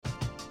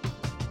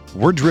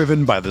We're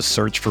driven by the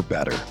search for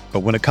better. But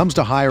when it comes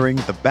to hiring,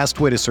 the best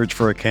way to search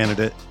for a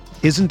candidate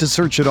isn't to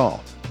search at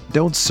all.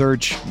 Don't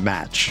search,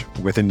 match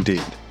with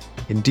Indeed.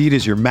 Indeed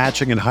is your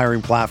matching and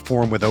hiring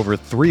platform with over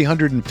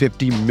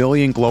 350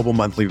 million global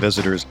monthly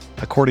visitors,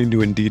 according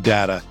to Indeed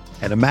data,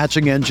 and a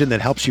matching engine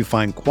that helps you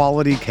find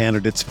quality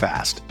candidates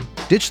fast.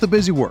 Ditch the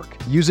busy work.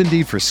 Use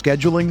Indeed for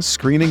scheduling,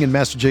 screening, and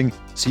messaging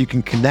so you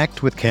can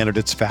connect with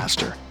candidates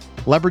faster.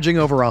 Leveraging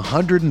over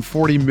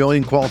 140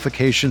 million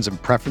qualifications and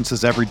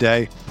preferences every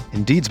day,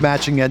 Indeed's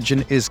matching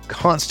engine is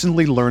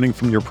constantly learning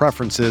from your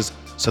preferences,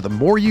 so the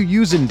more you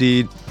use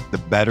Indeed, the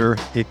better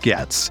it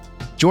gets.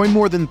 Join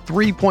more than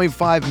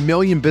 3.5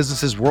 million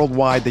businesses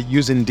worldwide that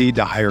use Indeed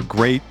to hire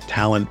great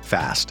talent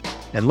fast.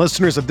 And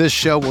listeners of this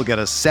show will get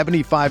a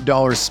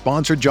 $75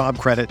 sponsored job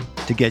credit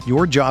to get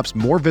your jobs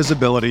more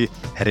visibility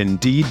at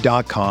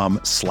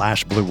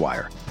Indeed.com/Blue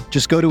Wire.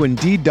 Just go to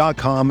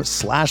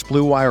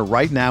Indeed.com/Blue Wire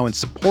right now and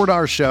support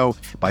our show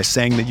by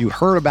saying that you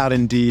heard about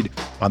Indeed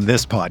on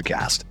this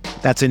podcast.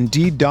 That's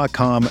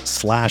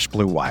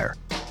Indeed.com/Blue Wire.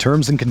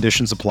 Terms and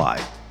conditions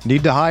apply.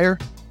 Need to hire?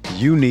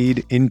 You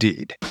need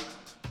Indeed.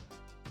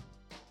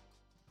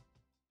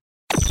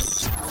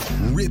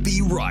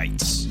 Rippy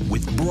Writes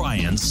with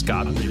Brian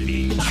Scott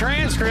Rippey.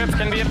 Transcripts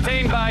can be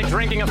obtained by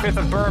drinking a fifth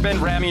of bourbon,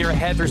 ramming your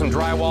head through some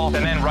drywall,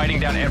 and then writing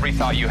down every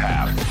thought you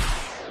have.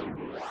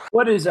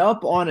 What is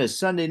up on a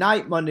Sunday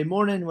night, Monday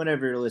morning,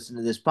 whenever you're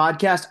listening to this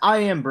podcast? I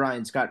am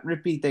Brian Scott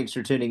Rippey. Thanks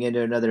for tuning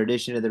into another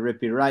edition of the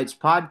Rippy Writes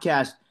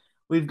podcast.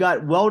 We've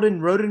got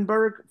Weldon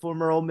Rodenberg,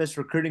 former Ole Miss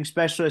recruiting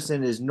specialist,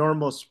 in his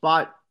normal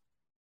spot,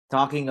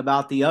 talking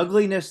about the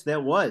ugliness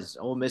that was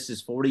Ole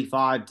Miss's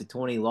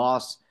 45-20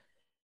 loss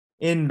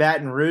in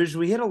Baton Rouge.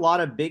 We hit a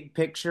lot of big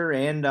picture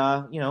and,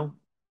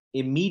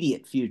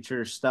 immediate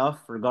future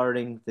stuff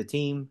regarding the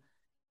team,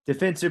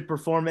 defensive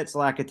performance,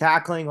 lack of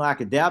tackling,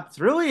 lack of depth,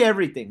 really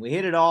everything. We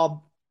hit it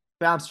all,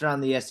 bounced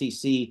around the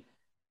SEC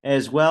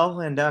as well,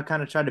 and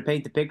kind of tried to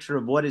paint the picture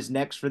of what is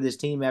next for this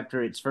team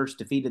after its first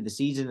defeat of the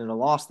season and a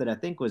loss that I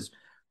think was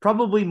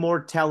probably more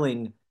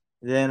telling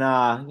than,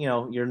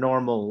 your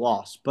normal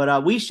loss.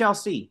 But we shall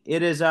see.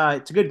 It's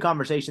a good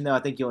conversation, though. I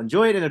think you'll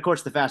enjoy it. And, of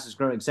course, the fastest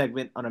growing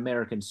segment on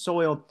American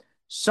soil,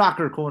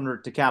 Soccer Corner,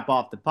 to cap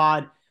off the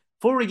pod.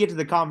 Before we get to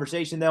the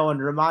conversation, though, I want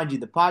to remind you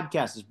the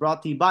podcast is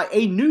brought to you by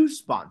a new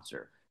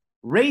sponsor,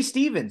 Ray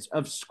Stevens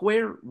of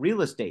Square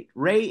Real Estate.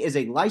 Ray is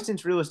a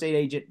licensed real estate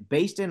agent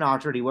based in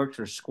Oxford. He works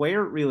for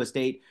Square Real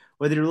Estate.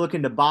 Whether you're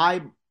looking to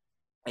buy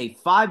a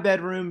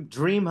 5-bedroom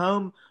dream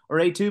home or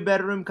a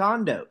 2-bedroom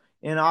condo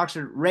in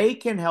Oxford, Ray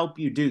can help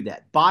you do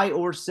that. Buy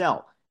or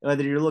sell.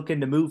 Whether you're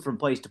looking to move from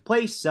place to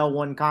place, sell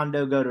one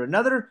condo, go to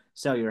another,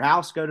 sell your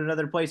house, go to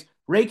another place,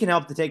 Ray can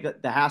help to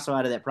take the hassle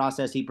out of that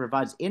process. He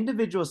provides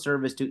individual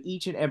service to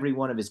each and every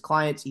one of his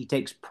clients. He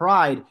takes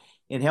pride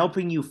in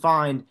helping you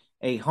find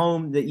a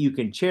home that you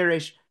can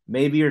cherish.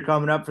 Maybe you're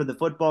coming up for the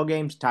football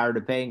games, tired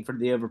of paying for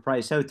the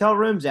overpriced hotel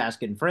rooms,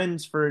 asking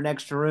friends for an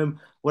extra room,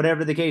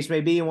 whatever the case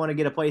may be, and want to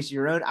get a place of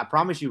your own. I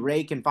promise you,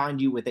 Ray can find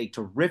you with a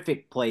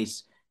terrific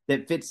place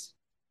that fits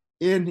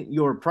in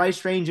your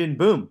price range, and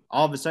boom,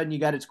 all of a sudden you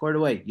got it squared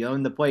away. You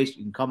own the place.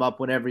 You can come up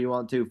whenever you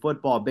want to,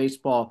 football,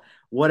 baseball,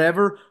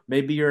 whatever.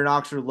 Maybe you're an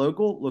Oxford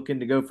local looking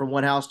to go from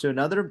one house to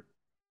another.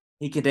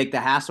 He can take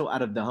the hassle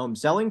out of the home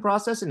selling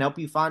process and help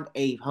you find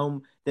a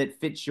home that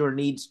fits your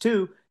needs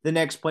to the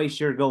next place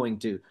you're going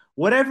to.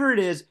 Whatever it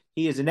is,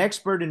 he is an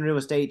expert in real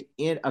estate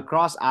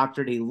across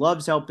Oxford. He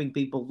loves helping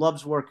people,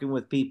 loves working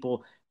with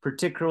people,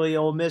 particularly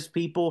Ole Miss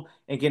people,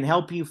 and can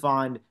help you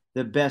find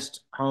the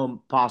best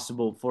home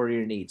possible for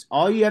your needs.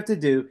 All you have to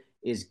do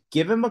is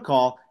give him a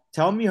call,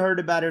 tell him you heard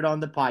about it on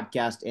the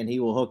podcast, and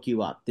he will hook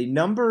you up. The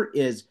number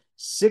is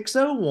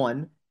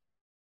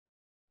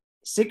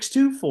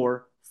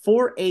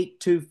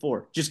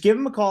 601-624-4824. Just give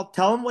him a call,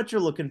 tell him what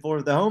you're looking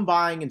for. The home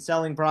buying and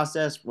selling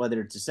process, whether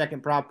it's a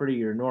second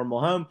property or a normal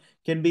home,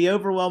 can be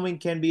overwhelming,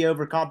 can be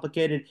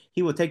overcomplicated.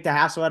 He will take the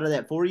hassle out of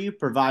that for you,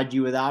 provide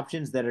you with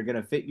options that are going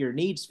to fit your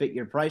needs, fit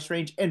your price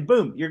range, and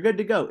boom, you're good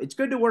to go. It's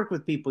good to work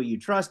with people you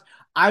trust.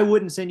 I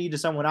wouldn't send you to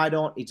someone I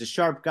don't. He's a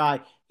sharp guy.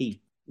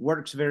 He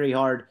works very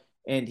hard,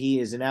 and he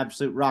is an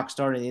absolute rock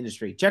star in the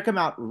industry. Check him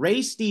out,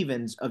 Ray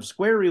Stevens of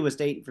Square Real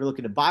Estate, if you're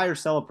looking to buy or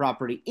sell a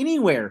property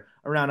anywhere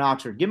around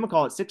Oxford. Give him a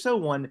call at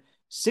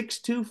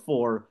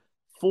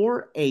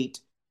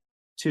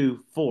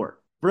 601-624-4824.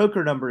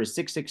 Broker number is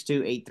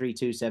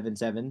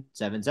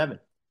 662-832-7777.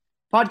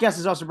 Podcast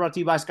is also brought to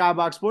you by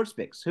Skybox Sports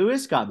Picks. Who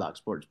is Skybox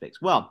Sports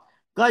Picks? Well,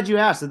 glad you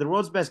asked. They're the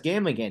world's best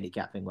gambling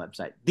handicapping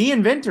website. The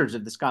inventors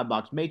of the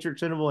Skybox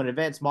matrix interval and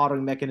advanced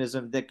modeling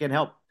mechanism that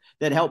help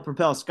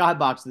propel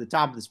Skybox to the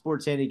top of the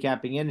sports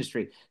handicapping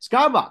industry.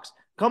 Skybox,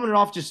 coming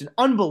off just an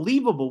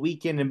unbelievable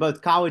weekend in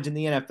both college and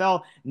the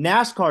NFL.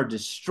 NASCAR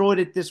destroyed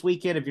it this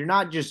weekend. If you're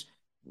not just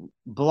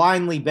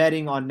blindly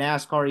betting on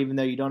NASCAR, even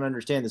though you don't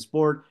understand the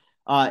sport,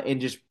 and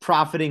just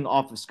profiting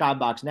off of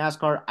Skybox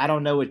NASCAR, I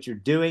don't know what you're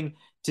doing.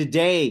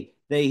 Today,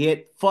 They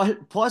hit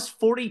plus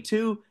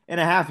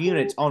 42.5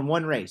 units on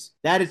one race.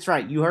 That is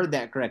right. You heard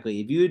that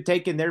correctly. If you had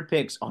taken their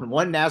picks on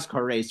one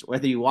NASCAR race,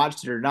 whether you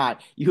watched it or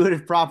not, you would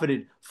have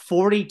profited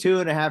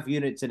 42.5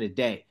 units in a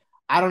day.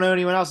 I don't know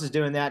anyone else is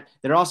doing that.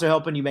 They're also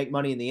helping you make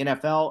money in the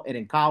NFL and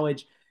in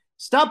college.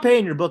 Stop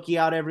paying your bookie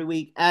out every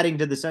week, adding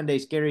to the Sunday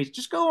Scaries.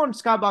 Just go on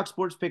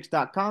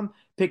skyboxsportspicks.com,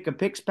 pick a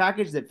picks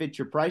package that fits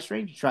your price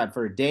range. Try it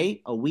for a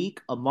day, a week,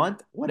 a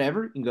month,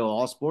 whatever. You can go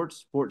all sports,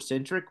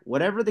 sports-centric,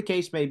 whatever the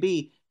case may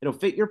be. It'll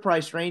fit your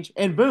price range,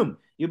 and boom,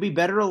 you'll be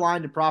better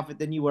aligned to profit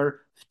than you were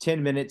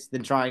 10 minutes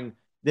than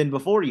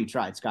before you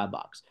tried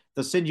Skybox.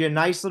 They'll send you a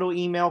nice little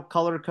email,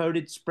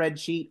 color-coded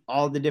spreadsheet,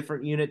 all the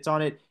different units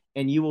on it,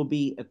 and you will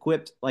be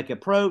equipped like a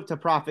pro to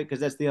profit because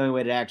that's the only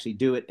way to actually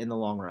do it in the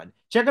long run.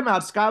 Check them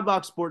out,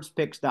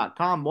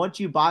 skyboxsportspicks.com.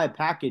 Once you buy a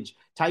package,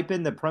 type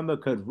in the promo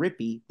code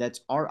RIPPEE, that's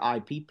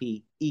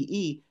RIPPEE,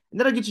 and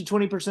that'll get you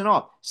 20%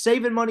 off.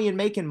 Saving money and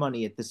making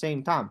money at the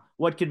same time.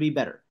 What could be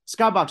better?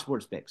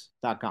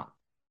 skyboxsportspicks.com.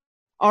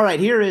 All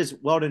right, here is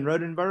Weldon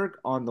Rodenberg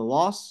on the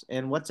loss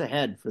and what's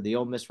ahead for the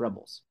Ole Miss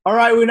Rebels. All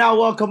right, we now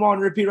welcome on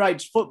Rippee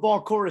Wright's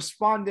football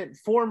correspondent,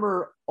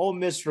 former Ole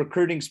Miss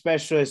recruiting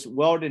specialist,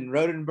 Weldon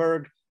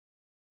Rodenberg.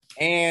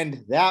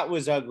 And that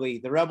was ugly.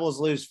 The Rebels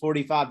lose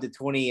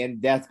 45-20 in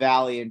Death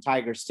Valley and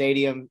Tiger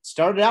Stadium.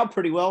 Started out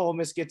pretty well. Ole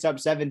Miss gets up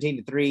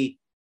 17-3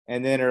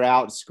 and then are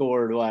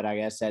outscored, I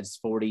guess that's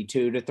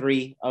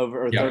 42-3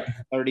 over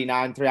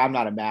 39-3. I'm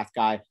not a math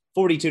guy.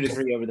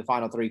 42-3 over the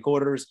final three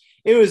quarters.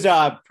 It was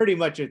pretty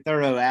much a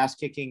thorough ass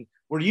kicking.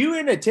 Were you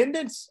in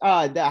attendance?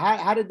 How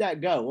did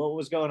that go? What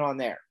was going on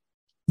there?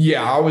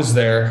 Yeah, I was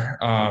there.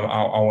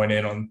 I went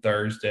in on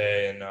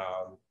Thursday and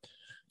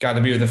got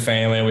to be with the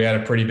family. We had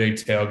a pretty big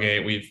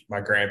tailgate. My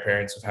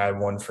grandparents have had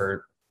one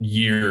for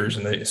years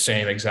in the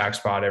same exact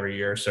spot every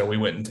year. So we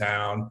went in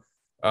town.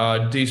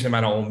 Decent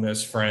amount of Ole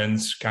Miss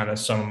friends, kind of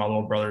some of my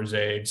little brother's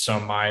age,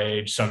 some my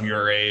age, some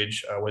your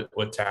age,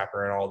 with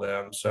Tapper and all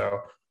them. So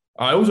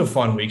it was a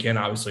fun weekend,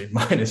 obviously,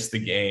 minus the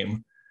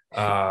game.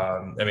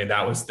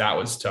 That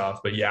was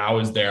tough. But, yeah, I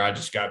was there. I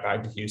just got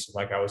back to Houston,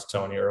 like I was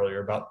telling you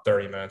earlier, about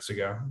 30 minutes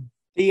ago.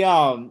 We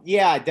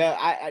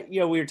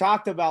were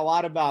talking about a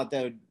lot about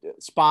the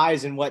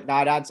spies and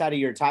whatnot outside of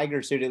your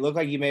Tiger suit. It looked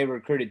like you may have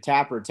recruited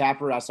Tapper.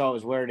 Tapper, I saw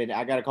was wearing it.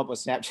 I got a couple of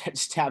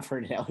Snapchats. Tapper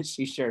in an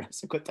LSU shirt. I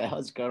was like, what the hell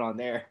is going on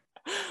there?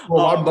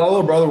 Well, my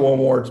little brother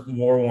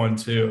wore one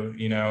too.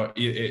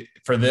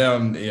 For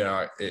them,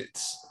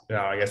 it's.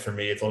 I guess for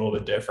me, it's a little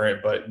bit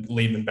different, but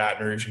leaving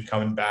Baton Rouge and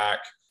coming back,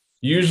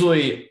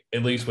 usually,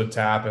 at least with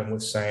Tap and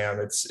with Sam,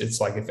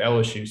 it's like if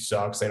LSU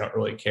sucks, they don't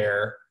really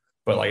care.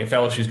 But like if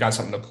LSU's got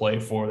something to play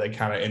for, they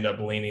kind of end up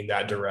leaning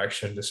that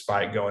direction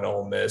despite going to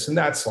Ole Miss. And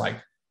that's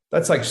like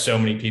so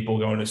many people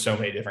going to so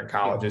many different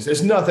colleges.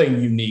 It's nothing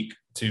unique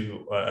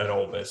to an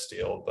Ole Miss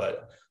deal,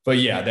 but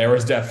yeah, there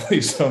was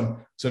definitely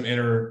some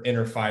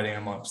inner fighting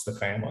amongst the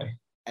family.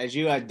 As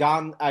you had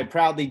I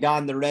proudly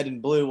donned the red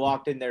and blue,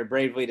 walked in there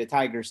bravely to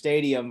Tiger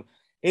Stadium.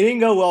 It didn't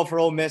go well for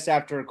Ole Miss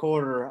after a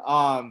quarter.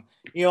 I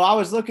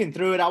was looking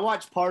through it. I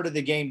watched part of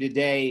the game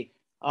today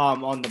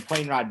on the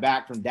plane ride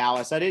back from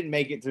Dallas. I didn't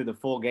make it through the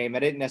full game. I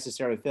didn't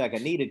necessarily feel like I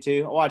needed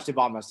to. I watched it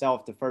by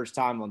myself the first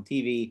time on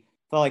TV.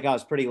 Felt like I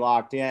was pretty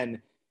locked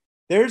in.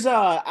 There's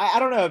I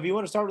don't know if you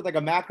want to start with like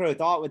a macro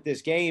thought with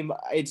this game.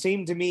 It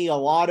seemed to me a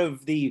lot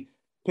of the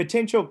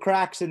potential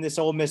cracks in this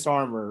Ole Miss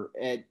armor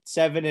at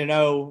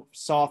 7-0,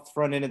 soft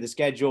front end of the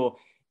schedule.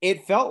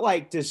 It felt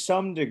like to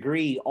some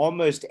degree,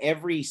 almost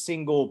every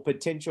single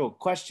potential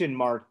question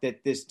mark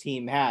that this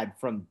team had,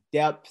 from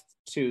depth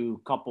to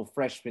a couple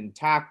freshman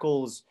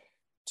tackles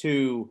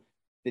to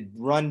the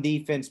run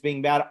defense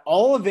being bad,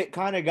 all of it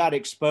kind of got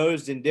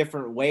exposed in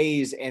different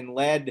ways and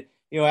led,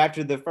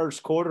 after the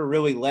first quarter,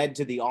 really led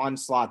to the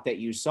onslaught that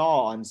you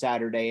saw on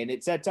Saturday. And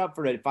it sets up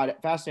for a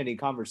fascinating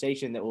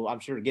conversation that we'll, I'm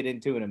sure, get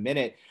into in a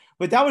minute.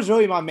 But that was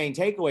really my main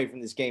takeaway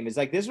from this game, is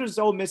like this was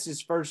Ole Miss's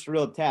first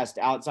real test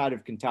outside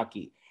of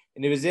Kentucky.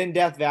 And it was in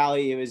Death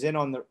Valley. It was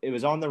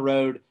on the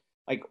road.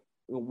 Like,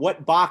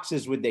 what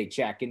boxes would they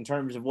check in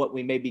terms of what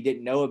we maybe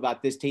didn't know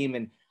about this team?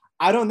 And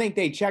I don't think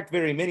they checked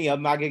very many of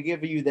them. I can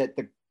give you that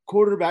the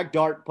quarterback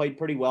Dart played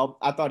pretty well.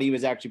 I thought he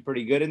was actually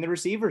pretty good, and the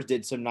receivers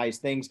did some nice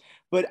things.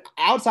 But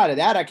outside of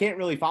that, I can't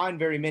really find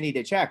very many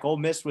to check. Ole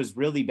Miss was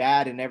really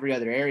bad in every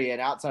other area,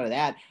 and outside of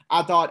that,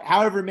 I thought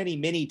however many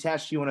mini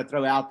tests you want to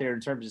throw out there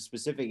in terms of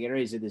specific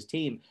areas of this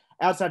team,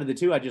 outside of the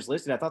two I just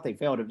listed, I thought they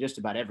failed at just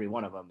about every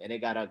one of them, and it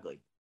got ugly.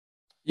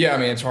 Yeah,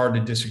 it's hard to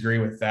disagree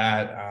with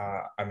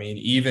that.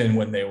 Even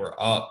when they were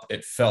up,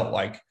 it felt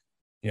like,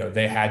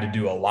 they had to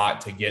do a lot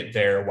to get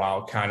there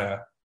while kind of,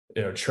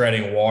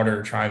 treading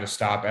water, trying to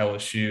stop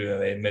LSU.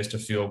 They missed a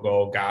field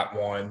goal, got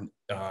one.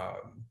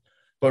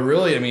 But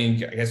really, I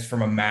guess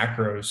from a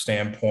macro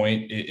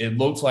standpoint, it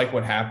looks like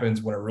what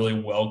happens when a really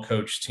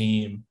well-coached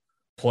team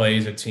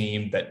plays a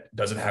team that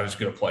doesn't have as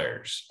good of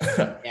players.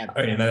 Yeah.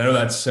 I know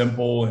that's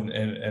simple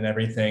and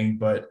everything,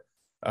 but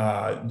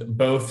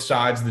both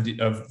sides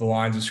of the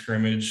lines of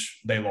scrimmage,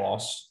 they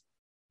lost.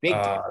 Big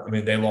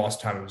time. They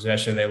lost time of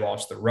possession. They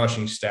lost the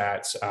rushing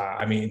stats.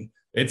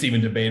 it's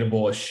even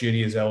debatable, as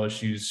shitty as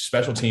LSU's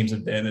special teams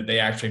have been, that they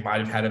actually might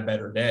have had a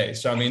better day.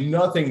 So, I mean,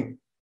 nothing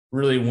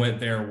really went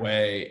their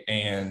way.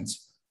 And,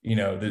 you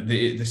know,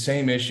 the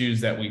same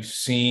issues that we've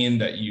seen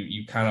that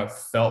you kind of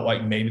felt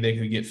like maybe they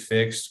could get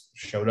fixed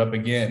showed up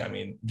again. I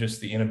mean,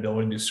 just the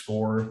inability to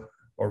score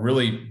or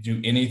really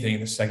do anything in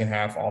the second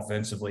half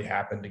offensively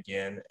happened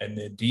again. And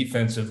then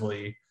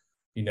defensively,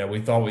 you know, we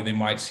thought they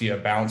might see a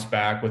bounce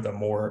back with a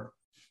more,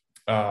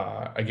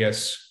 I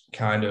guess,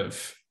 kind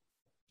of,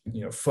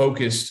 you know,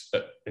 focused,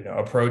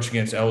 approach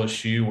against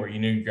LSU, where you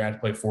knew you had to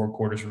play 4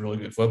 quarters of really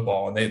good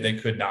football, and they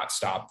could not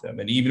stop them.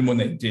 And even when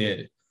they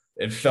did,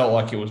 it felt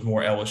like it was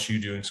more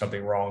LSU doing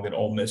something wrong than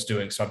Ole Miss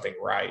doing something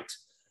right.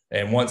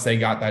 And once they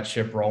got that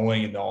ship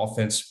rolling and the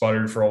offense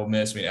sputtered for Ole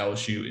Miss, I mean,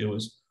 LSU, it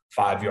was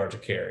 5 yards a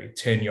carry,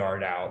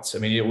 10-yard outs. I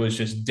mean, it was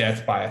just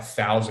death by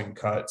 1,000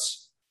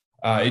 cuts.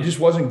 It just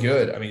wasn't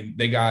good. I mean,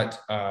 they got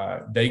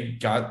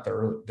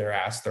their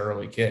ass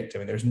thoroughly kicked. I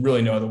mean, there's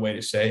really no other way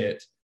to say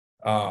it.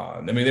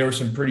 I mean, there were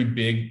some pretty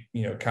big,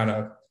 kind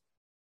of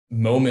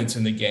moments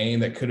in the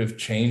game that could have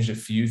changed a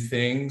few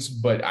things,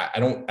 but I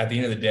don't, at the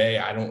end of the day,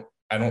 I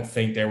don't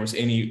think there was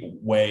any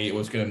way it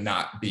was going to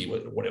not be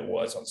what it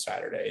was on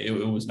Saturday.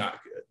 It was not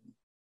good.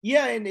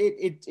 Yeah, and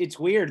it's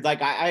weird.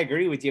 Like, I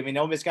agree with you. I mean,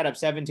 Ole Miss got up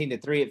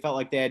 17-3. It felt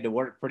like they had to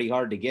work pretty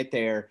hard to get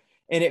there.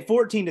 And at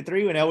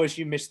 14-3, when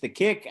LSU missed the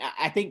kick,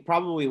 I think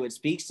probably what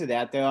speaks to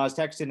that, though, I was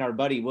texting our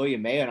buddy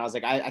William Mayo, and I was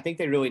like, I think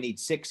they really need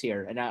 6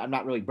 here. And I'm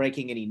not really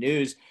breaking any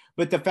news.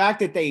 But the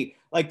fact that they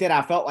like that,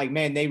 I felt like,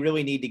 man, they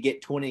really need to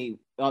get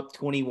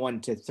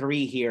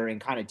 21-3 here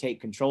and kind of take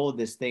control of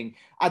this thing,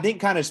 I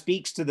think kind of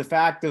speaks to the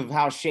fact of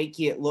how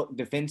shaky it looked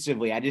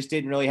defensively. I just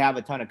didn't really have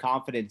a ton of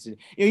confidence.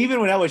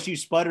 Even when LSU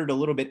sputtered a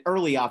little bit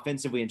early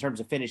offensively in terms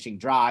of finishing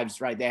drives,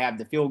 right? They have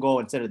the field goal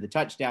instead of the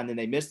touchdown, then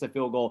they missed the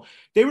field goal.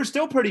 They were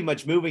still pretty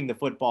much moving the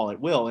football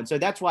at will. And so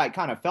that's why it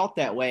kind of felt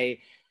that way.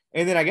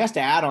 And then I guess to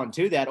add on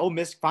to that, Ole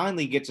Miss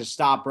finally gets a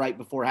stop right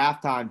before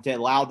halftime to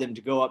allow them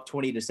to go up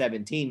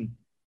 20-17.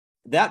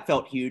 That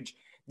felt huge.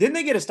 Then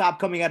they get a stop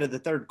coming out of the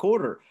third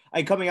quarter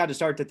and coming out to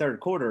start the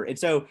third quarter. And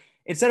so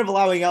instead of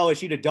allowing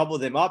LSU to double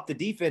them up, the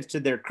defense, to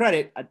their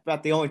credit,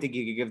 about the only thing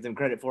you could give them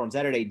credit for on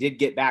Saturday, did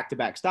get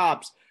back-to-back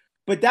stops.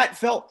 But that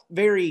felt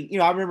very,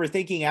 I remember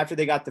thinking after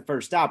they got the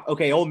first stop,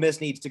 okay, Ole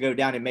Miss needs to go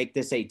down and make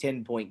this a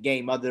 10-point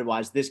game.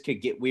 Otherwise, this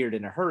could get weird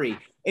in a hurry.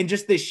 And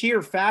just the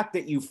sheer fact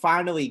that you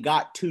finally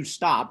got 2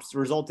 stops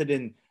resulted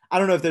in, I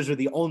don't know if those were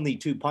the only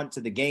 2 punts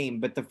of the game,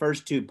 but the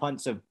first 2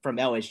 punts from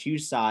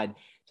LSU's side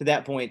to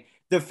that point,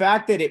 the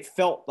fact that it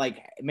felt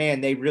like,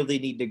 man, they really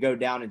need to go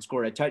down and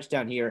score a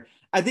touchdown here,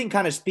 I think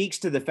kind of speaks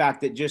to the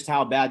fact that just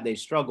how bad they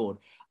struggled.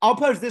 I'll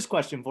pose this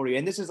question for you,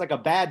 and this is like a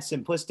bad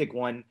simplistic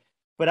one,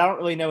 but I don't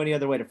really know any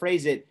other way to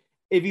phrase it.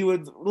 If you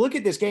would look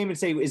at this game and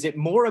say, is it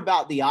more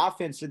about the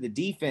offense or the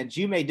defense?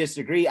 You may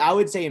disagree. I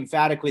would say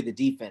emphatically the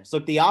defense.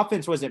 Look, the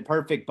offense wasn't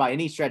perfect by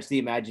any stretch of the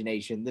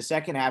imagination. The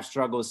second half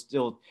struggles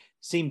still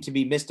seemed to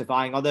be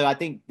mystifying, although I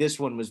think this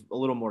one was a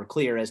little more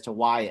clear as to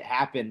why it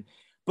happened.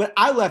 But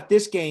I left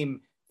this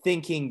game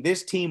thinking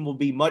this team will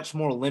be much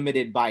more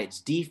limited by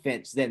its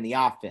defense than the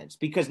offense,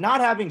 because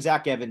not having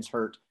Zach Evans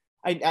hurt,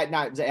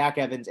 not Zach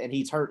Evans, and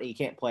he's hurt and he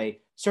can't play,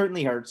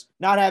 certainly hurts.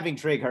 Not having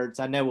Trig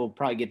hurts. I know we'll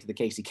probably get to the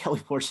Casey Kelly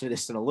portion of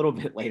this in a little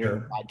bit later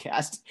in the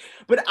podcast.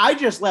 But I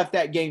just left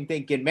that game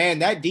thinking, man,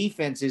 that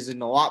defense is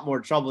in a lot more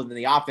trouble than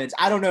the offense.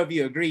 I don't know if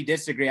you agree,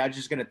 disagree. I'm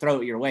just going to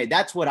throw it your way.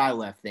 That's what I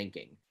left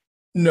thinking.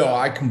 No,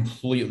 I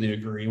completely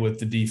agree with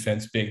the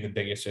defense being the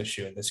biggest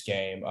issue in this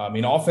game. I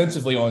mean,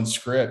 offensively on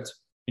script,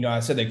 I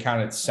said they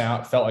kind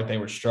of felt like they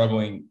were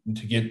struggling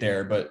to get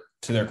there, but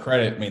to their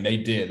credit, I mean, they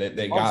did.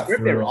 They got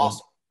through. They were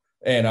awesome.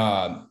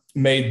 And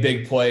made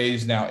big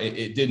plays. Now,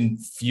 it didn't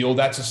feel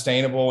that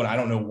sustainable, and I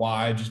don't know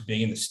why, just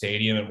being in the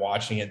stadium and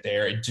watching it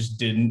there, it just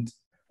didn't.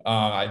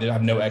 I did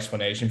have no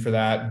explanation for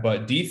that.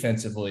 But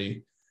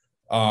defensively,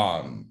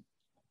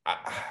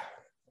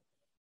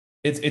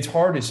 it's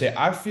hard to say.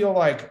 I feel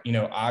like,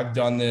 I've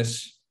done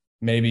this.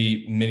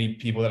 Maybe many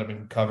people that have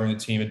been covering the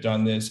team have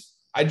done this.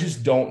 I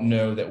just don't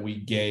know that we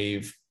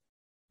gave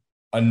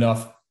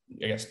enough,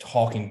 I guess,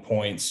 talking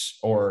points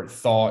or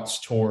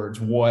thoughts towards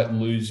what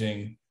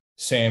losing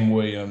Sam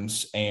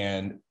Williams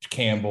and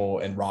Campbell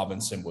and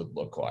Robinson would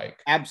look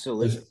like.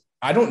 Absolutely.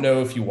 I don't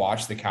know if you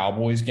watched the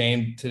Cowboys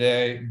game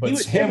today, but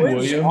Sam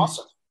Williams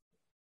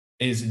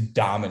is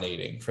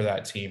dominating for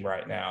that team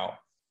right now.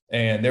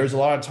 And there's a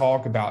lot of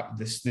talk about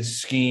this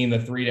scheme, the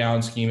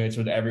 3-down scheme. It's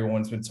what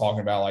everyone's been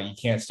talking about. Like, you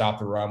can't stop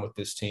the run with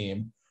this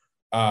team,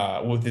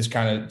 with this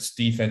kind of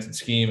defensive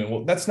scheme. And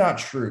well, that's not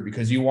true,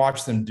 because you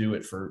watch them do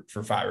it for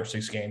 5 or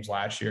 6 games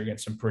last year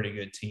against some pretty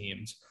good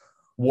teams.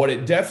 What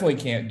it definitely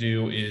can't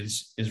do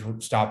is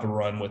stop the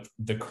run with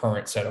the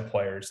current set of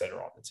players that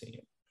are on the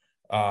team.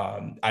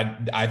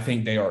 I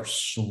think they are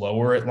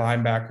slower at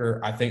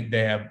linebacker. I think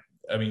they have,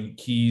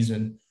 Keys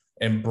and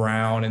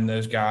Brown and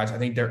those guys, I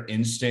think their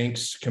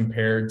instincts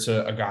compared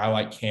to a guy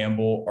like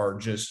Campbell are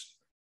just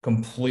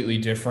completely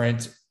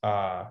different.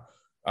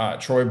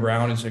 Troy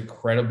Brown is an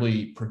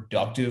incredibly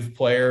productive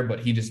player, but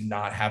he does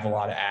not have a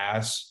lot of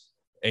ass.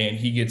 and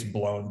he gets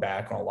blown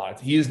back on a lot.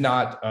 He is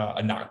not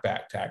a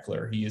knockback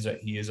tackler. He is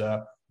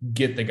a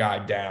get the guy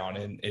down,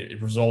 and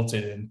it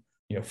resulted in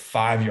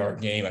 5-yard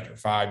gain after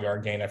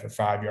 5-yard gain after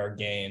 5-yard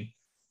gain.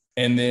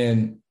 And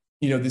then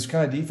this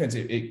kind of defense,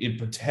 it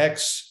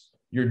protects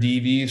your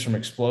DBs from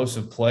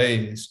explosive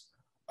plays,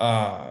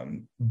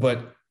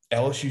 but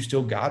LSU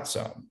still got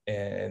some,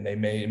 and they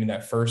made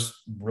that first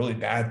really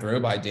bad throw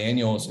by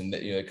Daniels, and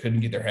they couldn't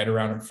get their head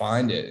around and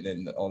find it. And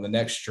then on the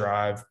next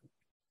drive,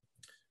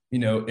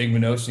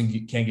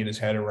 Igmanosin can't get his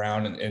head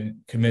around and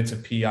commits a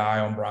PI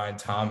on Brian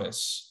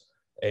Thomas.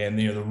 And,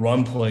 the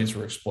run plays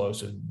were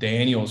explosive.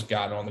 Daniels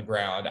got on the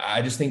ground.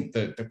 I just think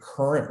the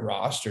current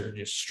roster,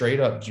 just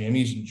straight up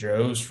Jimmys and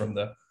Joes from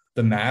the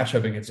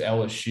matchup against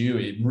LSU,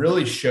 it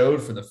really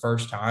showed for the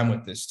first time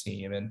with this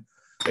team. And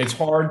it's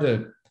hard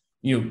to,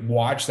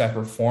 watch that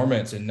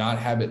performance and not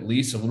have at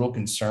least a little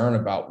concern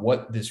about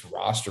what this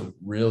roster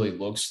really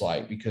looks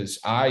like, because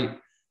I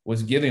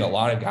was giving a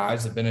lot of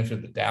guys the benefit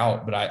of the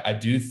doubt, but I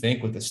do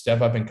think with the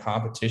step up in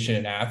competition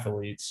and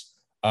athletes,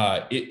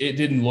 it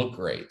didn't look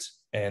great.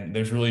 And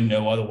there's really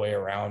no other way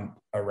around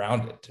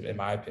it, in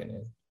my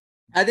opinion.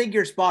 I think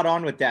you're spot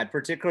on with that,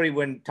 particularly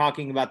when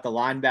talking about the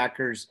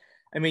linebackers.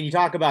 I mean, you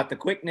talk about the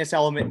quickness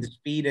element, the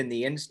speed, and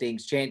the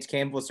instincts. Chance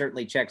Campbell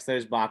certainly checks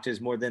those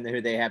boxes more than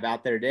who they have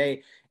out there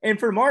today. And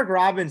for Mark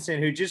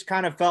Robinson, who just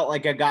kind of felt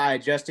like a guy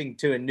adjusting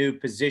to a new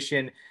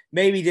position,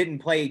 maybe didn't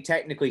play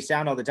technically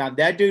sound all the time.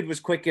 That dude was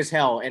quick as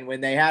hell. And when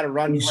they had a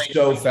run play,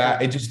 so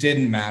fast, it just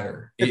didn't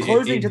matter. The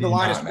closing to the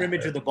line of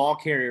scrimmage of the ball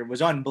carrier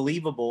was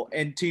unbelievable.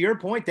 And to your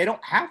point, they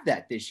don't have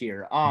that this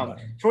year.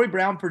 Troy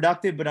Brown,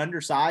 productive but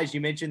undersized.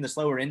 You mentioned the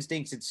slower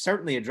instincts. It's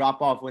certainly a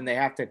drop off when they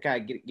have to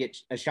kind of get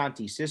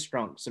Ashanti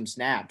Sistrunk some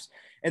snaps.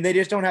 And they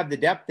just don't have the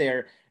depth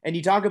there. And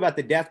you talk about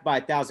the death by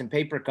 1,000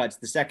 paper cuts,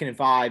 the 2nd and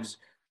 5s,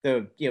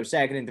 the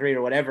 2nd and 3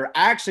 or whatever.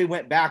 I actually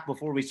went back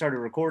before we started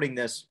recording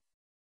this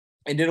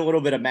and did a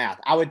little bit of math.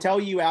 I would tell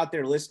you out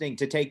there listening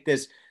to take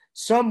this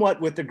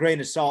somewhat with a grain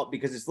of salt,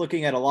 because it's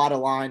looking at a lot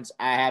of lines.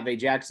 I have a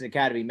Jackson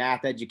Academy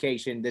math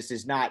education. This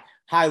is not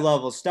high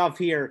level stuff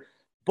here,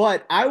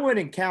 but I went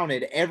and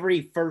counted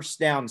every first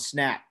down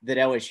snap that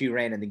LSU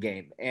ran in the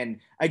game. And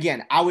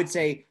again, I would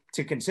say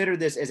to consider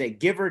this as a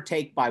give or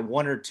take by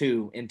 1 or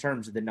 2 in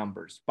terms of the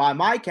numbers. By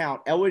my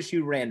count,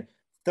 LSU ran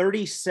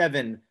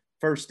 37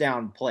 first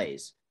down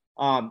plays,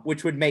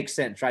 which would make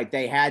sense, right?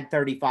 They had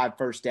 35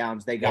 first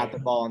downs. They got the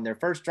ball on their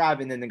first drive,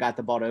 and then they got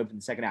the ball to open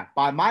the second half.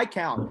 By my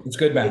count, it's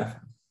good math.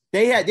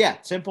 They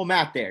had, simple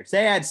math there.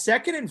 They had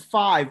 2nd and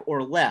 5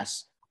 or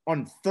less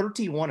on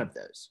 31 of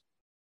those.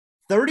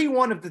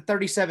 31 of the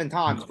 37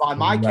 times, by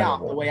my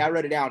count, the way I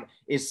wrote it down,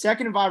 is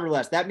 2nd and 5 or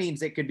less. That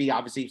means it could be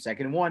obviously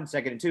 2nd and 1,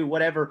 2nd and 2,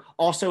 whatever.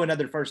 Also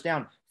another first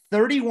down.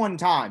 31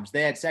 times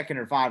they had 2nd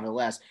or 5 or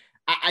less.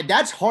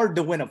 That's hard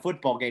to win a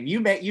football game.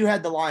 You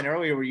had the line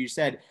earlier where you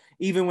said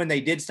even when they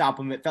did stop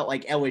them, it felt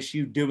like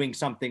LSU doing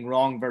something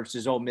wrong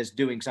versus Ole Miss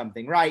doing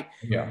something right.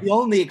 Yeah. The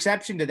only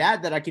exception to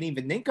that I can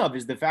even think of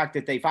is the fact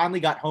that they finally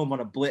got home on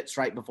a blitz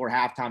right before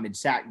halftime and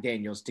sacked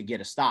Daniels to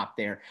get a stop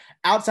there.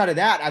 Outside of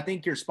that, I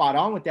think you're spot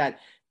on with that.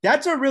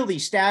 That's a really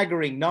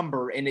staggering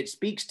number, and it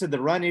speaks to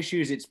the run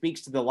issues. It speaks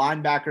to the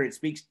linebacker. It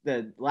speaks to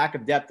the lack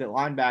of depth at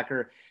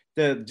linebacker,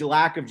 the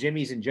lack of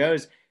Jimmys and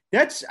Joes.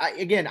 That's,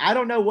 again, I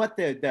don't know what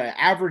the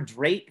average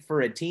rate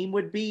for a team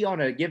would be on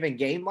a given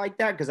game like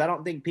that, because I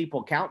don't think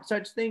people count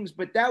such things,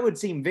 but that would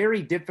seem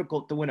very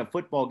difficult to win a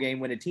football game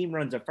when a team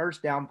runs a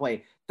first down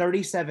play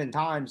 37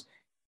 times,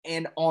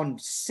 and on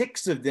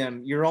 6 of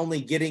them, you're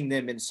only getting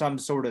them in some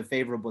sort of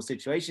favorable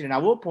situation. And I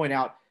will point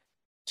out,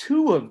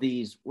 2 of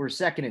these were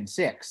 2nd and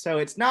 6. So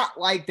it's not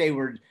like they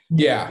were,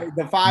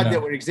 the 5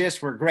 that would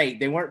exist were great.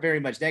 They weren't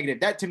very much negative.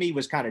 That to me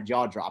was kind of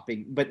jaw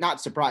dropping, but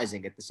not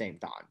surprising at the same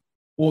time.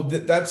 Well,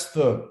 that's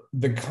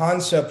the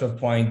concept of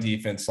playing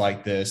defense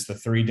like this, the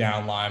 3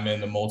 down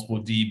linemen, the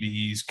multiple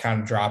DBs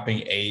kind of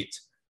dropping 8,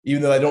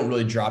 even though they don't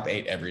really drop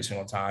 8 every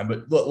single time,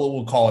 but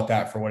we'll call it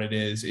that for what it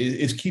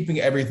is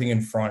keeping everything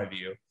in front of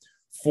you,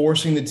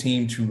 forcing the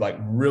team to like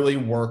really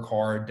work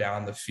hard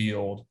down the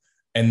field,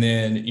 and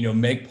then,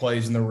 make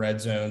plays in the red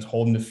zones,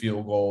 holding the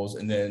field goals,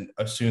 and then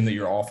assume that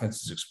your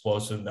offense is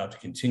explosive enough to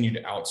continue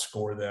to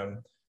outscore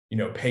them,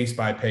 pace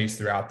by pace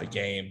throughout the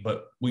game.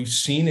 But we've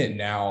seen it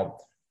now.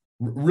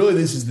 Really,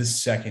 this is the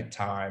 2nd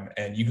time,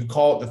 and you could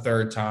call it the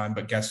 3rd time,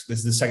 but guess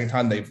this is the 2nd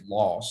time they've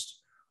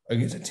lost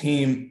against a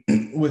team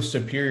with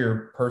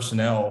superior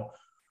personnel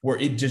where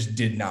it just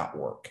did not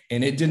work.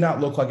 And it did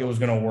not look like it was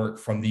going to work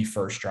from the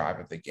first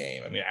drive of the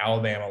game. I mean,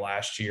 Alabama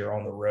last year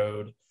on the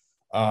road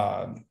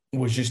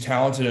was just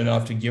talented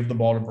enough to give the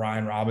ball to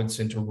Brian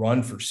Robinson to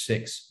run for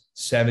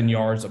 6-7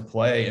 yards of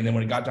play. And then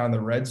when it got down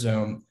the red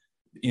zone,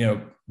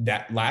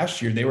 that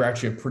last year they were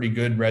actually a pretty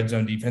good red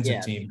zone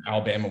defensive team.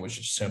 Alabama was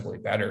just simply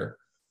better.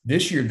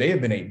 This year they have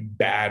been a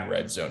bad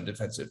red zone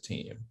defensive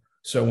team.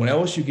 So when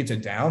LSU gets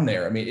it down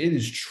there, I mean, it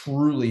is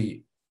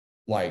truly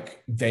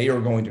like they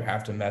are going to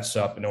have to mess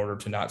up in order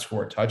to not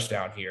score a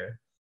touchdown here.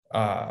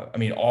 I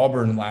mean,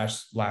 Auburn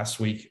last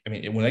week, I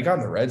mean, when they got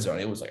in the red zone,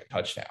 it was like a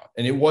touchdown,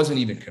 and it wasn't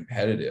even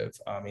competitive.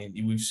 I mean,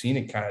 we've seen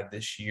it kind of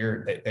this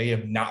year that they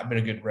have not been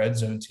a good red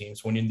zone team.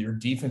 So when their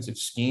defensive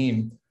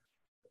scheme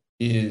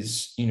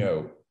is,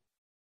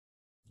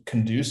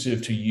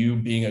 conducive to you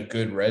being a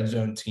good red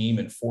zone team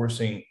and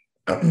forcing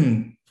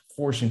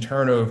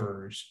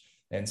turnovers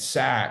and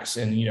sacks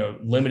and,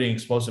 limiting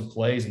explosive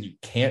plays, and you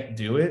can't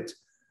do it,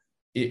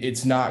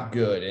 it's not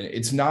good. And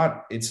it's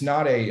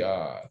not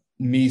a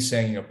me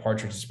saying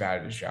Partridge is bad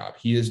at his job.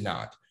 He is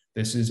not.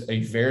 This is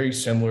a very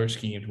similar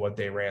scheme to what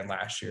they ran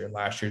last year. And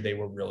last year they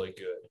were really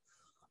good.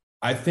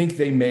 I think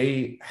they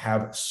may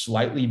have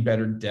slightly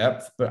better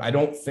depth, but I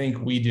don't think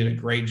we did a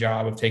great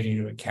job of taking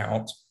into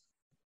account.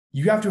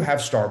 You have to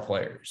have star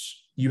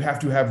players. You have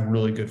to have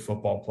really good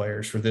football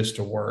players for this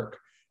to work.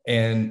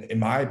 And in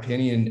my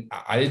opinion,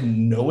 I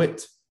didn't know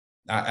it.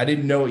 I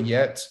didn't know it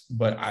yet,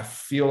 but I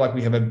feel like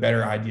we have a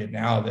better idea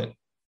now that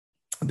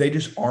they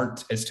just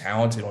aren't as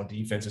talented on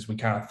defense as we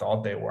kind of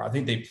thought they were. I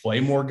think they play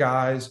more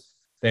guys.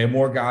 They have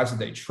more guys that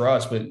they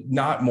trust, but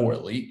not more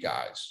elite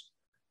guys.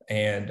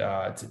 And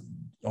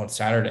on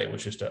Saturday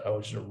was just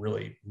a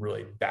really,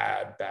 really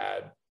bad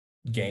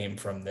game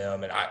from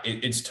them. And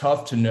it's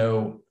tough to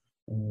know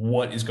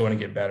what is going to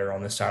get better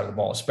on this side of the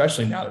ball,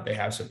 especially now that they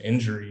have some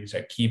injuries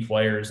at key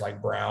players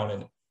like Brown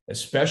and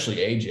especially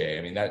AJ.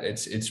 I mean,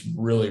 it's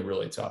really,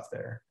 really tough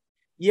there.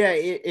 Yeah,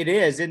 it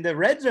is. And the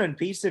red zone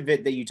piece of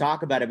it that you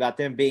talk about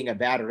them being a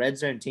bad red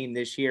zone team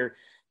this year,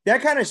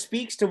 that kind of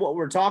speaks to what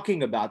we're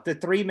talking about, the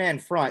three-man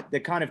front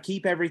that kind of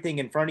keep everything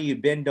in front of you,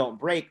 bend, don't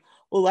break.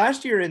 Well,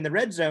 last year in the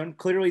red zone,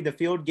 clearly the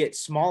field gets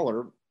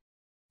smaller,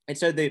 and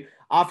so the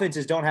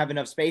offenses don't have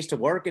enough space to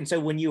work. And so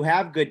when you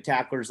have good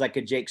tacklers like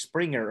a Jake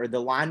Springer or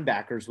the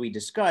linebackers we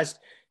discussed,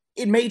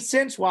 it made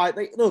sense why.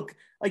 Look,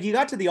 like you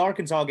got to the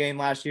Arkansas game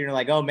last year and you're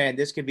like, oh man,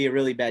 this could be a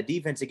really bad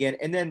defense again.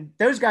 And then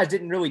those guys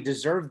didn't really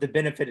deserve the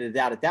benefit of the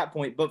doubt at that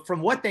point. But from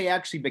what they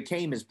actually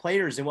became as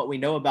players and what we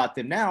know about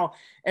them now,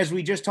 as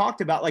we just talked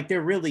about, like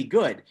they're really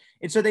good.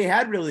 And so they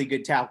had really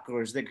good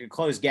tacklers that could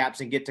close gaps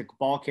and get to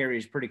ball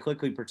carriers pretty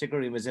quickly,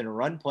 particularly was in a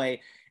run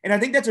play. And I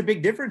think that's a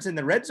big difference in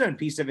the red zone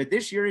piece of it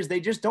this year is they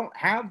just don't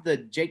have the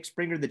Jake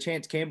Springer, the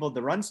Chance Campbell,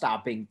 the run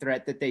stopping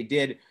threat that they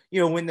did,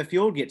 when the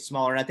field gets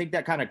smaller. And I think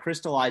that kind of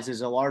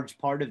crystallizes a large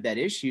part of that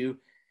issue.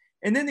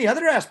 And then the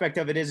other aspect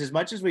of it is, as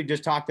much as we've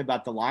just talked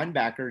about the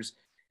linebackers,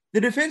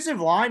 the defensive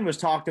line was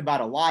talked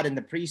about a lot in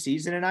the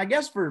preseason, and I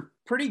guess for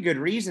pretty good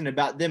reason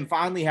about them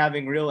finally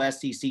having real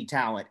SEC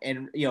talent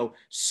and,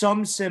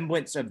 some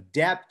semblance of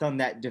depth on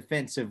that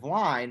defensive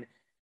line.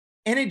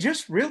 And it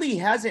just really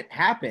hasn't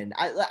happened.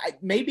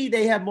 Maybe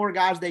they have more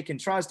guys they can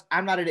trust.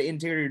 I'm not an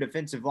interior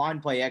defensive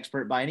line play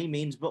expert by any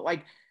means, but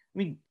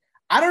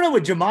I don't know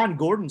what Jamon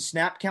Gordon's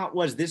snap count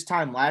was this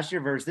time last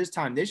year versus this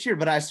time this year,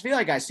 but I feel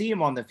like I see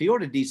him on the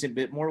field a decent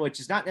bit more, which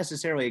is not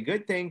necessarily a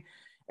good thing.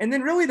 And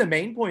then really the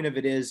main point of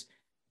it is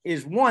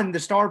one, the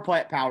star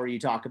power you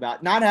talk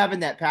about, not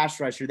having that pass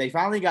rusher. They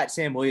finally got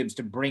Sam Williams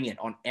to bring it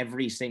on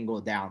every single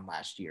down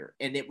last year.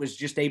 And it was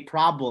just a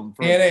problem.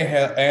 And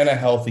a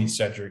healthy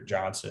Cedric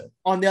Johnson.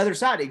 On the other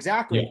side,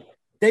 exactly. Yeah.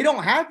 They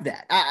don't have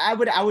that. I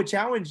would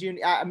challenge you.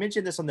 I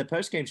mentioned this on the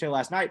postgame show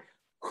last night.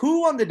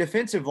 Who on the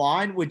defensive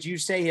line would you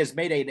say has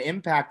made an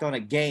impact on a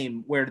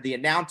game where the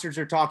announcers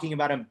are talking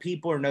about him,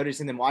 people are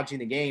noticing them watching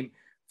the game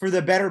for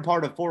the better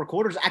part of 4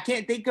 quarters? I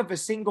can't think of a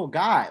single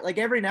guy. Like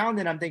every now and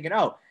then I'm thinking,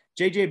 oh,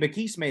 J.J.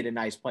 Bakese made a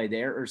nice play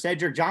there, or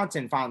Cedric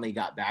Johnson finally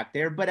got back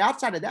there. But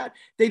outside of that,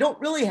 they don't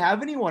really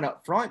have anyone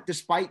up front,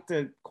 despite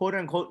the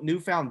quote-unquote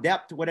newfound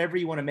depth, whatever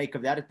you want to make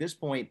of that at this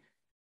point.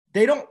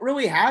 They don't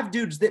really have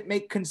dudes that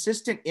make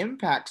consistent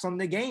impacts on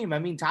the game. I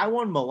mean,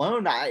 Tywone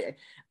Malone, I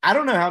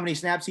don't know how many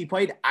snaps he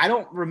played. I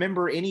don't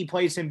remember any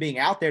plays him being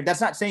out there.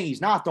 That's not saying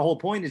he's not. The whole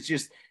point is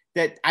just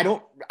that I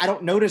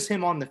don't notice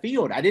him on the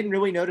field. I didn't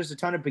really notice a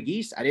ton of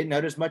Bakese. I didn't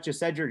notice much of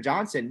Cedric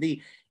Johnson.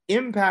 The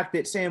impact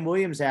that Sam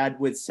Williams had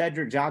with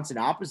Cedric Johnson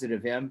opposite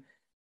of him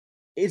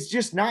is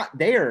just not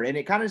there. And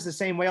it kind of is the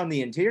same way on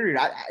the interior.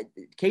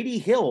 Katie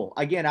Hill,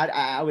 again,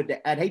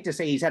 I'd hate to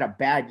say he's had a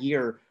bad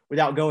year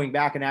without going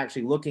back and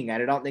actually looking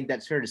at it. I don't think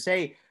that's fair to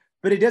say,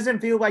 but it doesn't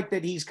feel like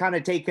that he's kind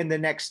of taken the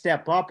next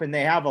step up, and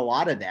they have a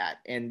lot of that.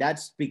 And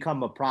that's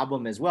become a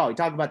problem as well. You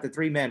talk about the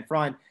 3-man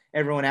front,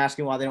 everyone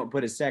asking why they don't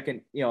put a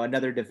second,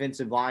 another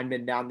defensive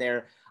lineman down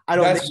there.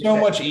 That's so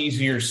much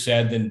easier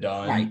said than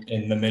done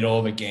in the middle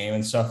of a game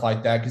and stuff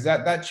like that, because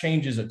that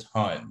changes a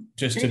ton.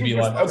 Just to be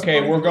like,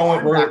 okay, we're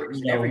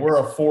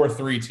a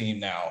 4-3 team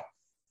now.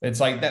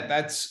 It's like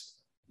that.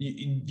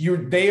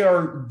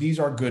 These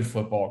are good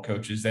football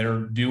coaches that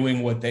are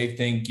doing what they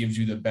think gives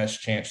you the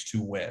best chance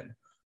to win.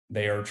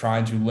 They are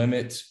trying to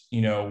limit,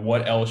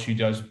 what LSU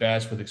does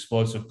best with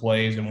explosive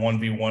plays and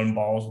 1v1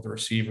 balls with the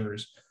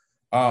receivers.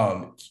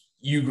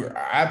 You're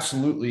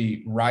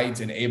absolutely right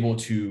and able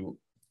to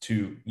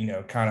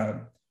kind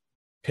of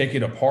pick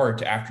it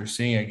apart after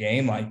seeing a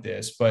game like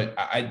this. But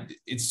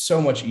it's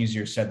so much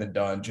easier said than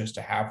done just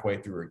to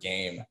halfway through a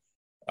game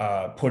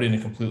put in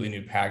a completely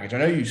new package. I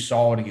know you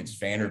saw it against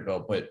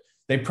Vanderbilt, but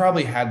they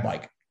probably had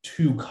like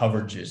two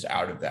coverages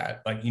out of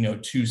that, like,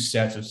 two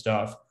sets of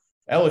stuff.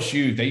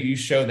 LSU, you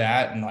show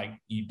that and like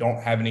you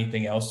don't have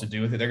anything else to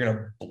do with it, they're going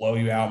to blow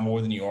you out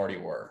more than you already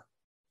were.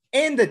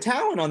 And the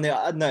talent on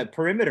the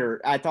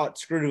perimeter, I thought,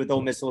 screwed with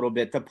Ole Miss a little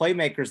bit. The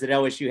playmakers that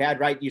LSU had,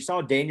 right? You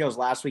saw Daniels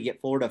last week at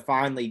Florida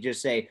finally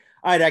just say,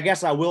 all right, I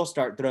guess I will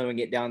start throwing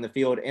it down the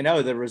field. And,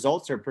 the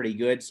results are pretty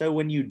good. So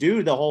when you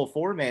do the whole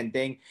four-man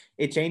thing,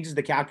 it changes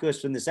the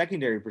calculus from the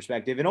secondary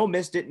perspective. And Ole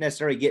Miss didn't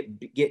necessarily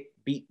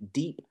get beat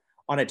deep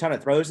on a ton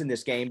of throws in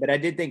this game, but I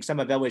did think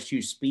some of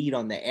LSU's speed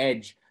on the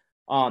edge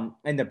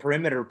and the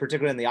perimeter,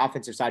 particularly on the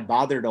offensive side,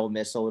 bothered Ole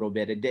Miss a little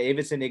bit. And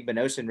Davison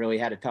Igbinosun really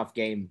had a tough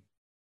game.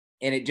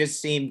 And it just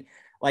seemed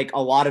like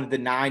a lot of the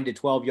 9 to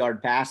 12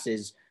 yard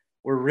passes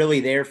were really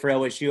there for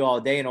LSU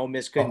all day, and Ole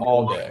Miss couldn't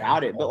all do day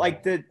about it. But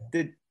like the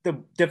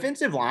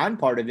defensive line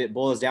part of it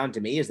boils down to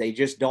me is they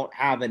just don't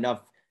have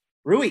enough,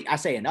 really, I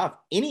say enough,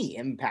 any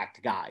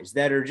impact guys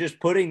that are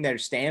just putting their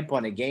stamp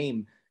on a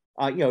game,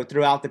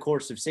 throughout the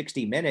course of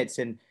 60 minutes.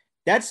 And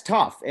that's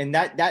tough. And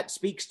that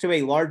speaks to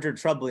a larger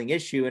troubling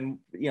issue. And,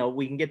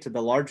 we can get to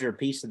the larger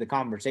piece of the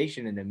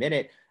conversation in a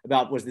minute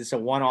about, was this a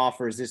one-off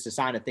or is this a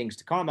sign of things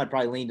to come? I'd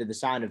probably lean to the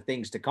sign of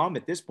things to come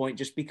at this point,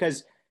 just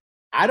because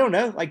I don't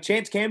know, like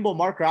Chance Campbell,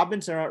 Mark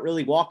Robinson aren't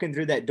really walking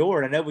through that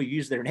door. And I know we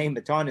use their name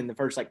a ton in the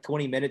first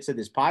 20 minutes of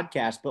this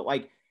podcast, but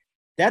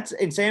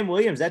and Sam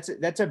Williams,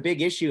 that's a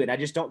big issue. And I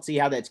just don't see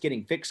how that's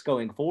getting fixed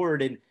going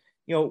forward. And,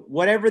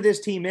 whatever this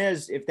team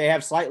is, if they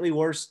have slightly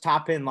worse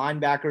top end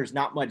linebackers,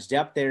 not much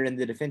depth there, and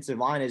the defensive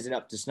line isn't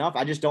up to snuff,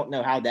 I just don't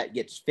know how that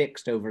gets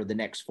fixed over the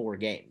next 4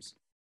 games.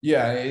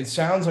 Yeah, it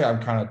sounds like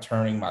I'm kind of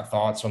turning my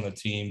thoughts on the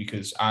team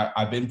because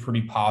I've been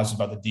pretty positive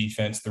about the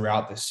defense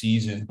throughout the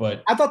season.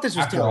 But I thought this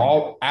was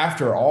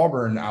after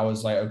Auburn, I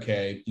was like,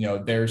 okay,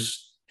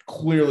 there's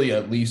clearly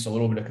at least a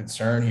little bit of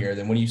concern here.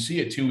 Then when you see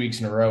it 2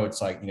 weeks in a row,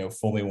 it's like,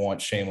 fool me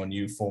once, shame on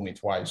you, fool me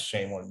twice,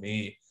 shame on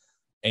me.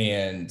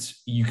 And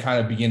you kind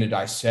of begin to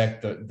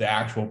dissect the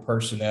actual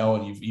personnel,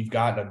 and you've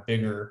gotten a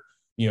bigger,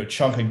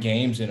 chunk of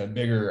games and a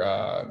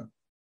bigger,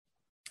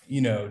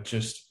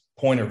 just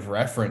point of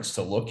reference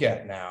to look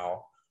at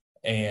now.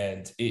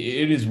 And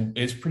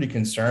it's pretty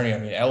concerning. I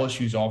mean,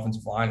 LSU's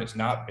offensive line has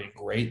not been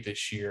great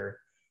this year.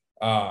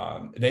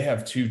 They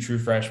have 2 true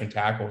freshman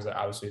tackles that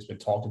obviously has been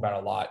talked about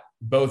a lot.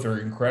 Both are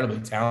incredibly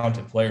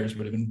talented players,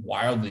 but have been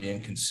wildly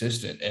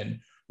inconsistent.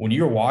 And when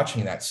you're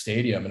watching that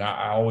stadium, and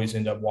I always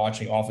end up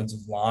watching offensive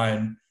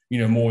line,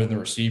 more than the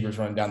receivers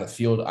running down the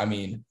field. I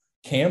mean,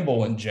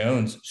 Campbell and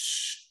Jones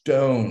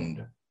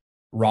stoned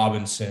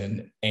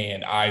Robinson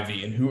and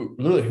Ivy and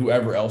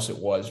whoever else it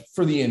was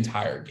for the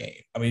entire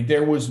game. I mean,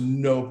 there was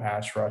no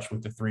pass rush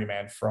with the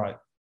 3-man front.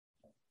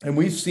 And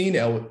we've seen,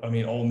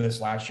 Ole Miss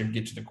last year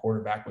get to the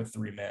quarterback with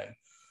 3 men.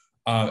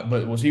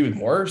 But what's even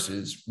worse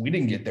is we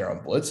didn't get there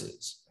on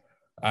blitzes.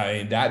 I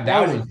mean, that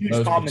was the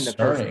most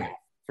concerning.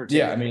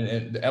 Yeah, I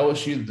mean, the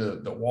LSU,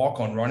 the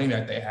walk-on running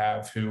back they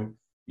have, who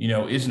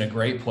isn't a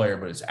great player,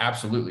 but is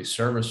absolutely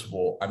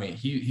serviceable. I mean,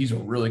 he's a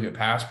really good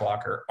pass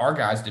blocker. Our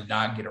guys did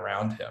not get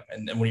around him,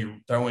 and then when you're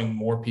throwing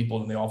more people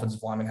than the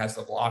offensive lineman has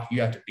to block, you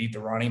have to beat the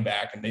running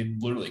back, and they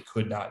literally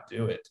could not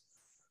do it.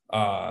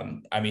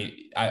 I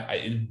mean,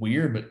 it's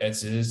weird, but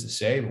as it is to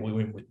say, but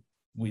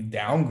we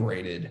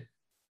downgraded,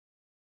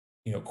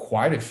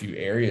 quite a few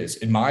areas.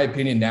 In my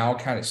opinion, now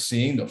kind of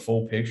seeing the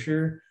full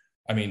picture.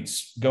 I mean,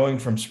 going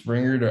from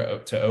Springer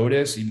to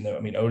Otis, even though,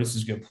 Otis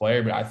is a good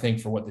player, but I think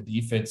for what the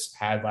defense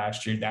had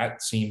last year,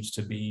 that seems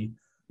to be,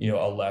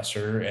 a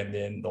lesser. And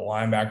then the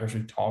linebackers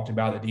we talked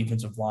about, the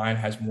defensive line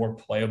has more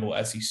playable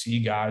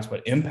SEC guys,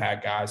 but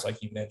impact guys,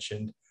 like you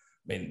mentioned,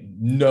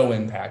 no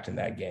impact in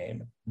that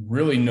game.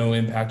 Really no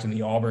impact in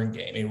the Auburn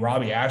game. I mean,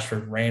 Robbie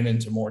Ashford ran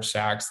into more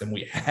sacks than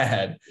we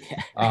had.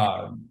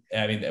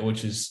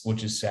 Which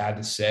is sad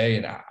to say.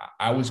 And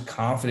I was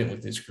confident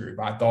with this group.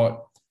 I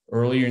thought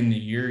earlier in the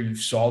year, you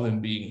saw them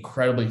be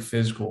incredibly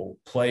physical,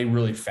 play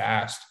really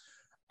fast.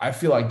 I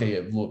feel like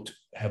they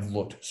have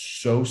looked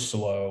so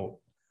slow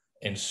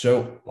and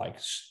so,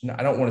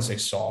 I don't want to say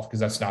soft because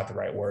that's not the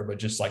right word, but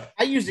just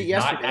I used it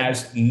yesterday.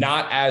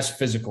 Not as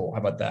physical. How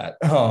about that?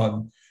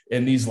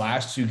 In these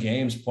last 2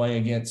 games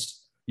playing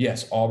against,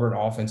 yes, Auburn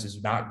offense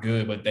is not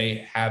good, but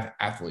they have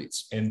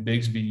athletes. And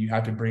Bigsby, you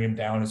have to bring them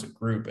down as a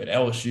group. At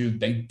LSU,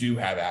 they do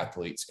have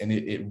athletes, and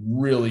it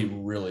really,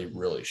 really,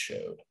 really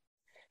showed.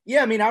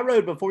 Yeah, I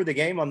wrote before the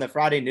game on the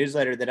Friday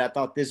newsletter that I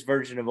thought this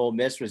version of Ole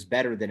Miss was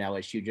better than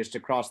LSU just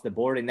across the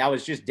board, and that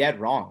was just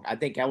dead wrong. I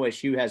think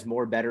LSU has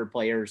more good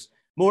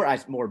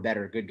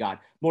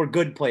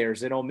players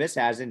than Ole Miss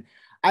has, and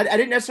I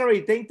didn't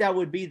necessarily think that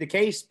would be the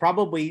case.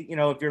 Probably,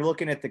 if you're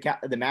looking at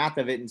the math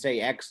of it and say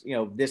X,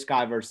 this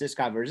guy versus this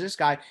guy versus this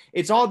guy,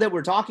 it's all that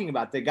we're talking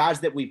about. The guys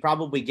that we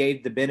probably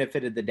gave the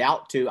benefit of the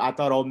doubt to, I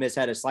thought Ole Miss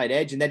had a slight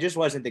edge, and that just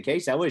wasn't the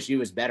case. LSU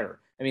was better.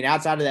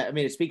 Outside of that,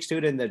 it speaks to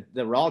it in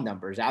the raw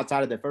numbers.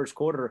 Outside of the first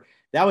quarter,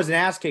 that was an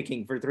ass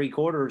kicking for 3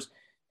 quarters.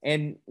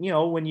 And,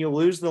 when you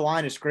lose the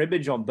line of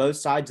scrimmage on both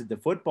sides of the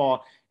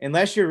football,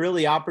 unless you're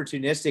really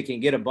opportunistic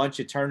and get a bunch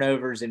of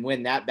turnovers and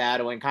win that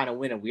battle and kind of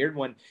win a weird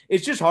one,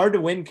 it's just hard to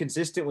win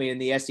consistently in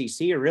the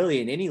SEC or really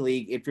in any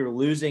league if you're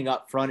losing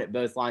up front at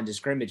both lines of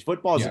scrimmage.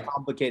 Football is a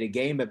complicated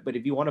game, but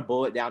if you want to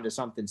boil it down to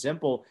something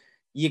simple,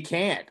 you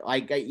can't.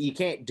 You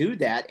can't do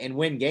that and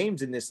win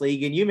games in this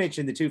league. And you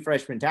mentioned the two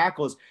freshman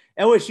tackles.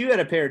 LSU had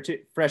a pair of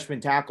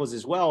freshman tackles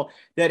as well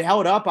that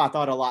held up, I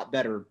thought, a lot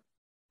better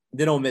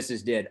than Ole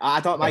Miss's did.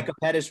 I thought Micah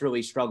Pettis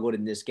really struggled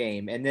in this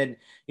game. And then,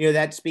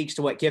 that speaks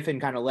to what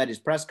Kiffin kind of led his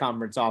press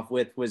conference off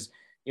with was,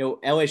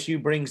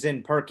 LSU brings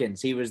in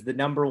Perkins. He was the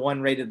number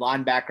 1 rated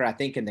linebacker, I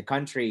think, in the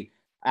country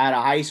out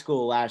of high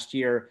school last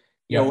year.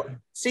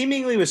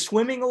 Seemingly was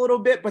swimming a little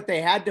bit, but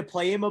they had to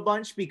play him a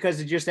bunch because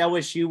it just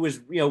LSU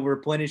was,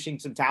 replenishing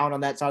some talent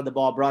on that side of the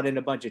ball, brought in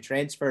a bunch of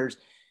transfers.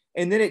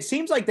 And then it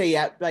seems like they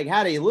had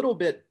a little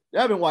bit,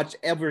 I haven't watched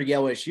every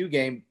LSU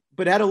game,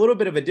 but had a little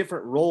bit of a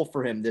different role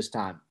for him this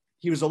time.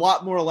 He was a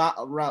lot more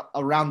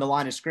around the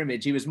line of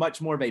scrimmage. He was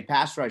much more of a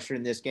pass rusher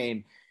in this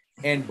game.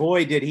 And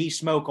boy, did he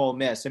smoke Ole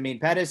Miss. I mean,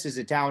 Pettis is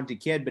a talented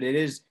kid, but it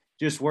is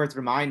just worth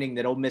reminding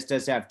that Ole Miss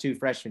does have 2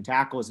 freshman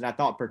tackles. And I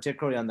thought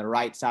particularly on the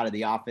right side of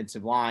the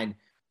offensive line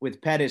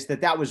with Pettis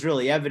that was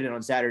really evident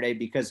on Saturday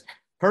because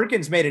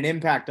Perkins made an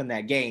impact on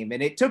that game.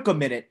 And it took a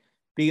minute,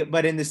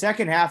 but in the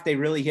second half, they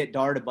really hit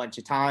Dart a bunch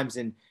of times.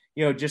 And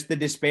just the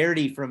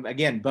disparity from,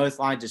 again, both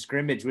lines of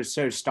scrimmage was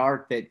so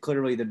stark that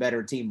clearly the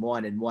better team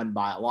won and won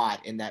by a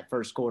lot. And that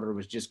first quarter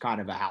was just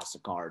kind of a house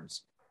of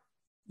cards.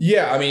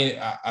 Yeah, I mean,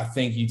 I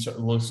think you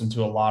listened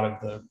to a lot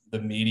of the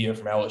media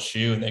from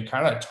LSU, and they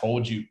kind of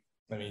told you,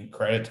 I mean,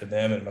 credit to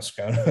them and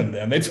Moscona and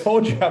them. They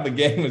told you how the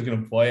game was going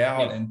to play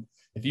out. Yeah. And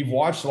if you've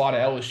watched a lot of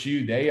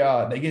LSU,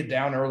 they get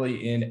down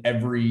early in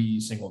every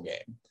single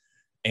game.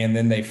 And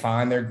then they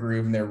find their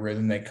groove and their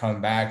rhythm. They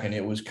come back, and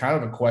it was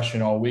kind of a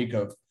question all week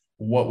of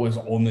what was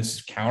Ole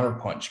Miss's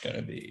counterpunch going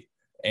to be.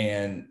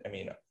 And, I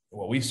mean,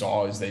 what we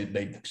saw is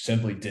they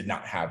simply did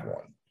not have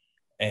one.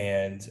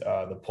 And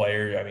the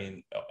player, I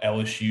mean,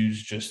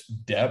 LSU's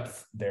just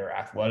depth, their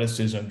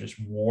athleticism just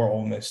wore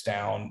Ole Miss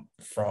down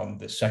from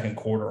the second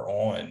quarter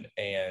on.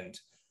 And,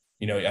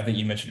 I think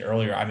you mentioned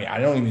earlier, I mean, I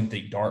don't even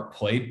think Dart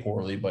played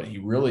poorly, but he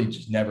really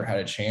just never had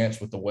a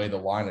chance with the way the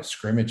line of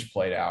scrimmage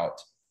played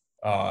out.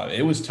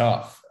 It was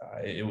tough.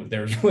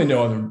 There was really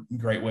no other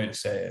great way to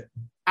say it.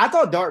 I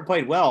thought Dart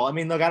played well. I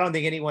mean, look, I don't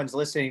think anyone's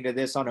listening to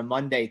this on a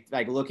Monday,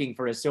 looking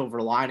for a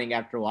silver lining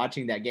after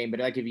watching that game.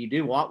 But if you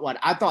do want one,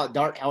 I thought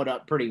Dart held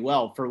up pretty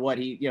well for what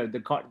he,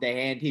 the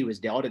hand he was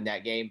dealt in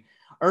that game.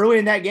 Early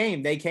in that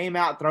game, they came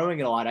out throwing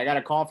it a lot. I got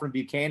a call from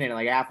Buchanan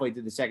halfway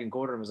through the second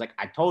quarter and was like,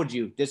 I told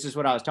you, this is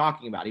what I was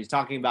talking about. He's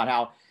talking about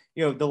how,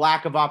 the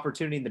lack of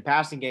opportunity in the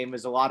passing game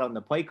is a lot on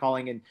the play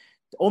calling. And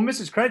Ole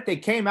Miss's credit, they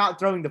came out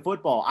throwing the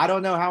football. I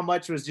don't know how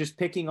much was just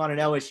picking on an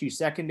LSU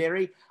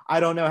secondary. I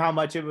don't know how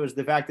much of it was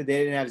the fact that they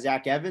didn't have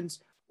Zach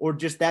Evans or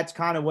just that's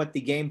kind of what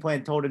the game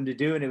plan told him to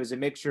do, and it was a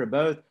mixture of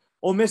both.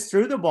 Ole Miss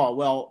threw the ball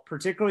well,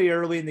 particularly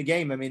early in the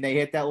game. I mean, they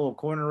hit that little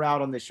corner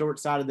route on the short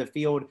side of the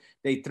field.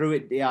 They threw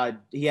it.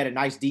 He had a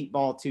nice deep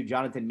ball to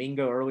Jonathan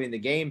Mingo early in the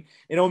game.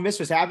 And Ole Miss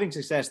was having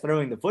success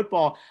throwing the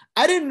football.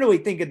 I didn't really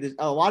think of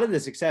a lot of the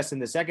success in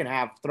the second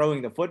half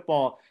throwing the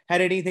football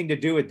had anything to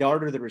do with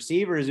Dart or the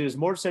receivers. It was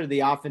more so the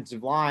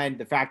offensive line,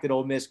 the fact that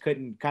Ole Miss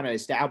couldn't kind of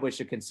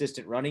establish a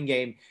consistent running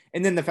game.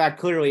 And then the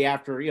fact clearly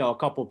after, a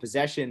couple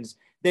possessions,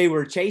 they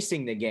were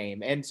chasing the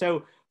game. And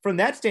so from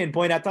that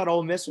standpoint, I thought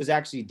Ole Miss was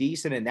actually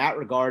decent in that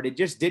regard. It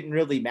just didn't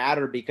really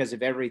matter because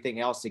of everything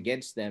else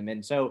against them.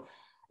 And so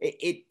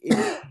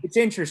it's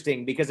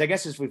interesting because I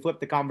guess as we flip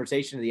the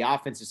conversation to the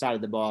offensive side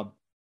of the ball,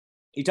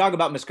 you talk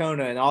about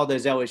Moscona and all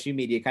those LSU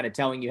media kind of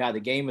telling you how the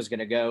game was going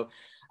to go.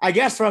 I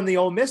guess from the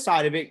Ole Miss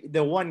side of it,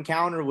 the one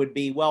counter would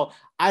be, well,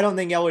 I don't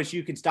think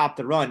LSU can stop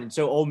the run. And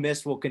so Ole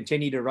Miss will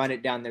continue to run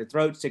it down their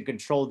throats to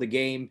control the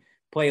game,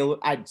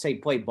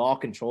 play ball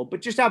control,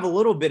 but just have a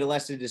little bit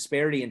less of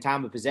disparity in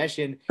time of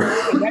possession.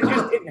 And that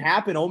just didn't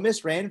happen. Ole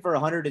Miss ran for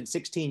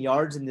 116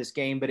 yards in this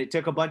game, but it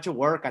took a bunch of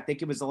work. I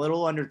think it was a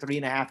little under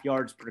 3.5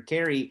 yards per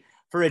carry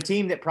for a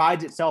team that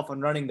prides itself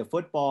on running the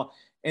football.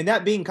 And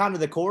that being kind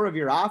of the core of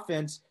your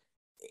offense,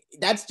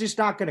 that's just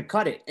not going to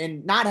cut it.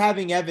 And not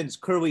having Evans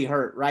clearly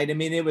hurt, right? I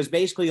mean, it was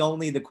basically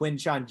only the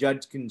Quinshon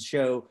Judkins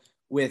show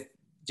with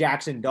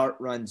Jackson Dart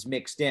runs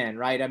mixed in,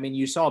 right? I mean,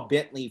 you saw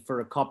Bentley for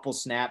a couple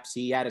snaps.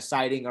 He had a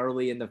sighting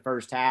early in the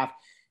first half,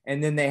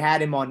 and then they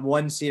had him on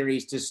one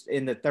series just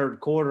in the third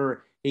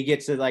quarter. He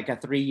gets a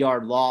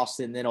 3-yard loss,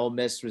 and then Ole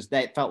Miss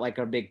that felt like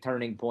a big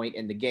turning point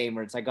in the game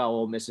where it's like, oh,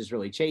 Ole Miss is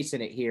really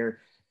chasing it here.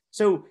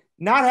 So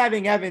not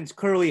having Evans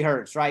clearly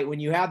hurts, right? When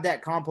you have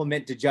that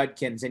complement to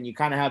Judkins and you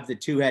kind of have the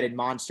two-headed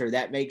monster,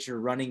 that makes your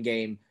running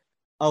game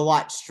a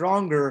lot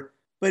stronger.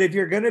 But if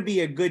you're going to be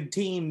a good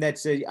team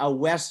that's a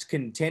West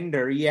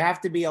contender, you have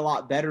to be a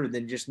lot better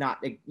than just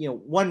not,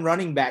 one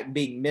running back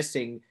being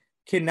missing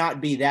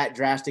cannot be that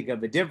drastic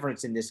of a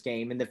difference in this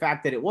game. And the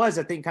fact that it was,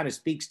 I think, kind of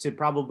speaks to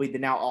probably the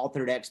now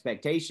altered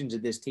expectations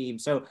of this team.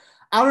 So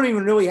I don't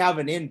even really have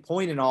an end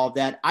point in all of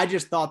that. I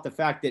just thought the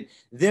fact that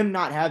them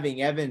not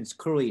having Evans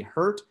clearly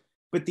hurt,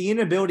 but the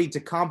inability to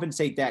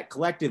compensate that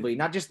collectively,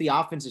 not just the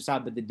offensive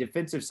side, but the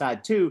defensive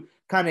side too,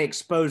 kind of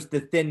exposed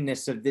the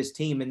thinness of this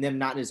team and them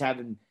not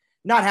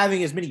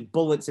having as many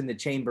bullets in the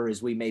chamber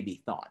as we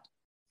maybe thought.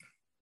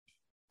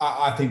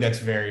 I think that's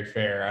very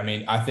fair. I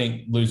mean, I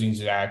think losing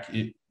Zach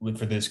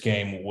for this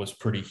game was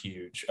pretty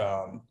huge.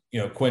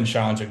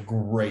 Quinshon's a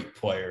great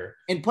player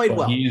and played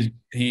well.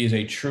 He is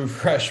a true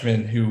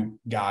freshman who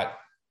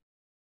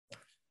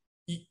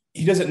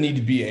he doesn't need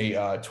to be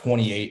a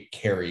 28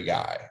 carry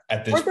guy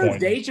at this point. Are those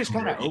days just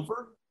kind of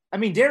over? I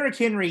mean, Derrick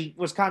Henry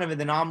was kind of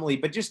an anomaly,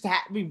 but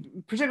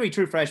particularly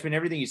true freshman,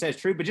 everything you said is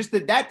true, but just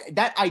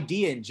that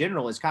idea in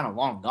general is kind of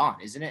long gone,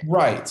 isn't it?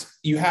 Right.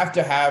 You have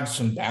to have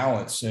some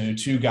balance.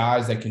 Two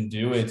guys that can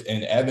do it,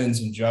 and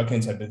Evans and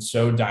Judkins have been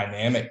so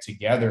dynamic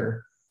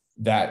together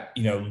that,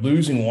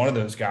 losing one of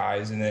those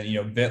guys, and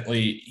then,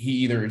 Bentley, he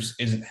either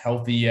isn't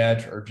healthy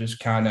yet or just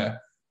kind of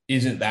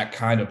isn't that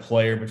kind of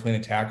player between the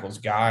tackles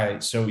guy.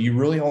 So you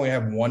really only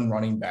have one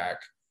running back.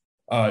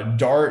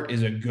 Dart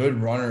is a good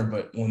runner,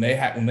 but when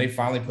they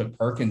finally put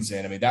Perkins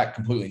in, I mean, that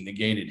completely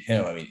negated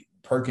him. I mean,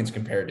 Perkins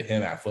compared to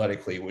him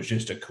athletically was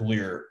just a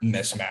clear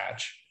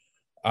mismatch.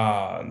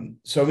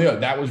 So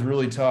that was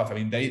really tough. I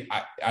mean,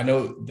 I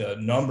know the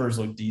numbers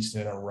look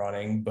decent in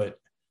running, but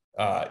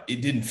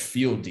it didn't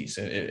feel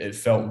decent. It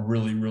felt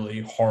really,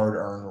 really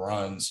hard-earned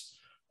runs.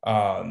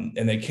 And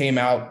they came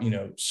out,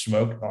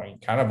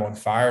 kind of on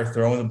fire,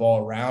 throwing the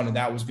ball around, and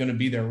that was going to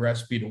be their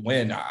recipe to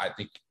win. I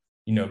think,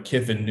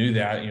 Kiffin knew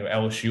that,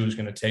 LSU was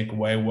going to take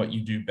away what you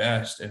do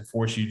best and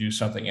force you to do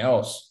something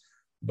else.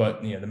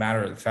 But, the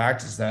matter of the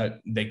fact is that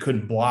they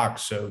couldn't block.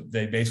 So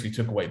they basically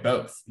took away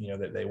both,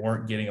 that they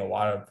weren't getting a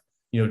lot of,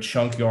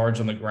 chunk yards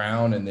on the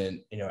ground. And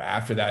then,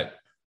 after that,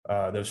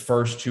 those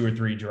first 2 or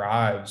 3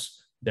 drives,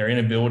 their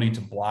inability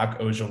to block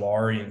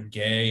Ojulari and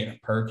Gay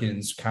and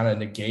Perkins kind of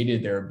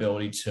negated their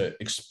ability to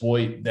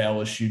exploit the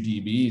LSU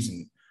DBs.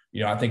 And,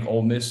 I think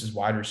Ole Miss's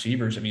wide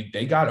receivers, I mean,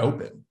 they got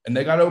open, and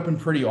they got open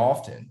pretty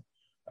often.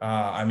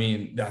 I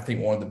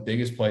think one of the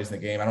biggest plays in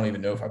the game, I don't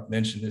even know if I've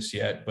mentioned this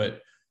yet, but,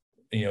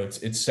 it's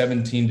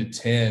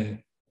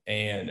 17-10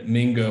 and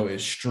Mingo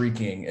is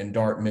streaking and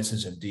Dart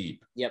misses him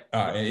deep. Yep.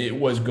 And it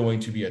was going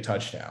to be a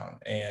touchdown.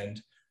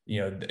 And,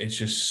 it's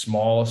just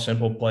small,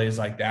 simple plays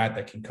like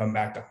that can come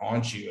back to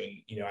haunt you.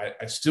 And,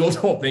 I still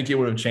don't think it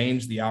would have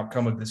changed the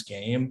outcome of this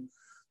game,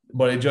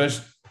 but it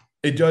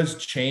does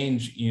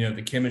change,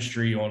 the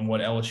chemistry on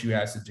what LSU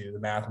has to do, the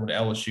math, what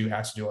LSU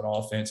has to do on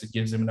offense. It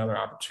gives them another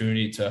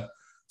opportunity to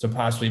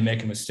possibly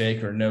make a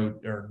mistake or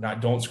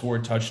don't score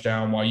a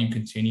touchdown while you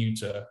continue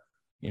to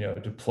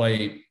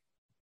play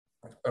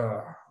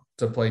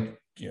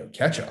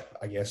catch up,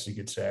 I guess you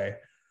could say.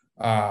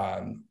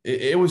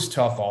 It was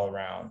tough all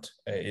around.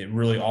 It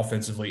really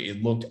offensively,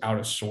 it looked out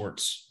of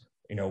sorts,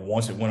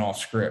 once it went off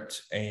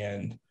script.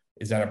 And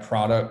is that a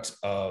product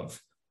of,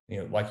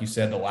 like you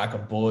said, the lack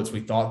of bullets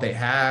we thought they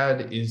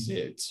had? Is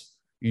it,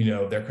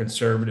 their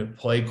conservative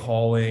play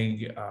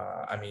calling?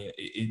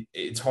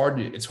 It's hard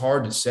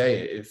to say.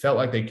 It felt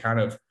like they kind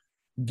of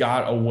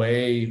got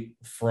away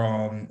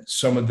from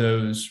some of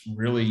those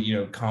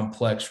really,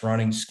 complex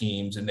running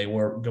schemes, and they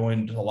were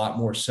going to a lot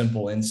more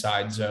simple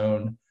inside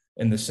zone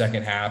in the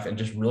second half and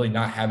just really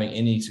not having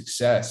any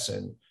success.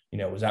 And,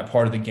 was that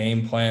part of the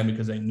game plan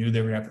because they knew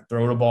they were going to have to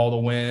throw the ball to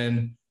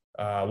win?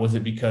 Was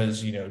it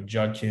because,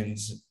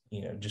 Judkins,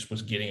 just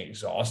was getting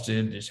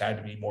exhausted, just had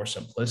to be more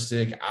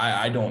simplistic?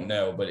 I don't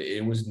know, but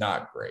it was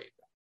not great.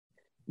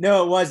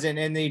 No, it wasn't.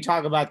 And then you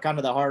talk about kind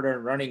of the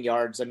hard-earned running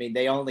yards. I mean,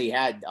 they only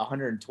had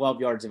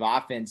 112 yards of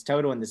offense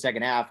total in the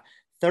second half.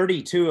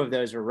 32 of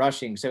those were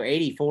rushing. So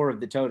 84 of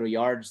the total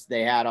yards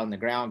they had on the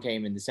ground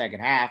came in the second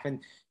half. And,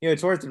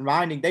 it's worth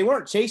reminding they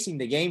weren't chasing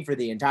the game for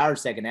the entire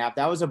second half.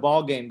 That was a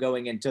ball game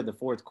going into the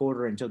fourth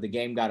quarter until the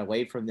game got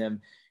away from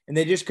them. And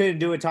they just couldn't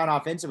do a ton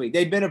offensively.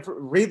 They'd been a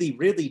really,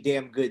 really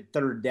damn good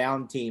third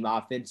down team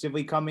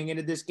offensively coming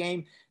into this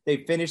game.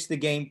 They finished the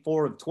game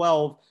 4 of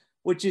 12,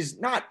 which is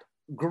not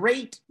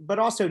great, but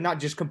also not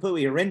just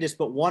completely horrendous,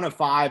 but 1 of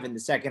 5 in the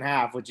second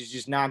half, which is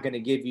just not going to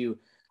give you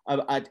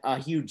a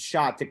huge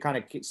shot to kind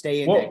of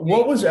stay in.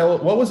 What was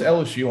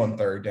LSU on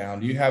third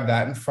down? Do you have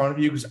that in front of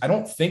you? Because I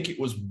don't think it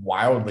was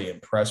wildly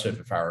impressive,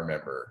 if I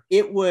remember.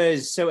 It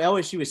was. So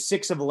LSU was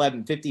 6 of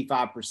 11,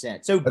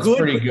 55%. So that's good.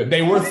 Pretty good.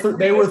 They were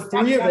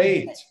 3 of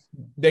 8.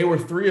 They were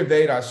 3 of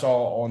 8. I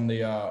saw on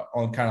the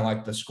on kind of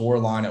like the score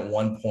line at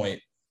one point.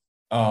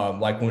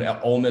 Like when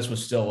Ole Miss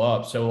was still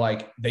up. So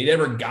like they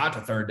never got to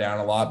third down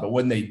a lot, but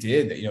when they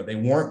did, they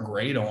weren't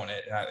great on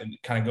it. And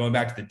kind of going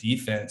back to the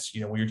defense,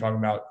 when you're talking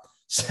about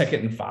 2nd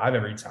and 5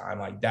 every time,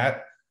 like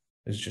that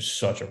is just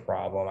such a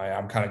problem.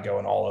 I'm kind of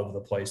going all over the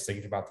place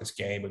thinking about this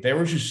game, but there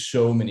were just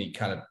so many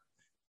kind of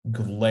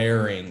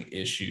glaring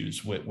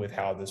issues with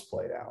how this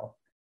played out.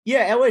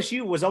 Yeah,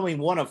 LSU was only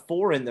 1 of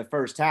 4 in the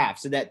first half.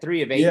 So that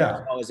 3 of 8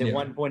 Yeah. was at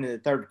one point in the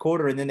third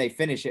quarter, and then they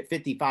finish at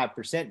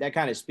 55%. That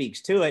kind of speaks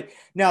to it.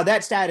 Now,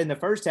 that stat in the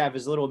first half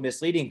is a little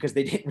misleading because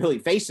they didn't really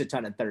face a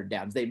ton of third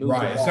downs. They moved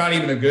Right. It's not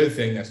even a good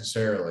thing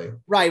necessarily.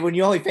 Right. When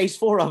you only face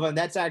 4 of them,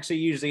 that's actually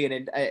usually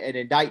an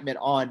indictment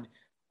on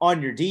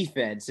your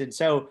defense. And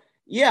so,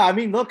 yeah, I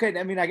mean,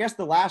 I guess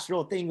the last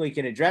real thing we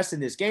can address in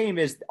this game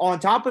is on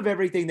top of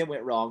everything that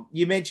went wrong.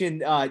 You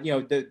mentioned,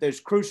 those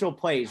crucial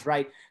plays,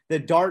 right? The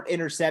dart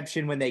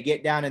interception when they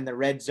get down in the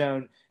red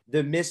zone,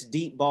 the missed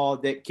deep ball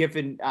that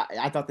Kiffin,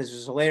 I thought this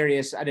was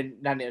hilarious.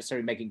 Not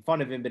necessarily making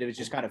fun of him, but it was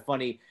just kind of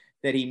funny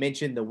that he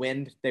mentioned the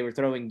wind. They were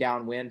throwing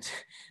downwind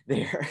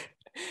there.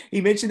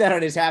 He mentioned that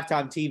on his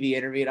halftime TV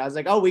interview, and I was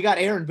like, "Oh, we got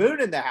Aaron Boone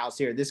in the house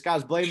here. This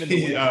guy's blaming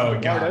the wind." Oh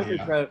God,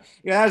 overthrow.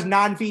 Yeah. That was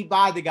 9 feet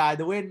by the guy.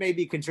 The wind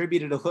maybe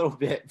contributed a little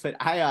bit, but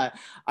I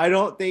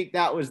don't think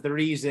that was the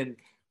reason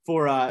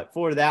for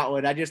that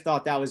one. I just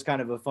thought that was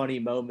kind of a funny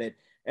moment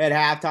at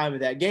halftime of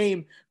that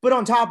game. But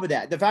on top of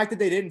that, the fact that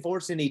they didn't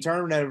force any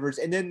turnovers,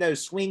 and then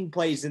those swing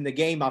plays in the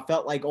game, I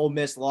felt like Ole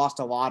Miss lost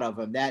a lot of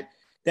them.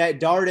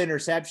 That dart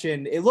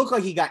interception, it looked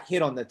like he got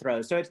hit on the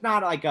throw. So it's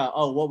not like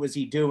what was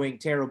he doing?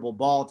 Terrible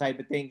ball type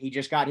of thing. He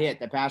just got hit.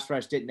 The pass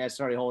rush didn't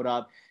necessarily hold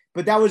up.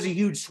 But that was a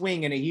huge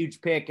swing and a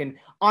huge pick. And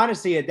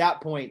honestly, at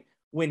that point,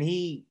 when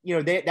he,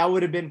 that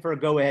would have been for a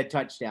go-ahead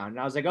touchdown. And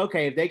I was like,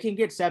 okay, if they can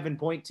get 7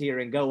 points here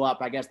and go up,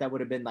 I guess that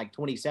would have been like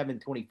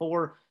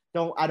 27-24.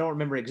 I don't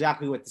remember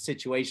exactly what the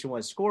situation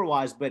was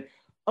score-wise, but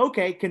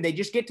okay, can they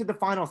just get to the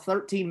final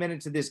 13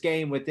 minutes of this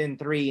game within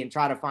 3 and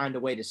try to find a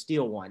way to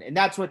steal one? And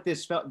that's what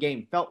this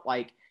game felt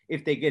like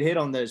if they get hit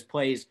on those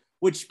plays,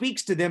 which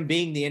speaks to them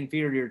being the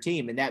inferior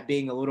team and that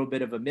being a little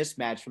bit of a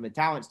mismatch from a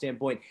talent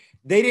standpoint.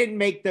 They didn't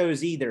make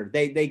those either.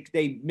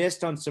 They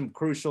missed on some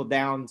crucial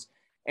downs,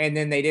 and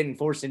then they didn't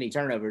force any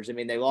turnovers. I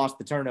mean, they lost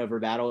the turnover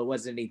battle. It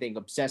wasn't anything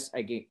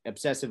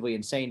obsessively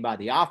insane by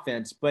the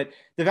offense, but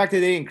the fact that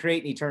they didn't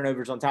create any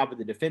turnovers on top of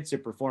the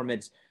defensive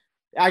performance,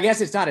 I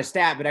guess it's not a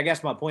stat, but I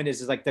guess my point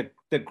is like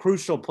the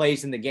crucial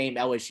plays in the game,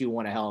 LSU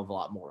won a hell of a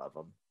lot more of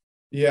them.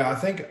 Yeah, I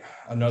think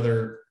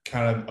another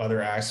kind of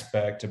other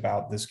aspect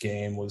about this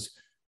game was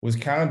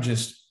kind of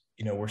just,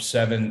 we're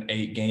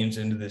 7-8 games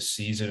into this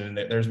season,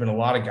 and there's been a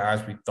lot of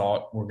guys we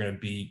thought were going to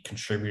be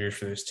contributors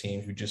for this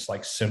team who just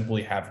like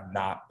simply have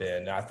not been.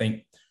 And I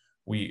think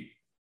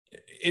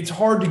it's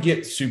hard to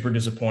get super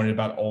disappointed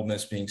about Ole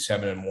Miss being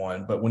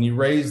 7-1, but when you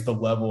raise the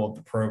level of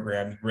the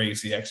program, you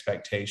raise the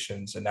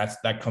expectations, and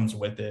that comes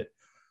with it.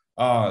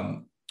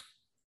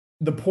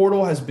 The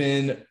portal has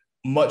been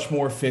much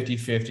more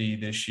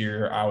 50-50 this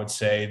year, I would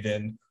say,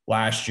 than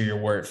last year,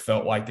 where it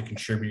felt like the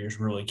contributors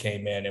really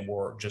came in and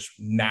were just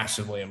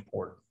massively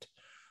important.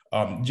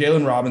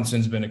 Jalen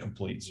Robinson's been a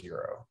complete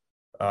zero.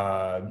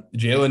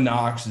 Jalen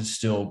Knox is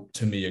still,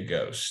 to me, a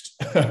ghost.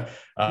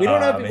 We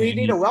don't know if we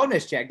need a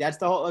wellness check. That's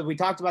the whole. We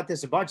talked about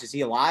this a bunch. Is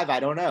he alive? I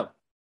don't know.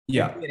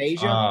 Yeah, in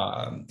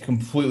Asia.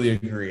 Completely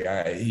agree.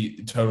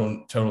 He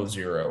total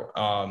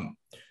zero.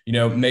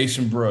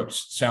 Mason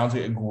Brooks sounds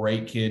like a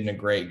great kid and a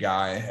great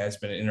guy. Has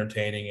been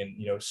entertaining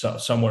and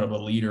somewhat of a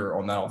leader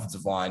on that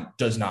offensive line.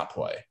 Does not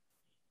play.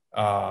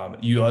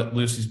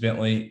 Ulysses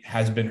Bentley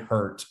has been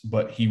hurt,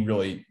 but he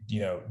really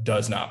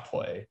does not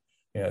play.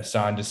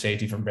 Signed to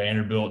safety from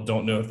Vanderbilt.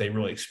 Don't know if they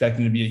really expect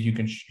him to be a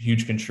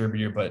huge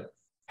contributor, but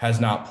has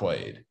not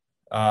played.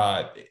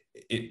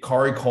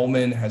 Kari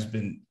Coleman has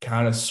been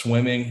kind of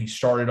swimming. He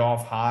started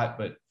off hot,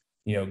 but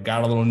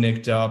got a little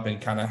nicked up and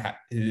kind of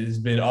has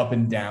been up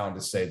and down,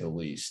 to say the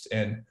least.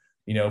 And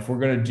if we're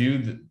going to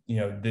do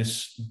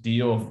this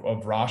deal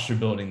of roster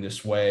building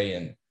this way,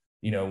 and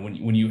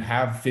when you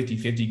have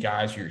 50-50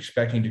 guys you're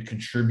expecting to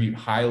contribute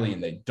highly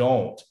and they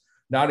don't.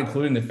 Not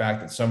including the fact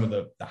that some of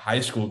the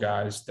high school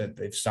guys that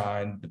they've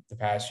signed the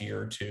past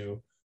year or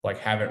two, like,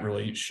 haven't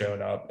really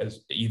shown up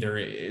as either.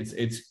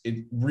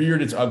 It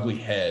reared its ugly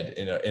head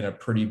in a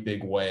pretty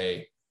big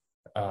way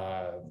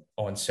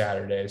on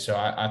Saturday. So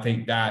I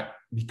think that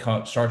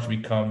starts to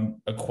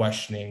become a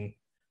questioning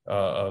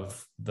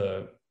of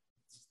the.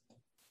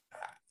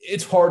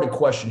 It's hard to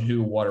question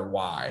who, what, or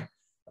why.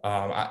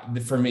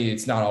 For me,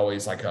 it's not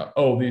always like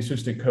the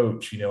assistant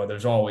coach,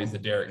 there's always the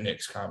Derek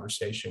Nix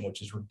conversation,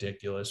 which is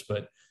ridiculous,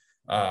 but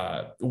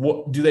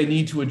what do they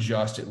need to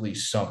adjust at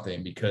least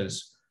something?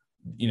 Because,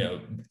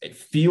 it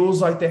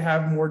feels like they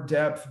have more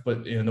depth,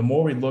 but the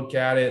more we look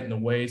at it and the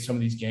way some of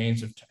these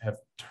games have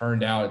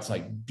turned out, it's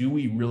like, do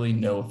we really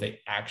know if they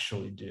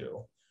actually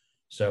do?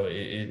 So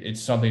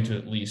it's something to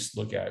at least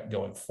look at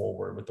going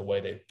forward with the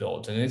way they've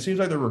built. And it seems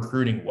like they're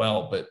recruiting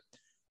well, but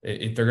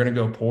if they're going to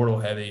go portal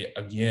heavy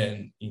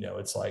again,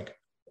 it's like,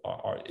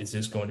 is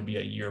this going to be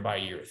a year by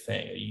year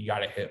thing? You got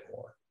to hit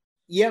more.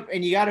 Yep.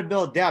 And you got to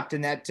build depth,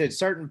 and that to a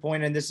certain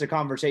point, and this is a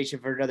conversation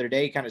for another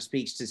day, kind of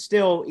speaks to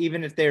still,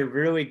 even if they're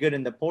really good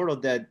in the portal,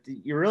 that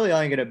you're really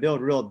only going to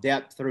build real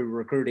depth through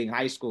recruiting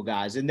high school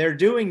guys. And they're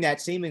doing that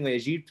seemingly,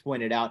 as you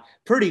pointed out,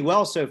 pretty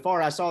well so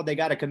far. I saw they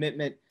got a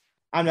commitment.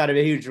 I'm not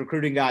a huge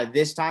recruiting guy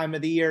this time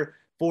of the year,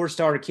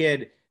 4-star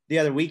kid the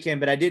other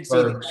weekend, but I did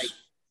see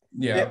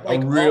Yeah, a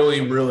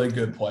really, really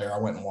good player. I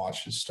went and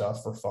watched his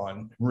stuff for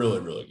fun. Really,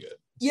 really good.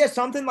 Yeah,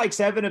 something like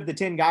 7 of the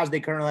 10 guys they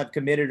currently have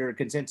committed are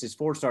consensus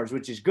 4-stars,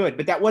 which is good.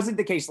 But that wasn't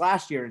the case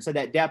last year, and so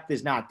that depth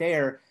is not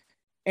there.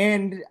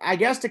 And I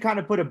guess to kind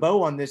of put a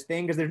bow on this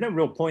thing, because there's no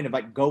real point of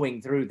like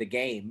going through the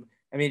game.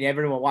 I mean,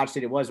 everyone watched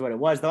it. It was what it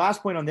was. The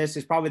last point on this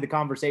is probably the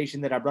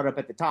conversation that I brought up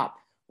at the top.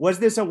 Was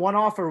this a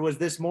one-off, or was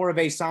this more of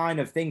a sign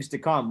of things to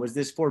come? Was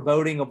this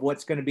foreboding of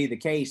what's going to be the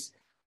case,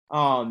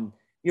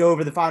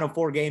 over the final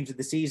 4 games of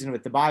the season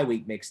with the bye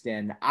week mixed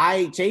in?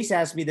 Chase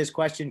asked me this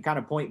question kind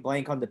of point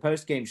blank on the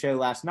post-game show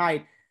last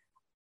night.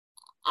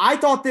 I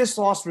thought this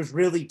loss was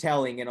really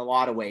telling in a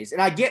lot of ways.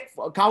 And I get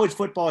college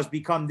football has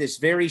become this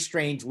very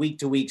strange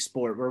week-to-week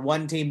sport where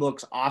one team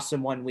looks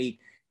awesome one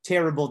week,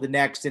 terrible the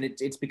next, and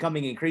it's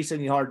becoming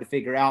increasingly hard to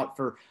figure out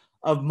for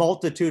a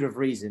multitude of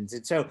reasons.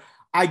 And so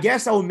I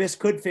guess Ole Miss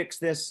could fix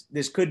this.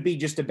 This could be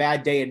just a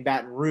bad day in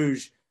Baton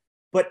Rouge.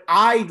 But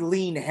I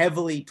lean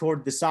heavily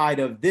toward the side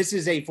of this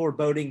is a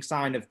foreboding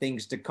sign of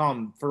things to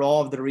come for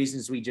all of the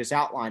reasons we just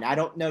outlined. I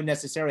don't know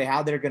necessarily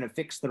how they're going to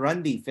fix the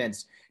run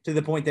defense to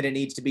the point that it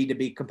needs to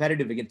be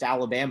competitive against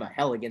Alabama,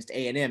 hell, against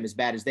A&M, as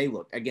bad as they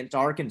look, against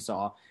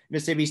Arkansas.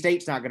 Mississippi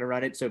State's not going to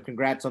run it, so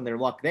congrats on their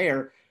luck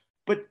there.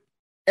 But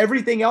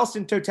everything else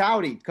in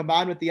totality,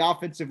 combined with the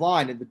offensive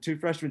line and the 2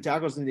 freshman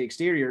tackles in the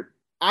exterior,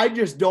 I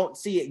just don't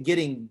see it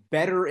getting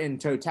better in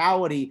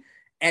totality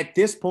at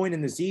this point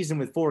in the season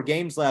with 4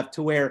 games left,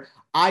 to where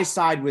I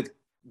side with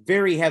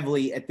very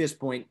heavily at this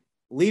point,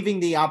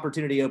 leaving the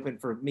opportunity open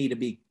for me to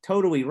be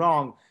totally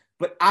wrong.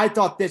 But I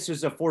thought this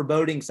was a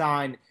foreboding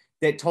sign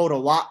that told a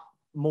lot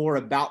more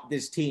about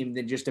this team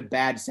than just a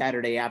bad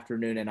Saturday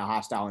afternoon in a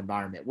hostile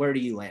environment. Where do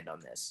you land on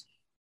this?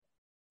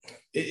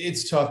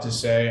 It's tough to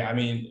say. I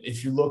mean,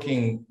 if you're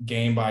looking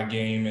game by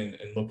game and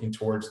looking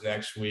towards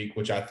next week,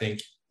 which I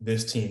think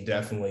this team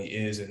definitely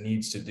is and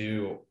needs to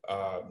do,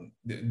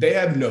 they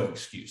have no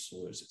excuse to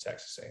lose to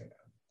Texas A&M.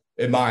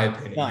 In my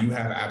opinion, you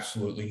have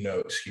absolutely no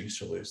excuse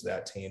to lose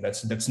that team.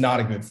 That's not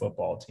a good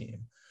football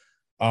team.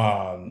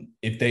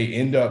 If they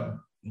end up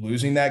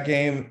losing that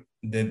game,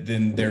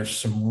 then there's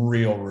some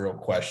real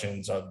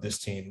questions of this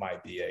team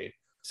might be a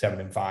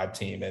 7-5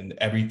 team, and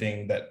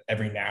everything that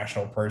every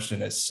national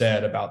person has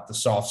said about the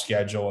soft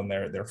schedule and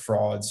their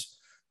frauds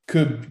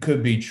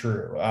could be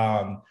true.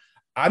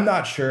 I'm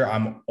not sure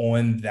I'm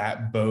on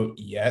that boat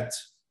yet.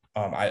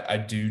 I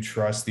do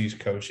trust these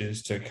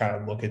coaches to kind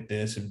of look at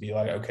this and be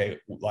like, okay,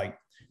 like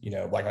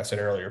I said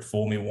earlier,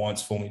 fool me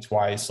once, fool me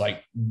twice.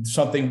 Like,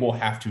 something will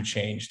have to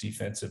change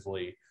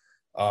defensively.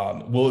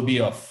 Will it be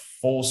a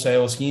full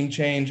sale scheme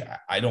change?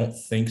 I don't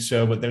think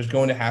so, but there's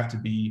going to have to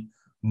be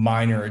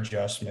minor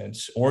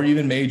adjustments or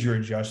even major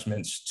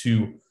adjustments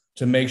to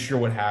make sure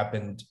what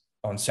happened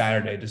on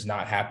Saturday does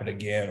not happen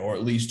again, or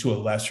at least to a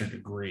lesser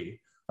degree.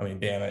 I mean,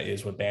 Bama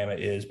is what Bama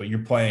is, but you're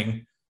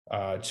playing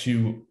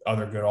 2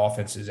 other good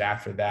offenses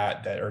after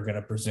that are going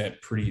to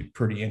present pretty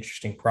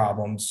interesting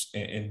problems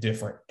in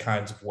different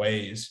kinds of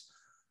ways.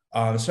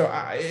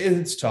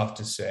 It's tough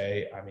to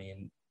say. I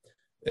mean,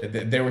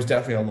 there was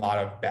definitely a lot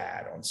of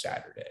bad on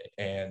Saturday.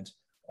 And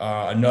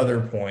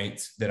another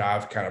point that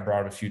I've kind of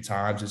brought up a few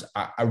times is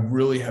I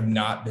really have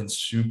not been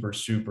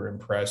super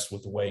impressed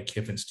with the way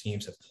Kiffin's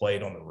teams have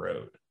played on the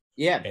road.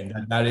 Yeah. And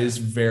that is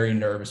very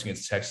nervous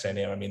against Texas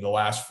A&M. I mean, the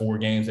last 4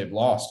 games they've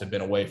lost have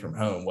been away from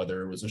home,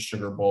 whether it was a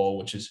Sugar Bowl,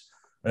 which is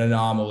an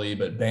anomaly,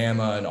 but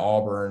Bama and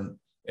Auburn,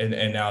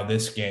 and now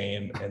this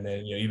game, and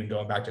then, even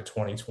going back to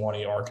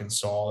 2020,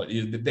 Arkansas,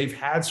 they've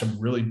had some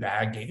really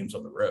bad games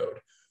on the road.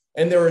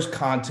 And there is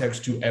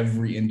context to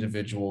every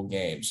individual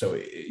game.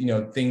 So,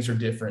 things are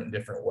different in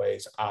different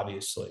ways,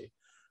 obviously.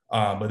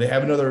 But they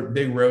have another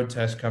big road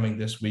test coming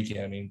this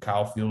weekend. I mean,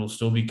 Kyle Field will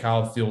still be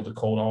Kyle Field. The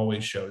cold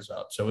always shows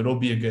up. So it'll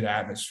be a good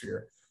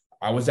atmosphere.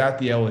 I was at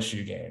the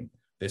LSU game.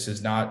 This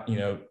is not,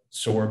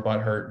 sore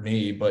butt hurt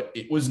me, but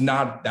it was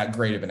not that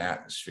great of an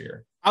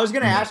atmosphere. I was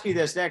going to ask you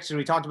this next, as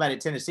we talked about it,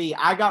 Tennessee.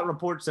 I got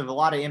reports of a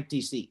lot of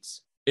empty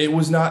seats. It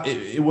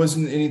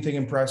wasn't anything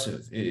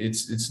impressive.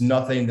 It's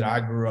nothing that I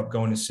grew up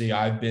going to see.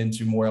 I've been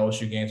to more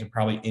LSU games than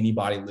probably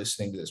anybody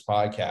listening to this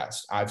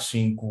podcast. I've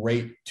seen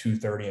great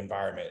 2:30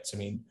 environments. I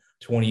mean,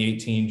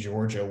 2018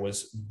 Georgia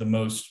was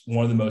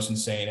one of the most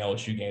insane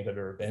LSU games I've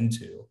ever been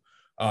to.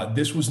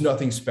 This was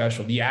nothing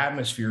special. The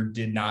atmosphere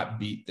did not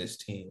beat this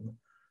team.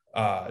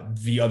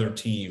 The other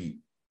team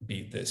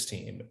beat this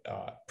team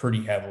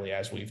pretty heavily,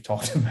 as we've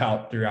talked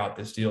about throughout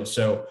this deal.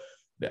 So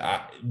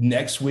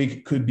next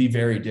week could be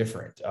very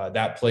different.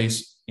 That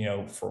place,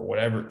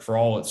 for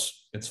all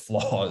its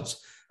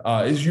flaws,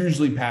 is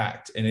usually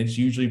packed, and it's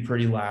usually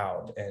pretty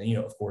loud. And,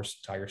 of course,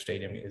 Tiger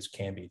Stadium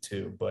can be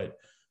too, but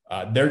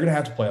they're going to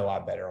have to play a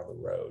lot better on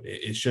the road.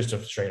 It's just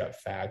a straight up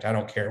fact. I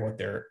don't care what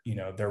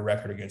their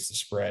record against the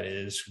spread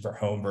is for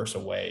home versus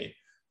away.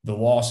 The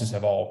losses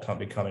have all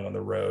been coming on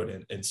the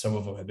road, and some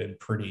of them have been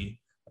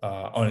pretty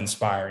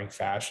uninspiring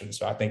fashion.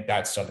 So I think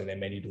that's something they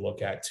may need to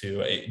look at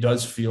too. It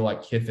does feel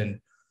like Kiffin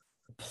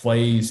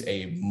plays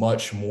a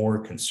much more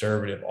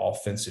conservative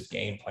offensive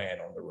game plan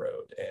on the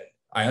road. And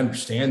I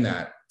understand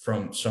that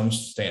from some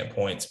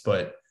standpoints,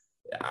 but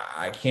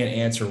I can't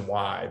answer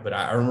why, but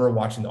I remember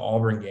watching the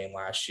Auburn game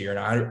last year,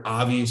 and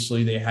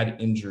obviously they had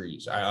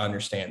injuries. I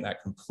understand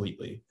that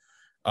completely.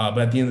 But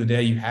at the end of the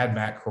day, you had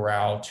Matt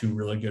Corral, 2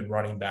 really good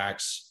running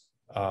backs.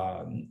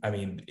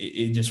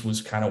 It just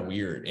was kind of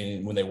weird.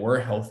 And when they were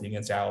healthy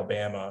against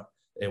Alabama,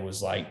 it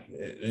was like,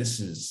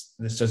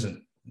 it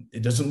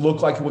doesn't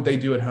look like what they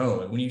do at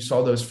home. And when you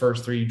saw those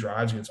first 3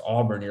 drives against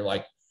Auburn, you're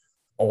like,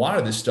 a lot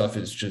of this stuff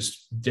is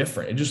just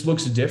different. It just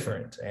looks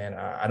different. And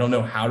I don't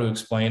know how to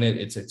explain it.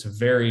 It's a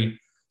very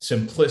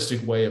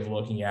simplistic way of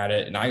looking at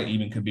it. And I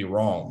even could be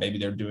wrong. Maybe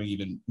they're doing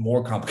even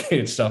more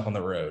complicated stuff on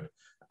the road.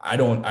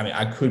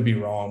 I could be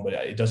wrong, but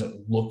it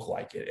doesn't look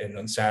like it. And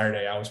on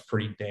Saturday, I was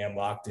pretty damn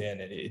locked in,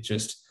 and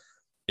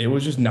it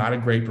was just not a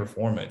great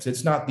performance.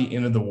 It's not the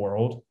end of the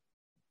world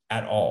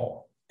at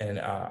all. And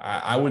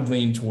I would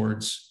lean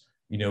towards,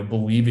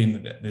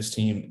 believing that this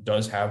team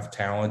does have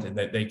talent and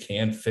that they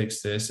can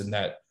fix this, and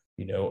that,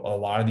 a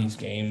lot of these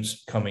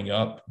games coming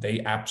up,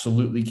 they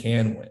absolutely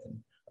can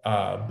win.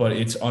 But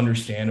it's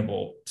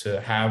understandable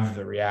to have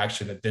the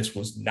reaction that this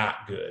was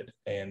not good,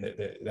 and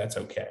that's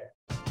okay.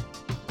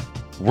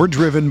 We're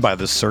driven by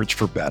the search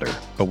for better.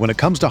 But when it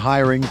comes to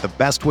hiring, the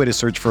best way to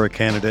search for a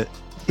candidate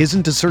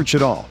isn't to search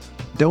at all.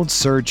 Don't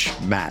search,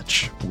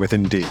 match with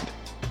Indeed.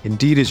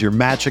 Indeed is your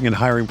matching and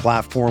hiring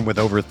platform with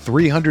over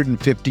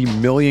 350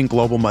 million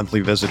global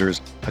monthly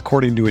visitors,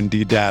 according to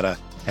Indeed data,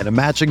 and a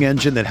matching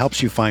engine that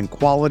helps you find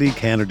quality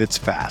candidates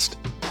fast.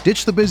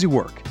 Ditch the busy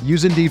work.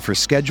 Use Indeed for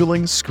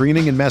scheduling,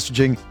 screening, and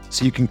messaging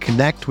so you can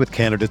connect with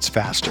candidates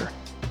faster.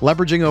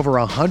 Leveraging over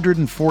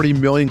 140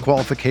 million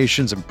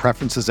qualifications and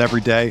preferences every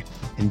day,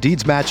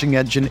 Indeed's matching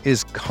engine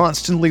is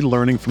constantly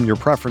learning from your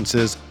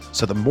preferences,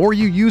 so the more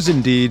you use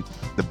Indeed,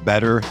 the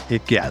better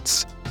it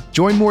gets.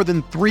 Join more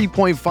than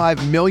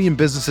 3.5 million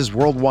businesses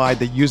worldwide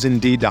that use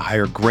Indeed to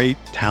hire great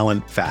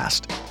talent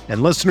fast.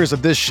 And listeners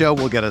of this show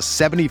will get a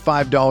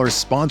 $75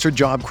 sponsored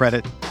job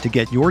credit to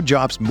get your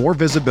jobs more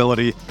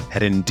visibility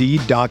at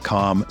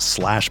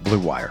Indeed.com/Blue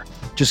Wire.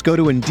 Just go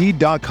to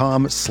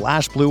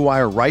Indeed.com/Blue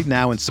Wire right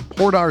now and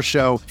support our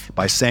show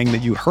by saying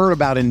that you heard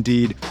about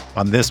Indeed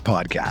on this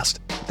podcast.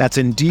 That's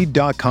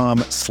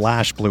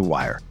Indeed.com/Blue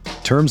Wire.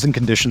 Terms and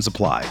conditions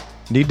apply.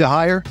 Need to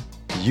hire?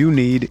 You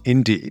need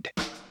Indeed.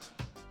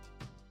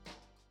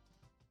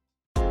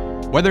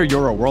 Whether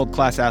you're a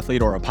world-class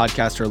athlete or a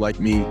podcaster like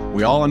me,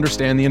 we all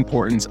understand the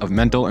importance of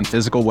mental and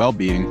physical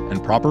well-being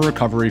and proper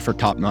recovery for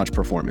top-notch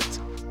performance.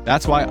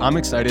 That's why I'm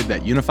excited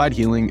that Unified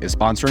Healing is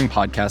sponsoring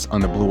podcasts on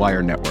the Blue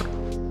Wire Network.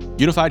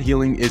 Unified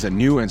Healing is a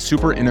new and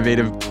super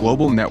innovative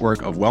global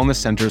network of wellness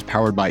centers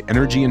powered by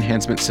Energy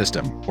Enhancement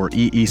System, or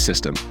EE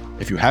System.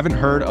 If you haven't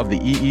heard of the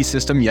EE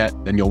System yet,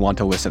 then you'll want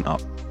to listen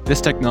up. This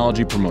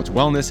technology promotes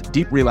wellness,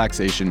 deep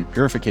relaxation,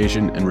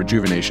 purification, and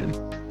rejuvenation.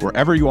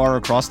 Wherever you are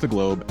across the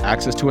globe,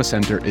 access to a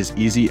center is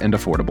easy and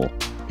affordable.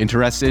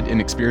 Interested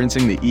in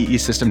experiencing the EE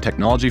System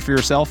technology for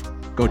yourself?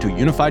 Go to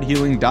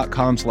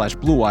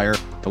unifiedhealing.com/Blue Wire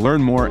to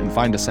learn more and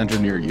find a center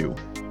near you.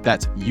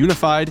 That's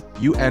unified,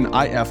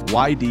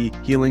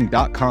 UNIFYD,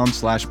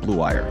 healing.com/Blue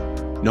Wire.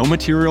 No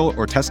material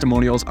or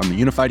testimonials on the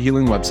Unified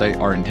Healing website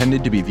are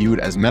intended to be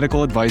viewed as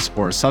medical advice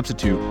or a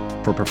substitute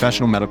for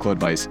professional medical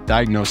advice,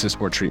 diagnosis,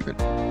 or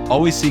treatment.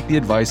 Always seek the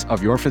advice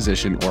of your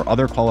physician or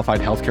other qualified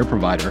healthcare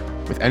provider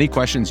with any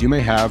questions you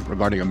may have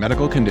regarding a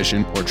medical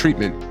condition or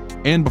treatment,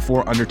 and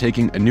before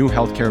undertaking a new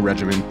healthcare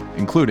regimen,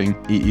 including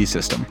EE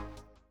System.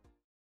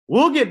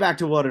 We'll get back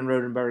to Weldon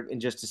Rodenberg in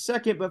just a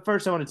second, but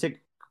first I want to take a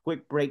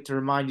quick break to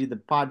remind you the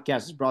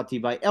podcast is brought to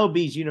you by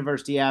LB's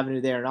University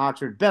Avenue there in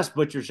Oxford, best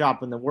butcher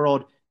shop in the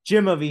world,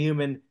 Gym of a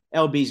Human,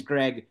 LB's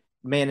Greg,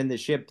 manning the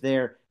ship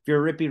there. If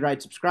you're a Rippy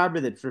Wright subscriber,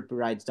 that's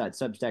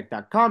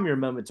rippywrights.substack.com. You're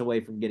moments away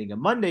from getting a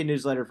Monday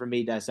newsletter from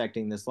me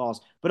dissecting this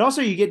loss, but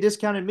also you get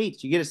discounted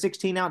meats. You get a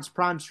 16-ounce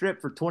prime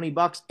strip for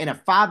 $20 and a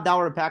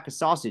 $5 pack of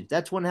sausage.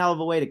 That's one hell of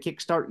a way to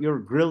kickstart your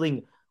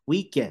grilling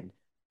weekend.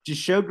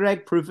 Just show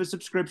Greg proof of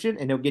subscription,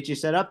 and he'll get you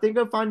set up. Then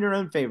go find your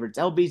own favorites.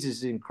 LB's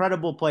is an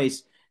incredible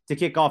place to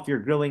kick off your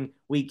grilling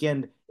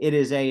weekend. It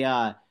is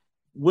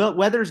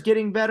weather's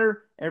getting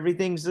better.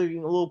 Everything's a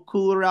little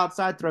cooler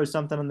outside. Throw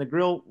something on the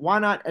grill. Why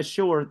not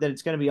assure that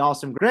it's going to be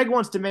awesome? Greg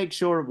wants to make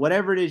sure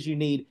whatever it is you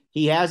need,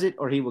 he has it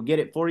or he will get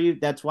it for you.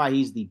 That's why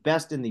he's the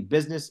best in the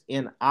business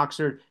in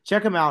Oxford.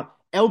 Check him out.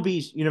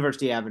 LB's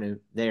University Avenue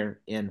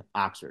there in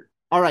Oxford.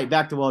 All right,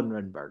 back to Weldon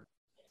Rodenberg.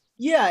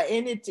 Yeah,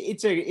 and it's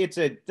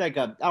a like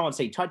a, I don't want to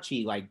say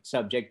touchy like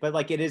subject, but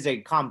like it is a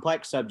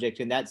complex subject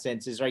in that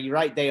sense. Is right, you're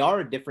right. They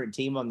are a different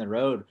team on the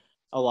road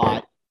a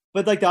lot,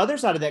 but like the other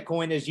side of that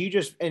coin is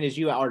as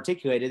you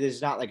articulated, this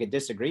is not like a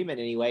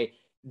disagreement anyway.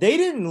 They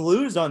didn't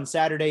lose on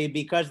Saturday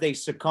because they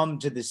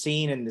succumbed to the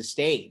scene and the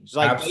stage.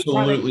 Like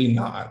absolutely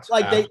not.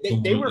 Like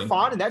they were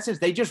fine in that sense.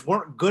 They just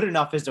weren't good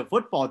enough as a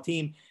football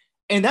team.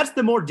 And that's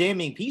the more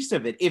damning piece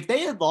of it. If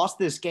they had lost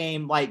this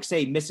game, like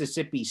say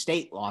Mississippi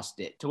State lost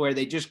it, to where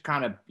they just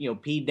kind of,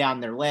 peed down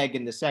their leg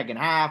in the second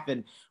half,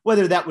 and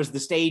whether that was the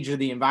stage or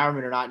the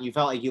environment or not, and you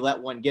felt like you let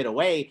one get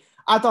away,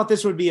 I thought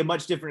this would be a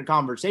much different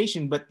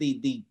conversation. But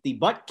the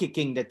butt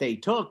kicking that they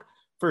took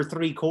for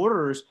 3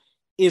 quarters,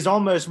 is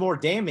almost more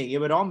damning. It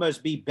would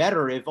almost be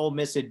better if Ole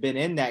Miss had been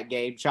in that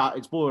game.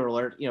 Spoiler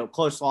alert,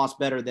 close loss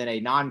better than a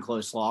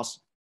non-close loss.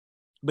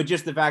 But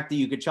just the fact that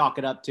you could chalk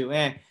it up to,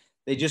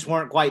 they just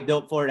weren't quite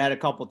built for it, had a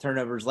couple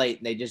turnovers late,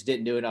 and they just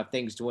didn't do enough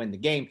things to win the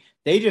game.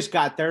 They just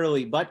got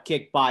thoroughly butt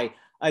kicked by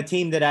a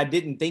team that I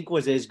didn't think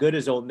was as good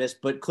as Ole Miss,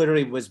 but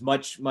clearly was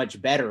much,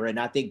 much better. And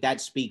I think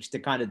that speaks to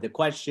kind of the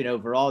question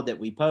overall that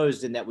we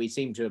posed and that we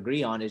seem to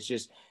agree on. Is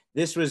just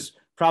this was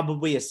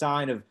probably a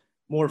sign of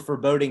more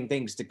foreboding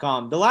things to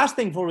come. The last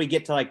thing before we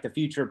get to like the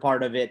future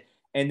part of it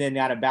and then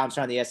kind of bounce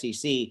around the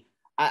SEC,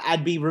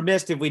 I'd be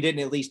remiss if we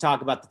didn't at least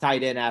talk about the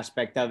tight end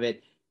aspect of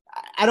it.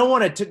 I don't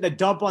want to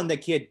dump on the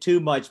kid too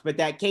much, but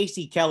that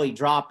Casey Kelly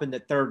drop in the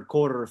third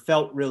quarter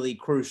felt really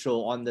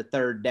crucial on the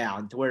third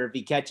down, to where if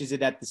he catches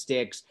it at the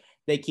sticks,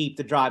 they keep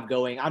the drive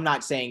going. I'm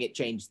not saying it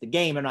changed the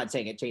game. I'm not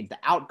saying it changed the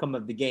outcome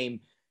of the game,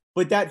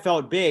 but that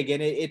felt big.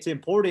 And it's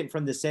important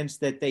from the sense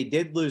that they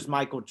did lose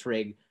Michael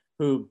Trigg,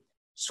 who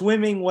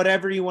swimming,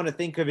 whatever you want to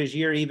think of his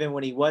year, even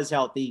when he was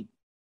healthy,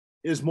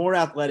 is more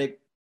athletic,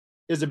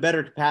 is a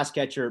better pass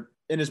catcher,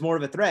 and is more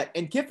of a threat.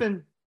 And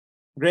Kiffin,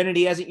 granted,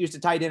 he hasn't used a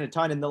tight end a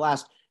ton in the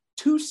last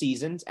 2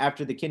 seasons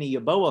after the Kenny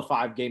Yeboah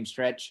 5-game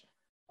stretch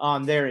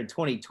there in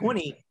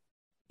 2020.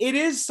 It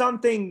is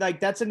something like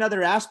that's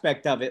another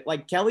aspect of it.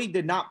 Like Kelly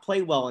did not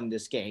play well in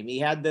this game. He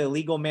had the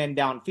illegal man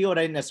downfield.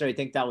 I didn't necessarily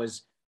think that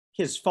was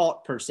his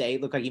fault per se.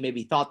 It looked like he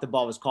maybe thought the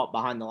ball was caught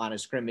behind the line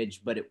of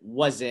scrimmage, but it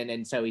wasn't.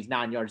 And so he's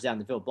 9 yards down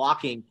the field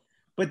blocking.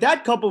 But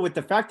that coupled with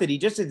the fact that he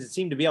just doesn't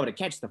seem to be able to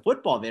catch the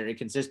football very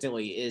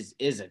consistently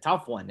is a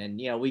tough one. And,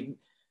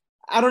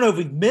 I don't know if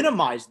we've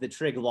minimized the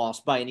Trigg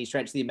loss by any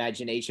stretch of the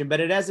imagination,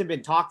 but it hasn't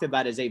been talked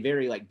about as a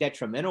very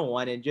detrimental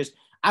one. And just,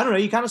 I don't know,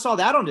 you kind of saw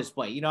that on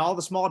display, all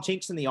the small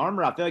chinks in the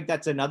armor. I feel like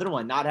that's another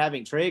one, not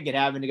having Trigg and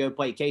having to go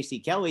play Casey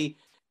Kelly.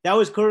 That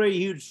was clearly a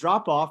huge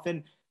drop off.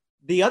 And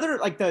the other,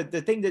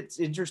 the thing that's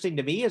interesting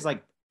to me is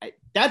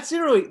that's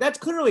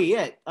clearly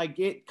it.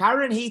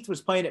 Kyron Heath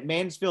was playing at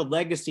Mansfield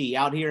Legacy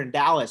out here in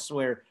Dallas,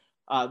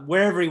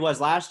 wherever he was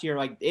last year.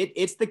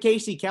 It's the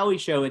Casey Kelly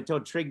show until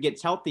Trigg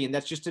gets healthy. And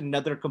that's just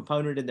another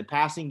component in the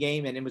passing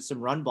game. And with some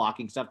run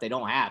blocking stuff they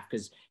don't have,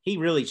 because he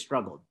really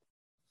struggled.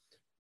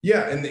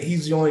 Yeah. And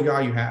he's the only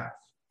guy you have.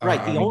 Right.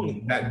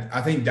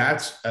 I think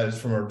that's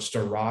from just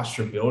a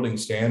roster building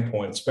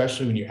standpoint,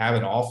 especially when you have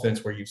an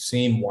offense where you've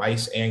seen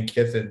Weiss and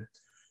Kiffin,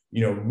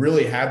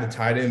 really have the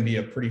tight end be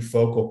a pretty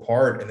focal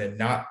part, and then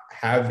not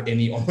have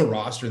any on the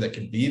roster that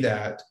can be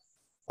that.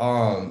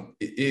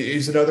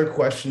 Is another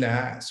question to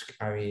ask.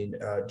 I mean,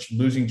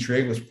 losing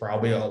Trigg was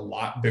probably a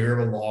lot bigger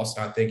of a loss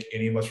than I think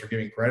any of us are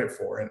giving credit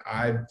for. And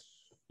I,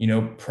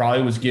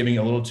 probably was giving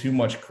a little too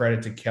much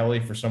credit to Kelly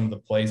for some of the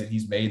plays that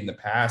he's made in the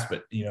past.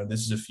 But,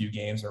 this is a few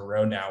games in a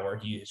row now where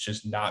he has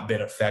just not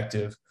been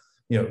effective,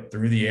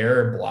 through the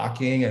air,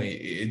 blocking. I mean,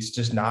 it's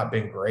just not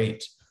been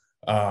great.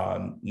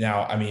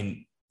 Now, I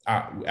mean,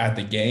 at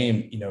the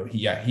game,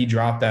 he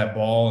dropped that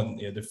ball and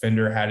the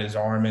defender had his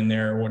arm in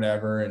there or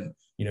whatever. And,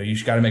 you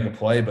just got to make a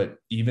play. But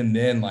even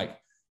then,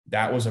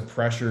 that was a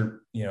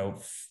pressure,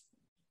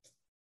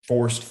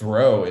 forced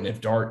throw. And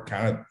if Dart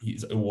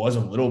it was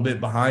a little bit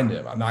behind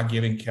him. I'm not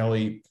giving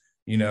Kelly,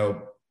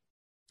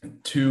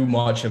 too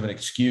much of an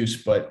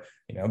excuse, but,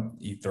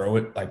 you throw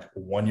it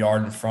 1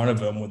 yard in front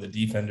of him when the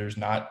defender's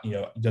not,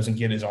 doesn't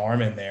get his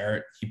arm in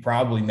there. He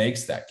probably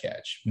makes that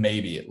catch,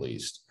 maybe at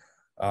least.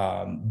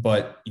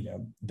 But,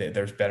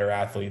 there's better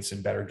athletes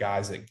and better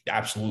guys that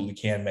absolutely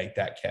can make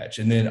that catch.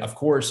 And then, of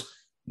course,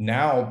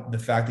 now the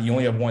fact that you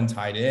only have one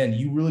tight end,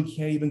 you really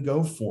can't even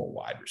go 4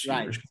 wide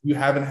receivers. Right. You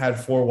haven't had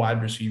 4 wide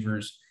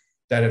receivers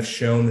that have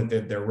shown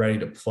that they're ready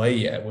to play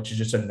yet, which is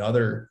just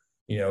another,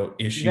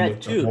 issue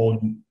with the whole.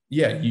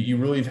 Yeah, you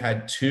really have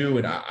had 2,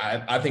 and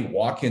I think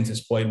Watkins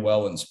has played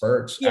well in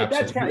spurts. Yeah,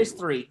 it's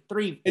 3.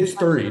 It's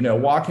 3. No,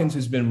 Watkins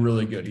has been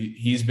really good.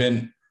 He's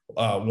been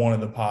one of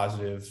the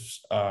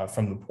positives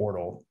from the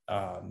portal.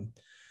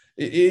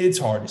 It's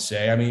hard to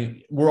say. I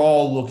mean, we're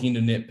all looking to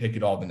nitpick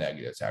at all the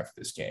negatives after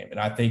this game. And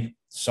I think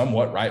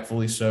somewhat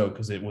rightfully so,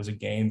 because it was a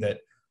game that,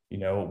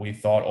 we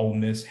thought Ole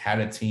Miss had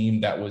a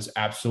team that was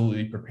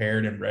absolutely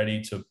prepared and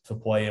ready to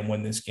play and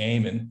win this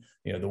game. And,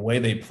 the way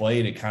they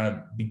played, it kind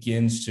of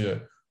begins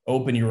to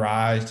open your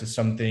eyes to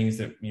some things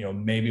that,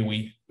 maybe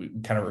we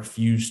kind of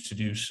refuse to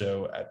do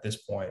so at this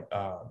point.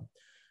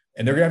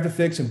 And they're going to have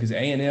to fix them, because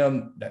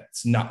A&M,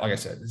 that's not, like I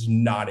said, it's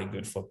not a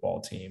good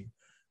football team.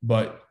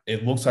 But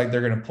it looks like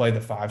they're going to play the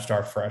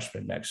 5-star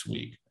freshman next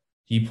week.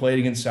 He played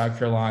against South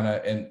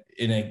Carolina and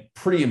in a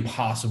pretty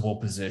impossible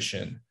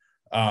position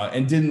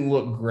and didn't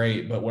look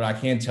great. But what I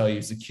can tell you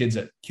is the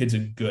kid's a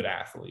good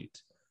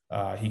athlete.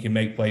 He can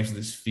make plays with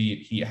his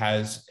feet. He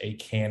has a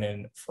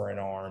cannon for an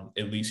arm.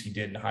 At least he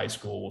did in high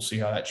school. We'll see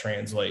how that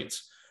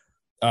translates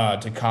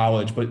to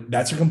college. But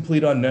that's a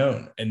complete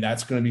unknown, and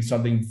that's going to be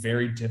something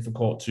very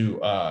difficult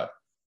to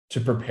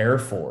prepare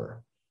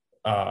for.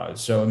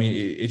 So, I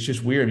mean, it's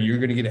just weird. You're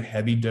going to get a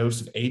heavy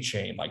dose of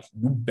A-chain.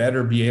 You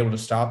better be able to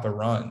stop the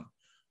run.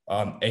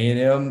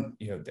 A&M,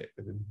 they've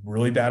been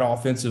really bad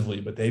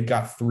offensively, but they've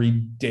got 3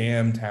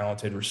 damn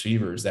talented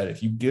receivers that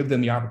if you give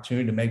them the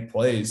opportunity to make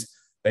plays,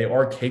 they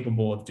are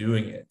capable of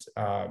doing it.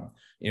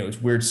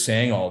 It's weird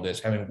saying all this,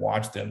 having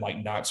watched them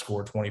not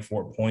score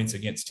 24 points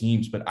against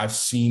teams, but I've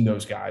seen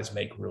those guys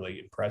make really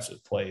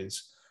impressive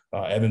plays.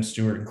 Evan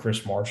Stewart and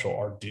Chris Marshall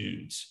are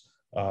dudes.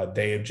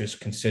 They have just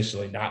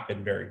consistently not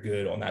been very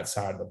good on that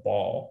side of the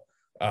ball.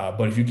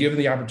 But if you give them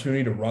the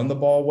opportunity to run the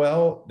ball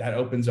well, that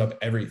opens up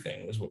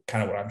everything, is what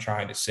I'm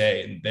trying to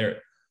say. And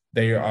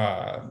they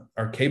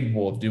are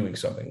capable of doing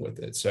something with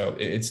it. So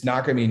it's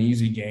not going to be an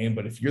easy game,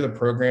 but if you're the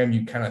program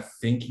you kind of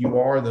think you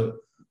are, the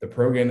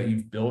program that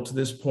you've built to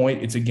this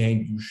point, it's a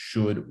game you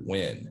should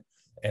win.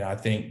 And I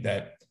think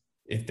that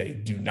if they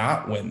do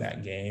not win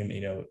that game,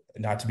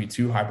 not to be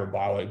too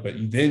hyperbolic, but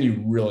then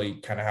you really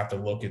kind of have to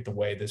look at the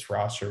way this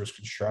roster was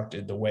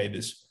constructed, the way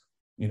this,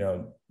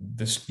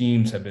 the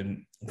schemes have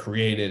been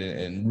created,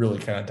 and really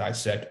kind of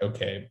dissect,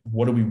 okay,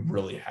 what do we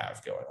really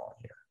have going on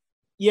here?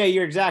 Yeah,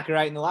 you're exactly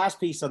right. And the last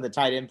piece on the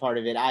tight end part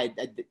of it,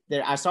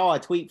 I saw a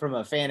tweet from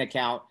a fan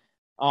account.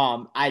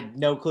 I had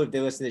no clue if they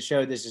listen to the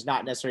show. This is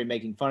not necessarily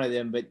making fun of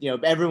them, but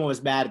everyone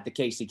was mad at the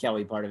Casey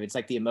Kelly part of it. It's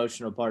like the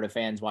emotional part of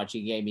fans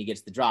watching a game. He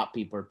gets the drop,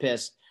 people are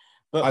pissed.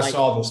 But I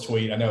saw this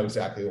tweet. I know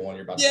exactly the one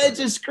you're about to say. Yeah, it's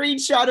a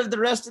screenshot of the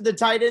rest of the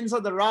tight ends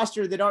on the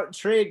roster that aren't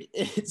Trig.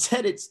 It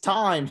said it's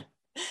time.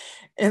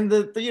 And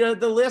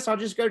the list, I'll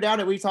just go down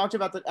it. We talked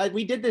about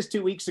we did this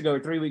 2 weeks ago or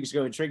 3 weeks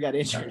ago, and Trig got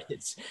injured.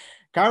 It's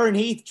Kyron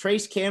Heath,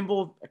 Trace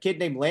Campbell, a kid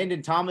named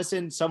Landon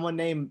Thomason, someone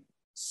named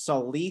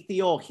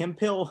Salethiel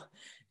Hemphill,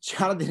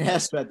 Jonathan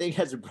Hess, I think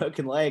has a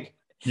broken leg.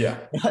 Yeah.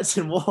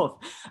 Hudson Wolf.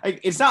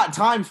 It's not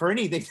time for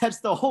anything. That's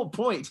the whole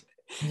point.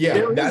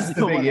 Yeah, that's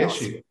the big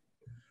issue.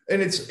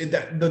 And it's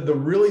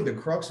the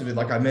crux of it,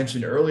 like I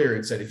mentioned earlier,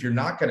 it's that if you're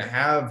not going to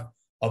have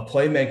a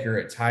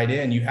playmaker at tight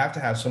end, you have to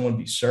have someone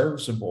be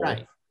serviceable,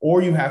 right,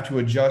 or you have to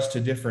adjust to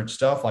different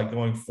stuff like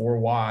going 4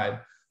 wide,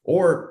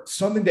 or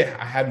something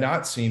that I have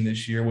not seen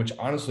this year, which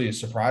honestly is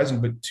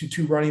surprising, but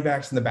two running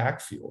backs in the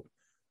backfield.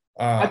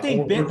 I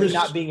think Bentley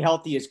not being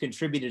healthy has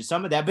contributed to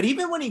some of that. But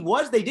even when he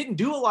was, they didn't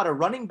do a lot of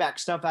running back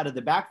stuff out of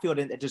the backfield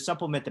to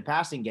supplement the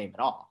passing game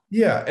at all.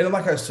 Yeah, and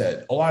like I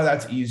said, a lot of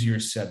that's easier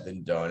said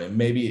than done. And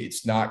maybe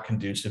it's not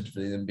conducive to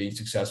them being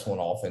successful in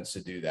offense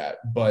to do that.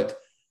 But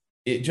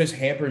it just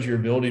hampers your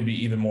ability to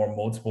be even more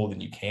multiple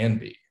than you can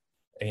be.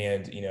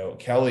 And,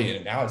 Kelly,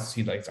 and now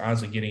it's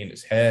honestly getting in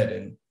his head.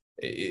 And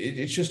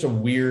it's just a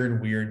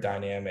weird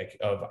dynamic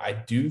of, I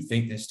do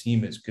think this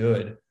team is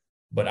good,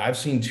 but I've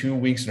seen 2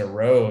 weeks in a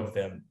row of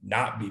them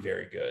not be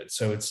very good.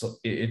 So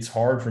it's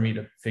hard for me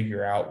to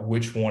figure out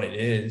which one it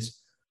is.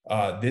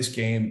 This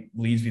game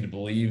leads me to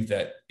believe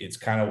that it's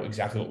kind of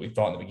exactly what we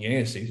thought in the beginning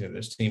of the season.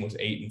 This team was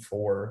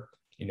 8-4,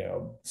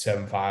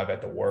 7-5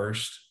 at the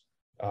worst,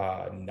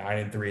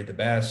 9-3 at the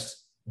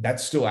best.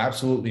 That's still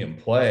absolutely in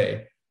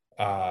play.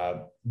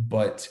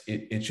 But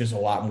it's just a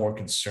lot more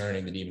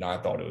concerning than even I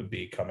thought it would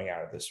be coming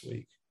out of this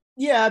week.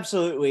 Yeah,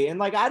 absolutely.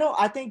 And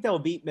I think they'll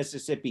beat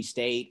Mississippi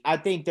State. I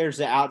think there's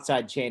an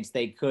outside chance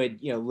they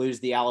could, lose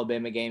the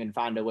Alabama game and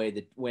find a way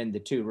to win the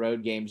 2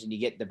 road games, and you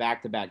get the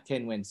back-to-back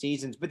 10-win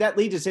seasons. But that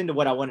leads us into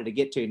what I wanted to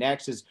get to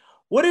next is,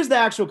 what is the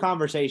actual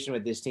conversation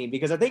with this team?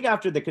 Because I think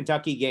after the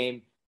Kentucky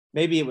game,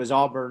 maybe it was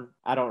Auburn,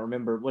 I don't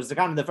remember, was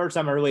the first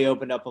time I really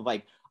opened up of all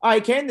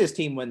right, can this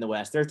team win the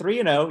West? They're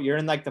 3-0. You're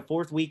in the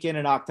 4th weekend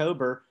in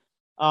October.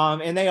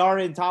 And they are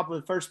in top of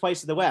the first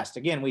place of the West.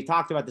 Again, we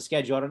talked about the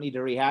schedule. I don't need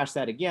to rehash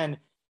that again.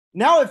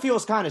 Now it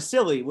feels kind of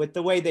silly with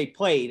the way they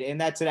played, and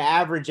that's an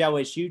average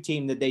LSU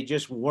team that they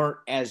just weren't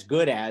as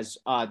good as,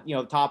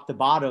 top to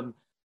bottom.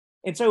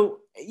 And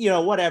so,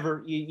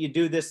 whatever, you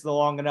do this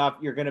long enough,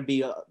 you're going to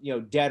be,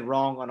 dead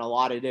wrong on a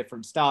lot of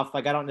different stuff. I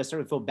don't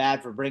necessarily feel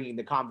bad for bringing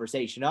the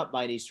conversation up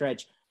by any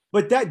stretch,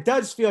 but that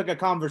does feel like a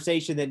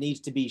conversation that needs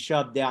to be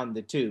shoved down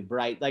the tube,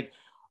 right?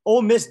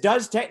 Ole Miss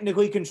does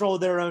technically control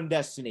their own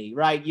destiny,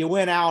 right? You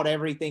win out,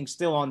 everything's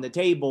still on the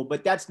table,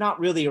 but that's not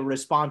really a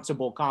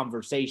responsible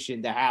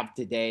conversation to have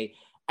today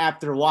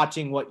after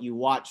watching what you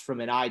watched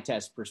from an eye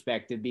test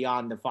perspective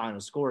beyond the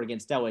final score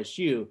against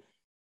LSU.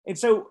 And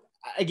so,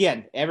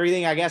 again,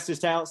 everything I guess is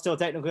still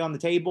technically on the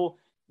table.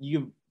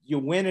 You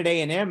win at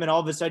A&M, and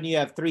all of a sudden you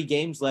have 3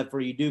 games left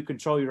where you do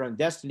control your own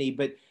destiny.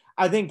 But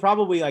I think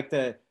probably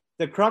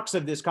the crux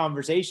of this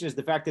conversation is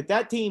the fact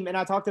that team, and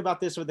I talked about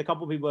this with a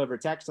couple of people over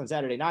text on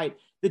Saturday night,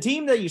 the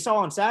team that you saw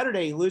on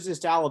Saturday loses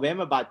to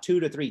Alabama by 2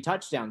 to 3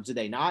 touchdowns, do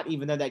they not?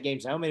 Even though that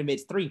game's at home,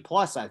 it's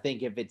 3+, I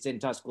think, if it's in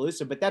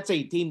Tuscaloosa, but that's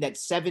a team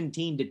that's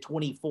 17 to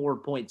 24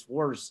 points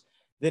worse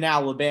than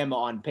Alabama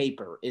on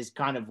paper is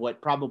kind of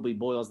what probably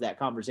boils that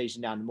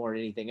conversation down to more than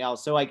anything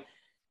else. So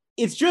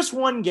it's just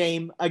one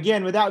game,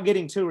 again, without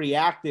getting too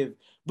reactive.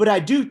 But I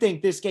do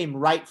think this game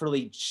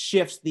rightfully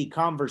shifts the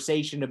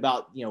conversation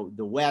about,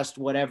 the West,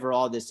 whatever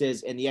all this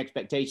is, and the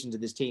expectations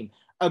of this team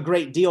a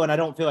great deal. And I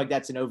don't feel like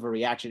that's an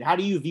overreaction. How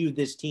do you view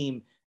this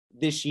team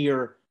this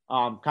year,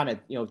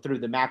 through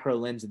the macro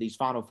lens of these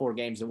final 4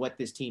 games and what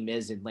this team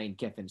is in Lane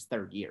Kiffin's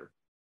 3rd year?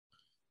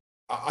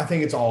 I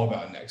think it's all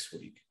about next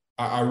week.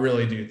 I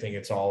really do think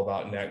it's all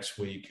about next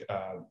week.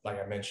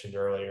 Like I mentioned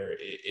earlier,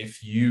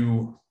 if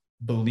you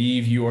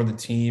believe you are the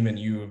team and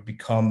you have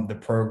become the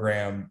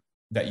program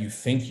that you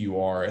think you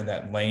are, and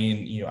that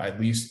Lane,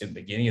 at least in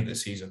the beginning of the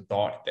season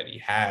thought that he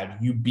had,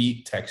 you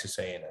beat Texas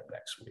A&M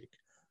next week.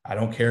 I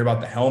don't care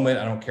about the helmet.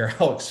 I don't care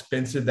how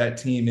expensive that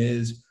team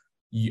is.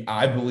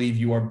 I believe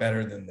you are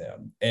better than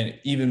them. And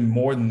even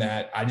more than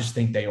that, I just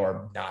think they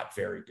are not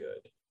very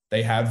good.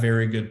 They have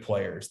very good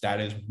players. That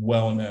is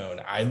well known.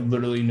 I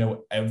literally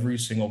know every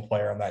single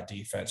player on that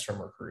defense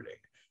from recruiting.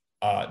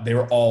 They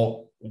were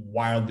all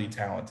wildly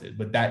talented,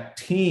 but that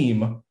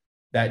team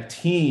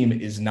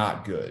is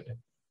not good.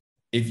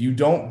 If you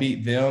don't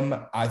beat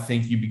them, I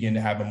think you begin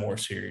to have a more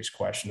serious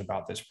question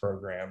about this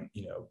program.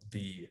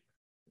 The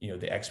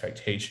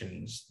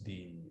expectations,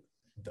 the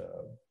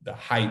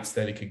heights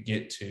that it could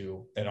get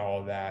to, and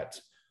all of that.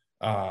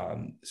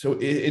 So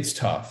it's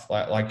tough.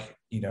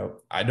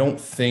 I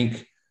don't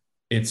think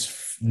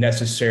it's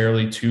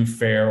necessarily too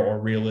fair or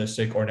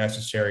realistic or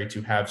necessary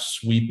to have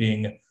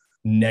sweeping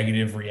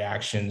negative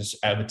reactions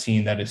of a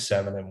team that is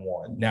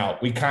 7-1. Now,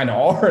 we kind of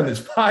are in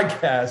this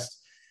podcast,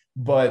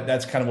 but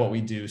that's kind of what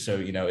we do. So,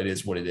 it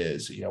is what it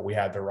is. We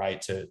have the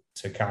right to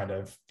kind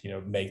of,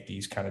 make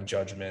these kind of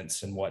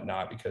judgments and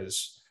whatnot,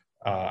 because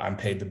I'm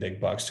paid the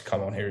big bucks to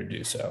come on here to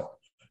do so.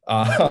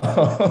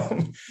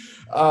 So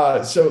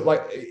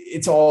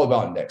it's all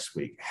about next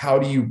week. How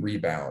do you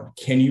rebound?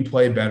 Can you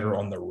play better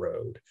on the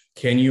road?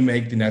 Can you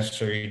make the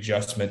necessary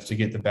adjustments to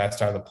get the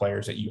best out of the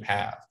players that you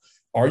have?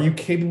 Are you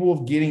capable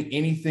of getting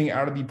anything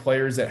out of the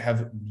players that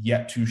have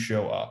yet to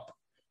show up?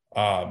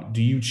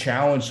 Do you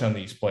challenge some of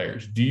these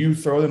players? Do you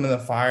throw them in the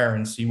fire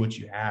and see what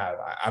you have?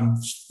 I'm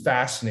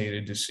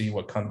fascinated to see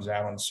what comes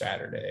out on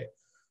Saturday.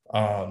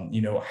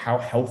 How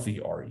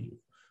healthy are you?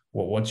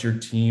 What's your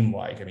team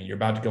like? I mean, you're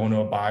about to go into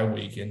a bye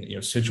week, and,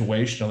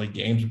 situationally,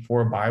 games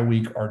before a bye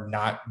week are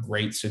not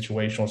great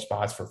situational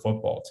spots for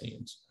football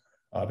teams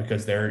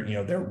because they're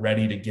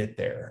ready to get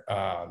there.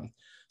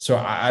 So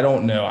I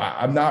don't know.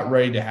 I'm not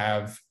ready to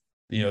have,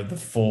 the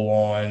full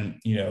on,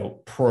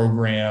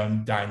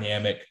 program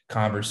dynamic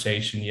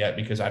conversation yet,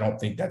 because I don't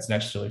think that's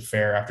necessarily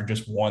fair after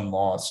just one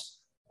loss.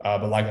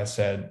 But like I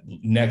said,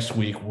 next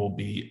week will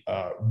be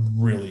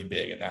really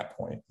big at that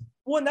point.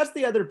 Well, and that's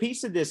the other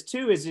piece of this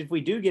too, is if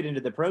we do get into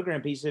the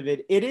program piece of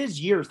it, it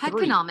is year 3.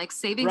 Economics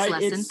Savings right?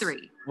 Lesson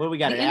 3. What we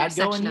got? The an ad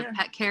going intersection here? of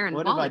pet care and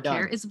What have I wallet done?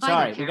 care is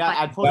Sorry, vital care.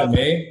 I pulled up.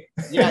 Me?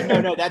 Yeah,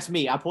 no, that's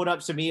me. I pulled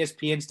up some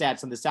ESPN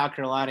stats on the South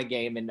Carolina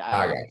game, and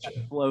I got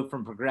you. Flow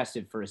from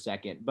Progressive for a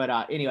second. But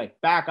anyway,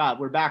 back up.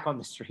 We're back on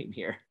the stream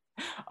here.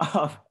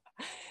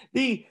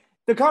 The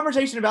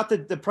conversation about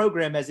the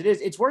program as it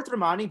is, it's worth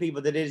reminding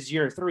people that it is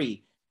year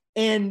 3,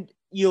 and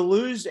you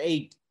lose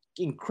a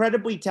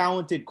incredibly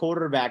talented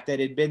quarterback that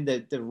had been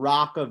the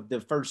rock of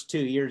the first 2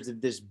 years of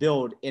this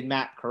build in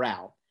Matt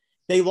Corral.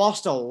 They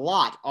lost a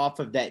lot off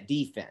of that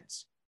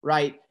defense,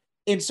 right?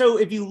 And so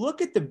if you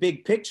look at the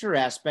big picture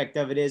aspect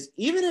of it, is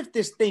even if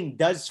this thing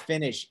does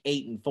finish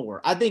 8-4,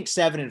 I think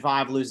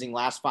 7-5 losing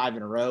last 5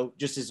 in a row,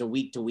 just as a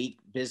week-to-week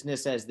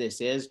business as this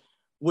is,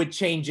 would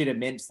change it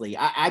immensely.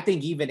 I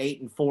think even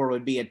 8-4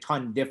 would be a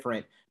ton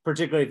different,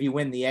 particularly if you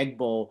win the Egg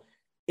Bowl,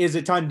 is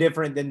a ton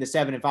different than the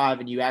 7-5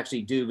 and you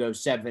actually do go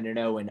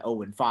 7-0 and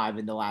 0-5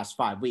 in the last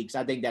 5 weeks.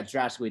 I think that's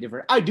drastically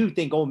different. I do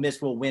think Ole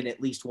Miss will win at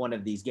least one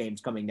of these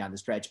games coming down the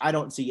stretch. I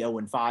don't see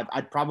 0-5.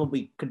 I'd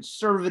probably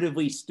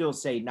conservatively still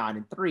say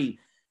 9-3.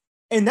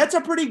 And that's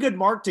a pretty good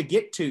mark to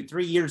get to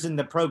 3 years in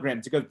the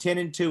program, to go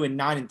 10-2 and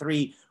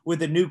 9-3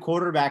 with a new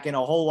quarterback and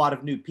a whole lot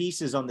of new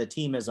pieces on the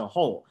team as a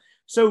whole.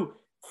 So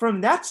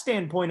from that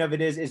standpoint of it,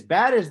 is as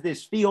bad as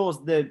this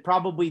feels,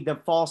 probably the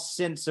false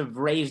sense of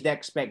raised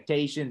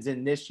expectations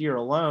in this year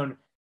alone,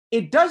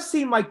 it does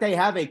seem like they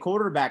have a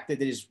quarterback that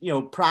is,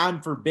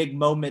 primed for big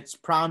moments,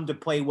 primed to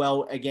play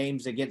well at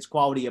games against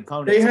quality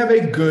opponents. They have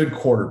a good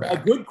quarterback.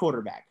 A good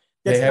quarterback.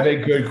 They have a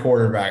good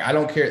quarterback. I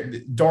don't care.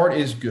 Dart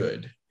is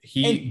good.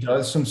 He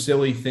does some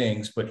silly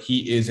things, but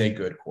he is a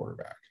good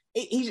quarterback.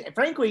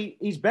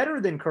 He's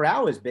better than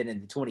Corral has been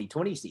in the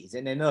 2020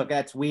 season. And look,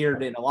 that's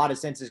weird in a lot of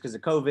senses because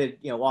of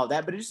COVID, all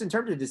that, but just in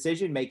terms of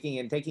decision making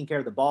and taking care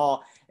of the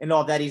ball and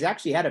all that, he's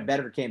actually had a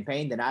better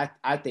campaign than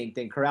I think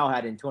than Corral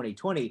had in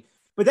 2020.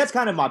 But that's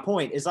kind of my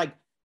point, is like,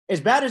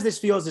 as bad as this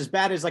feels, as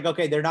bad as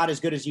okay, they're not as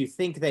good as you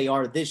think they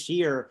are this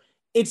year,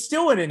 it's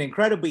still in an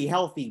incredibly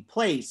healthy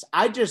place.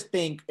 I just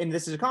think, and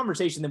this is a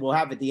conversation that we'll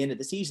have at the end of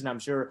the season, I'm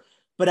sure,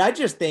 but I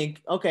just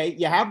think, okay,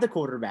 you have the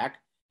quarterback.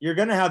 You're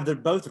going to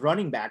have both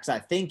running backs, I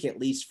think, at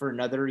least for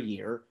another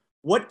year.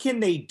 What can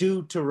they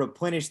do to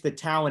replenish the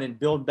talent and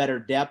build better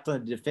depth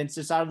on the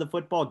defensive side of the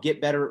football,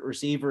 get better at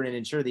receiver, and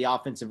ensure the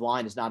offensive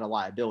line is not a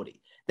liability?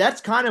 That's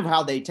kind of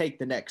how they take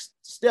the next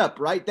step,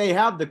 right? They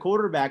have the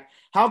quarterback.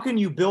 How can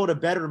you build a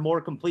better,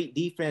 more complete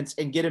defense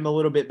and get him a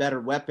little bit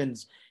better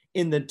weapons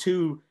in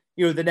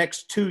the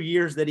next 2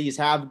 years that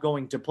he's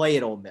going to play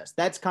at Ole Miss?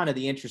 That's kind of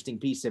the interesting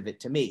piece of it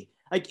to me.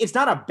 Like, it's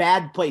not a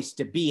bad place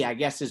to be, I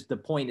guess, is the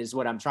point, is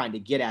what I'm trying to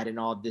get at in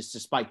all of this,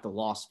 despite the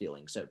loss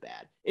feeling so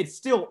bad. It's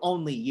still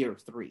only year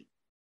 3.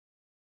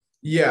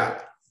 Yeah.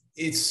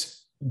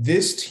 it's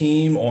this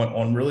team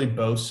on really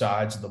both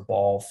sides of the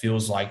ball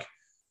feels like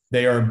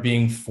they are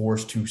being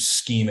forced to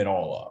scheme it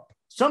all up.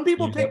 Some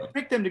people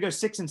pick them to go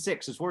 6-6.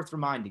 It's worth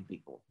reminding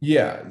people.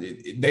 Yeah,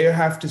 they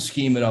have to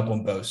scheme it up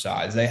on both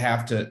sides. They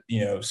have to,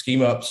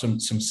 scheme up some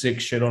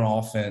sick shit on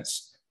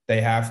offense.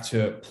 They have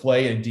to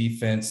play a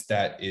defense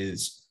that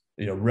is,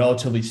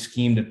 relatively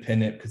scheme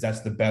dependent, because that's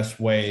the best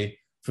way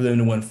for them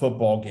to win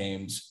football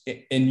games.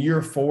 In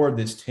year 4 of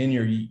this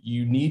tenure,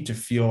 you need to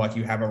feel like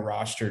you have a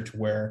roster to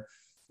where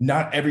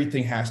not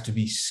everything has to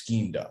be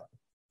schemed up.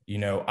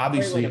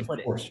 Obviously, of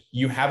course,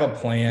 you have a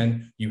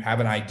plan, you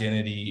have an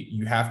identity,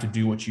 you have to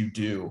do what you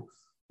do,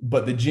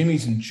 but the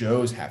Jimmies and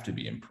Joes have to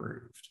be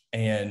improved.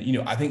 And,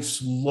 I think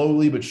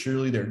slowly but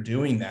surely they're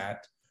doing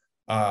that.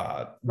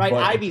 Right.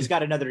 Ivy's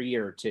got another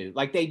year or two.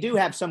 Like, they do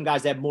have some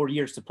guys that have more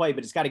years to play,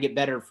 but it's got to get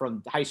better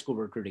from high school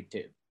recruiting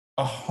too.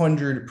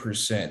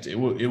 100%.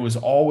 It was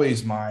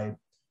always my,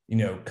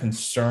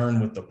 concern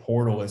with the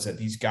portal is that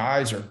these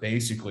guys are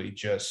basically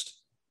just,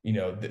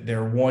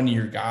 they're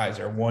 1-year guys,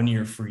 they're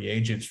 1-year free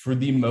agents for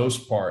the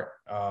most part,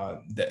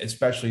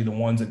 especially the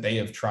ones that they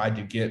have tried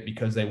to get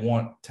because they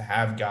want to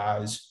have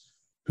guys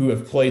who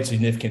have played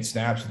significant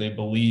snaps that they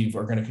believe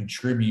are going to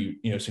contribute,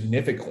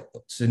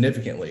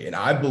 significantly. And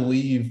I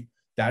believe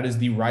that is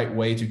the right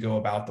way to go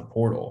about the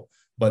portal.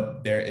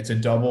 But it's a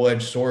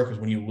double-edged sword, because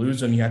when you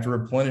lose them, you have to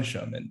replenish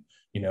them. And,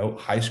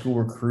 high school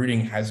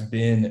recruiting has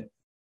been,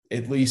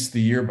 at least the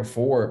year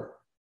before,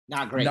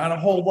 not great. Not a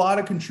whole lot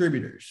of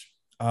contributors.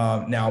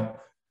 Now,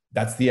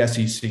 that's the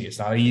SEC. It's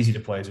not easy to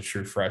play as a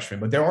true freshman,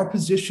 but there are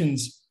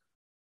positions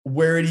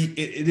where it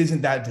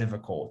isn't that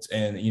difficult.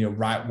 And,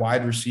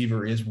 wide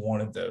receiver is one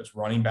of those.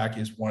 Running back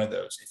is one of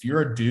those. If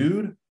you're a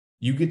dude,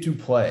 you get to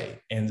play.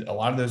 And a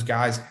lot of those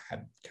guys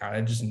have kind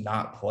of just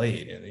not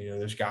played. And,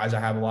 there's guys I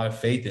have a lot of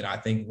faith in. I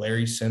think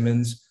Larry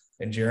Simmons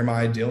and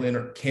Jeremiah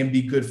Dillon can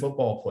be good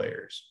football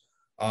players.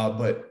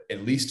 But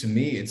at least to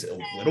me, it's a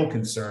little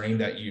concerning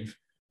that you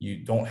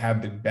don't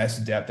have the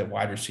best depth at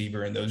wide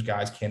receiver, and those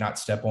guys cannot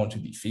step onto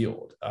the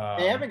field.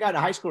 They haven't got a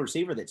high school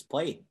receiver that's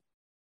played.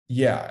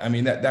 Yeah, I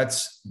mean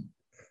that's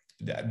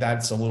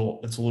a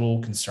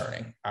little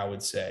concerning, I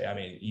would say. I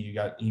mean, you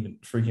got even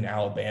freaking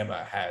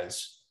Alabama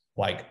has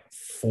like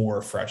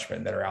 4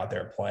 freshmen that are out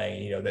there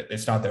playing. That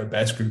it's not their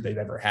best group they've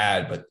ever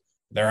had, but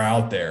they're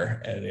out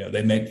there and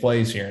they make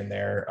plays here and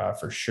there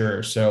for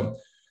sure. So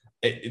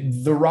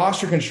the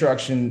roster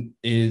construction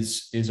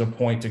is a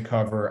point to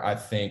cover, I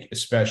think,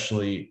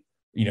 especially,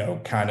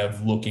 kind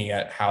of looking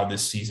at how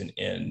this season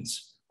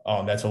ends.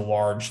 That's a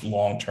large,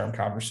 long-term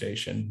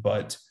conversation,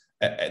 but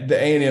the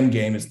A&M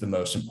game is the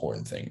most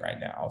important thing right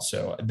now.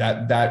 So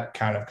that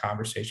kind of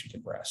conversation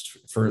can rest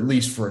for at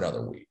least for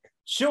another week.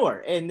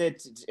 Sure. And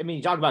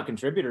you talk about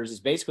contributors,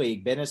 it's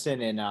basically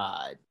Benison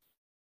and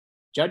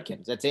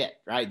Judkins. That's it,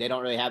 right? They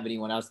don't really have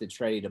anyone else that's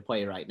ready to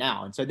play right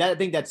now. And so I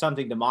think that's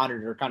something to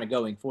monitor kind of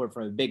going forward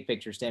from a big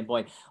picture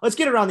standpoint. Let's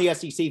get around the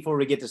SEC before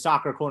we get to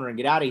Soccer Corner and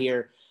get out of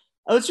here.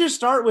 Let's just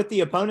start with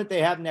the opponent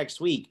they have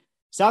next week.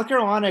 South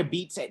Carolina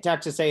beats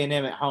Texas A&M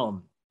at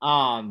home.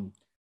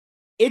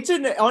 It's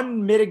an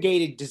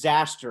unmitigated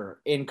disaster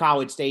in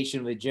College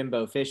Station with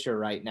Jimbo Fisher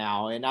right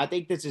now. And I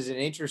think this is an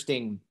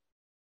interesting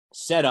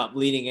setup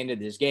leading into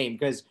this game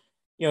because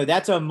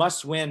that's a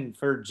must-win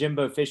for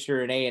Jimbo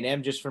Fisher and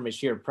A&M just from a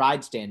sheer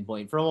pride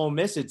standpoint. For Ole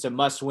Miss, it's a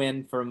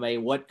must-win from a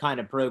what kind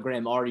of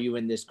program are you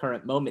in this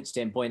current moment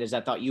standpoint, as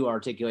I thought you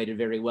articulated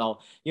very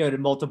well, to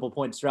multiple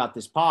points throughout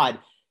this pod.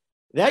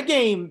 That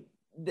game,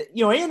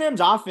 A&M's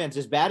offense,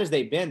 as bad as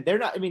they've been,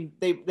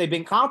 they've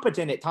been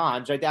competent at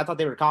times, right? I thought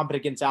they were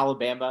competent against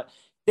Alabama.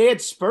 They had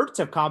spurts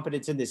of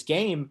competence in this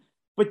game,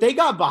 but they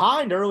got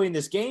behind early in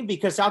this game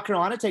because South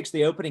Carolina takes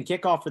the opening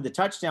kickoff for the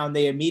touchdown.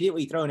 They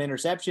immediately throw an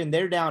interception.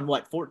 They're down,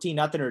 14-0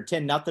 or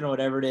 10-0 or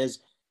whatever it is.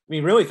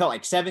 Really felt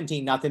like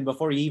 17-0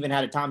 before you even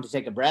had a time to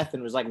take a breath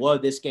and was like, whoa,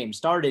 this game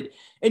started.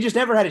 And just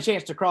never had a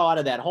chance to crawl out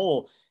of that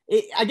hole.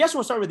 I guess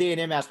we'll start with the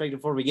A&M aspect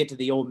before we get to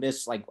the Ole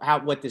Miss, like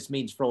what this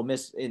means for Ole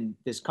Miss in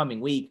this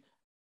coming week.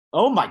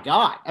 Oh, my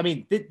God.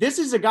 This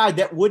is a guy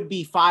that would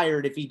be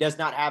fired if he does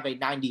not have a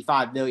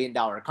 $95 million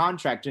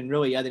contract in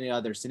really any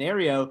other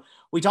scenario.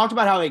 We talked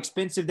about how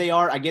expensive they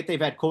are. I get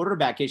they've had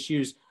quarterback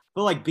issues,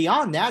 but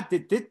beyond that,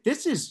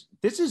 this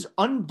is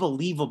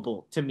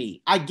unbelievable to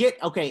me. I get,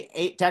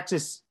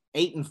 Texas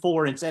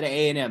 8-4 instead of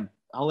A&M.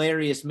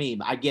 Hilarious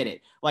meme. I get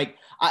it.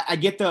 I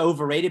get the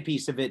overrated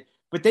piece of it,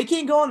 but they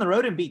can't go on the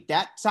road and beat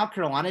that South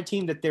Carolina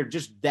team that they're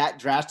just that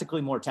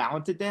drastically more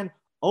talented than.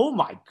 Oh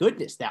my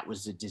goodness, that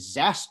was a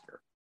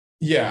disaster.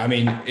 Yeah,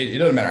 it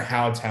doesn't matter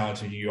how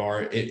talented you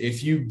are.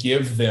 If you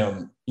give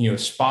them,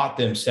 spot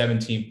them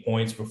 17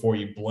 points before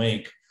you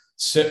blink,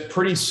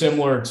 pretty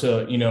similar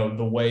to,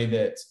 the way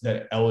that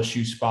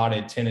LSU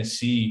spotted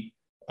Tennessee.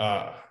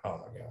 Oh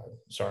my God,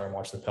 sorry, I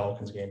watched the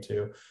Pelicans game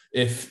too.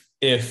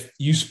 If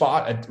you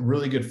spot a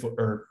really good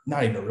or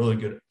not even a really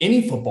good,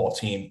 any football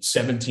team,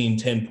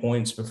 17-10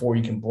 points before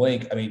you can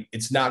blink,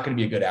 it's not going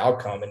to be a good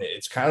outcome. And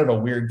it's kind of a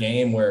weird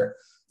game where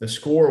the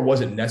score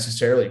wasn't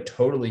necessarily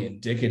totally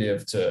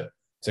indicative to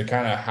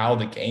kind of how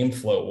the game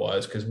flow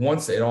was. Because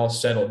once it all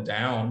settled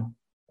down,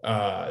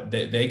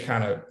 they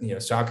kind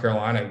of, South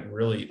Carolina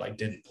really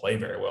didn't play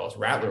very well.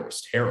 Rattler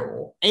was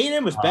terrible.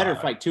 A&M was better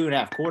for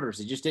 2.5 quarters.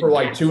 It just didn't for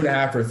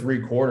 2.5 or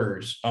 3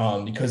 quarters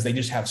because they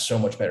just have so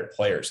much better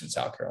players in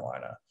South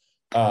Carolina.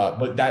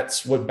 But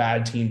that's what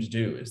bad teams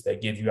do, is they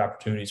give you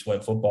opportunities to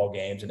win football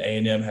games, and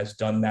A&M has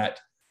done that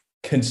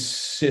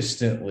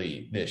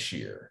consistently this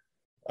year.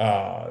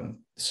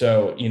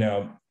 So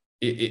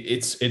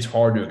it's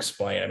hard to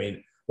explain. I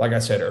mean, like I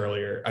said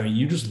earlier,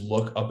 you just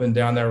look up and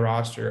down their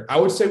roster. I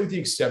would say, with the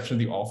exception of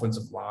the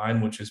offensive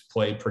line, which has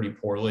played pretty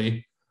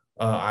poorly,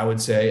 I would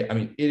say,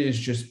 it is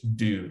just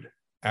dude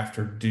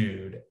after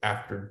dude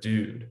after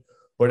dude.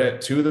 But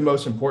at two of the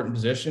most important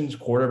positions,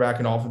 quarterback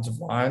and offensive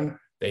line,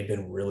 they've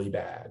been really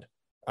bad.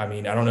 I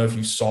don't know if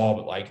you saw,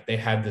 but they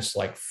had this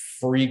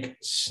freak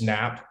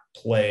snap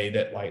play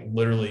that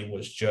literally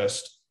was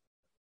just,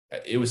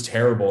 it was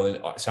terrible.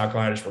 And South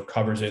Carolina just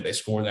recovers it. They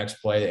score the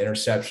next play, the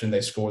interception,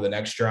 they score the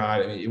next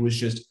drive. It was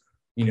just,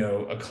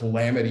 a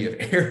calamity of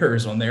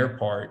errors on their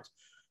part.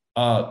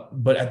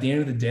 But at the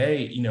end of the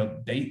day,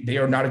 they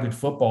are not a good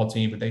football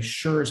team, but they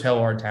sure as hell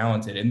are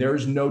talented. And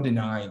there's no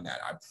denying that.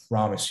 I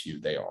promise you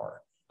they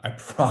are. I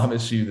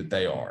promise you that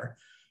they are.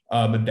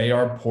 But they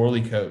are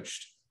poorly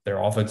coached.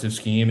 Their offensive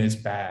scheme is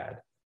bad.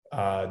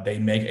 They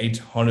make a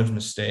ton of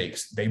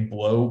mistakes. They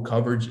blow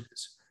coverages.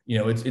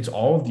 It's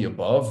all of the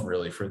above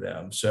really for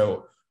them.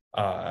 So,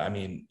 I'll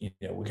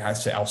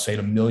say it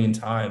a million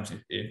times.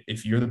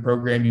 If you're the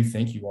program you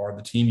think you are,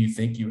 the team you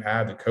think you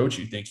have, the coach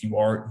you think you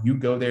are, you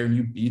go there and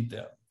you beat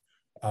them.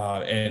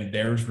 And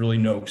there's really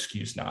no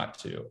excuse not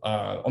to.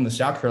 On the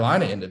South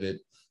Carolina end of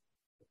it,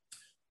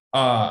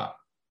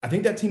 I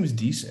think that team is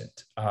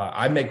decent.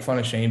 I make fun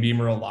of Shane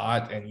Beamer a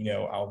lot, and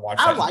I'll watch.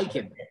 I like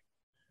him.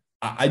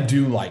 I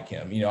do like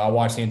him. I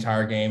watched the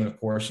entire game, and of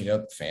course,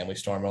 the family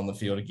storming on the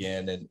field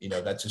again, and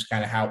that's just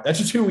kind of that's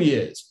just who he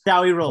is.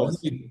 How he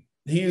rolls.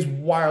 He is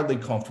wildly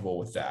comfortable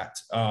with that.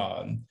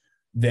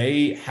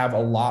 They have a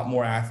lot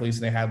more athletes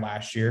than they had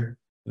last year.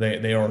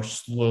 They are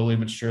slowly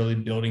but surely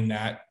building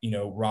that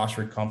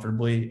roster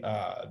comfortably.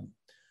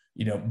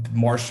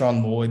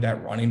 Marshawn Lloyd,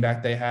 that running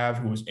back they have,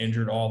 who was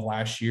injured all of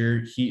last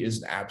year, he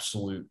is an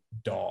absolute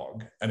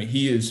dog.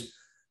 He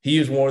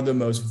is one of the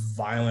most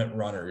violent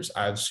runners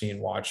I've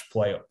seen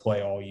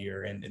play all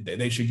year, and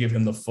they should give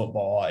him the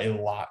football a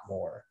lot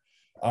more.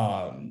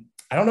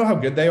 I don't know how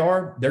good they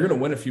are. They're going to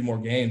win a few more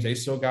games. They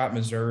still got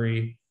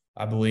Missouri,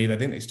 I believe. I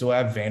think they still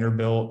have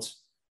Vanderbilt.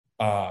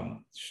 They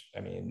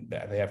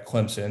have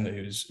Clemson,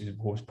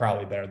 who's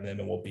probably better than them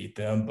and will beat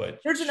them. But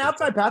there's an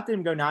outside path to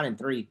them go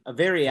 9-3. A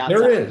very outside.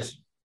 There is.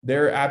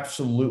 There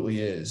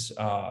absolutely is.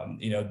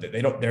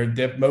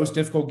 Their most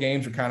difficult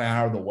games are kind of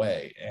out of the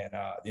way, and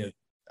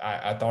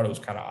I thought it was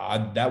kind of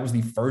odd. That was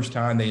the first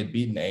time they had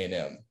beaten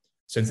A&M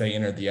since they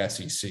entered the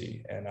SEC,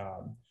 and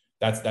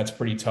that's a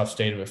pretty tough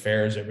state of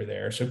affairs over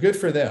there. So good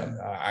for them.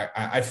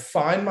 I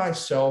find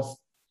myself,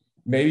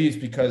 maybe it's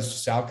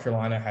because South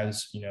Carolina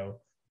has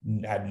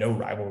had no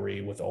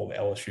rivalry with old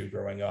LSU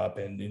growing up,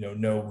 and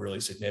no really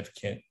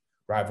significant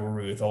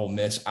rivalry with Ole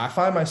Miss. I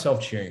find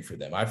myself cheering for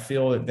them. I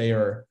feel that they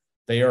are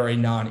a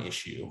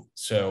non-issue,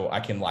 so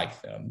I can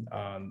like them.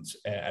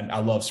 And I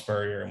love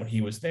Spurrier, and when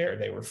he was there,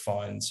 they were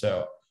fun.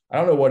 So I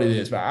don't know what it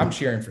is, but I'm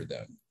cheering for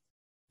them.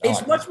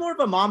 It's much more of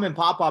a mom and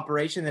pop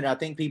operation than I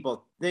think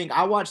people think.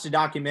 I watched a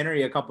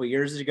documentary a couple of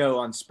years ago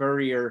on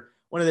Spurrier,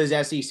 one of those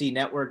SEC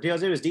network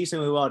deals. It was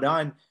decently well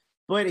done,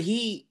 but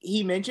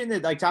he mentioned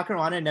that South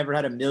Carolina never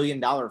had $1 million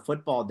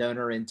football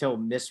donor until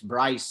Miss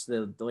Bryce,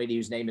 the lady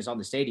whose name is on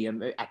the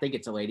stadium. I think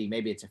it's a lady,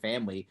 maybe it's a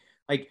family.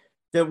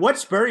 What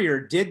Spurrier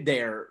did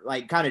there,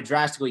 kind of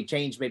drastically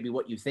changed maybe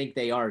what you think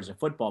they are as a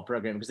football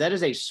program, because that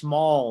is a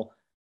small.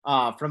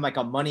 From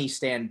a money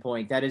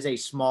standpoint, that is a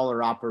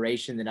smaller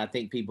operation than I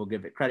think people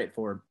give it credit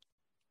for.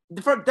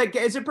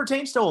 As it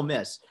pertains to Ole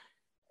Miss,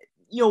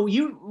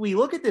 we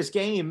look at this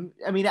game.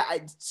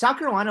 South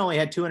Carolina only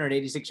had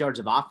 286 yards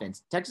of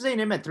offense. Texas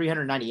A&M had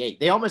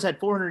 398. They almost had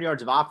 400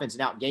 yards of offense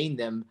and outgained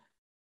them.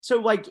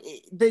 So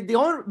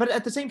but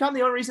at the same time,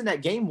 the only reason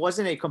that game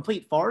wasn't a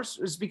complete farce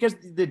was because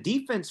the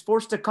defense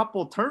forced a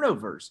couple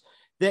turnovers.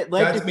 There's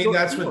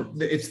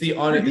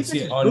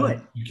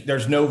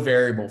no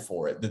variable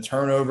for it. The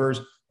turnovers,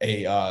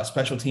 a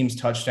special teams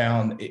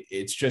touchdown,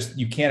 it's just,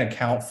 you can't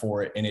account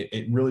for it. And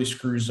it really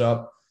screws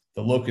up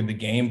the look of the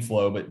game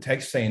flow. But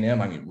Texas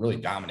A&M, really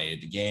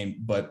dominated the game,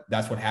 but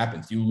that's what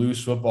happens. You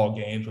lose football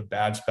games with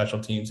bad special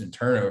teams and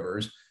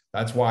turnovers.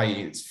 That's why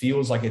it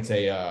feels like it's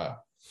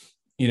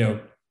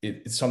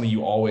it's something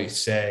you always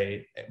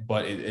say,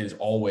 but it is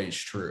always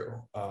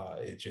true.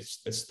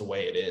 It's the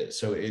way it is.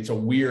 So it's a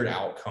weird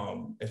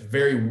outcome. It's a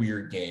very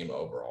weird game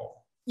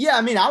overall. Yeah,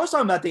 I was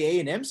talking about the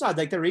A&M side.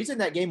 The reason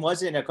that game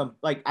wasn't a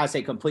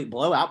complete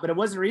blowout, but it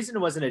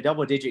wasn't a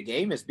double-digit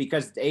game is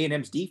because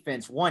A&M's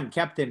defense,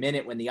 kept them in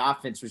it when the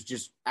offense was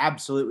just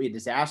absolutely a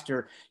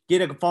disaster.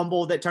 Get a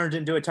fumble that turns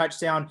into a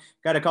touchdown,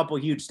 got a couple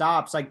huge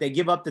stops. They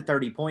give up the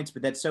 30 points,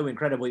 but that's so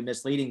incredibly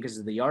misleading because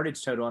of the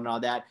yardage total and all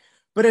that.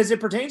 But as it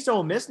pertains to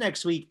Ole Miss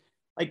next week,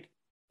 like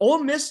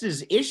Ole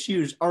Miss's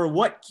issues are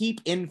what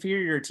keep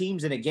inferior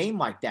teams in a game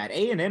like that.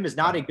 A&M is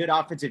not a good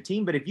offensive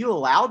team, but if you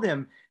allow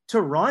them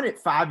to run at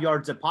 5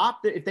 yards a pop,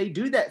 if they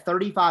do that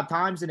 35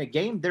 times in a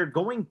game, they're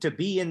going to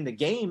be in the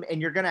game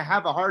and you're going to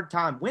have a hard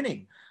time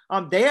winning.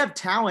 They have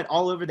talent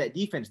all over that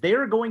defense. They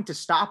are going to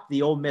stop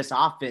the Ole Miss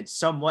offense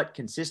somewhat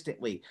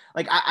consistently.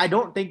 Like, I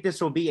don't think this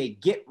will be a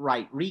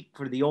get-right week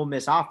for the Ole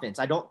Miss offense.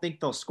 I don't think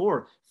they'll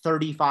score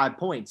 35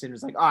 points. And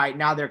it's like, all right,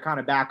 now they're kind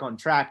of back on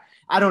track.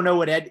 I don't know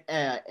what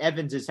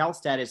Evans' health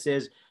status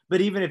is,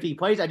 but even if he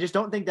plays, I just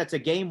don't think that's a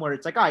game where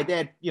it's like, all right,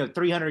 they had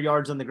 300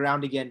 yards on the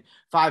ground again,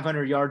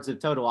 500 yards of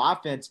total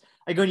offense.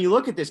 Like, when you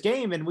look at this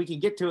game, and we can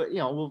get to it,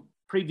 we'll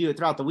preview it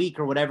throughout the week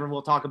or whatever, and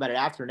we'll talk about it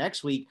after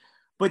next week.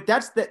 But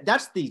that's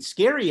the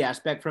scary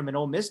aspect from an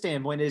Ole Miss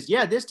standpoint is,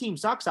 yeah, this team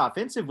sucks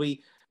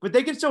offensively, but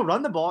they can still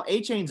run the ball.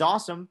 A-Chain's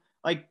awesome.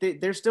 Like, they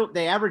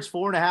average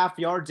 4.5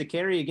 yards a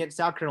carry against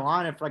South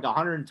Carolina for like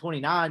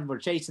 129. We're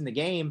chasing the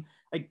game.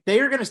 Like, they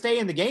are going to stay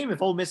in the game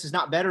if Ole Miss is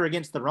not better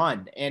against the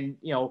run. And,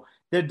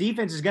 the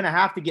defense is going to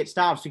have to get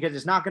stops because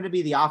it's not going to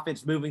be the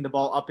offense moving the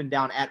ball up and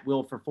down at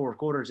will for 4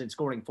 quarters and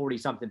scoring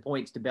 40-something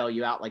points to bail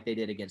you out like they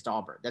did against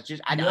Auburn. That's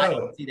just – I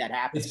don't see that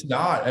happen. It's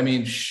not. I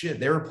mean,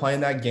 shit, they were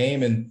playing that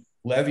game and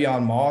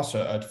Le'Veon Moss,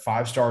 a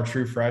 5-star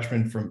true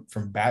freshman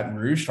from Baton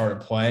Rouge, started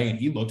playing, and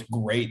he looked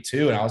great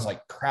too. And I was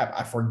like, crap,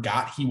 I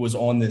forgot he was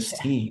on this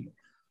team.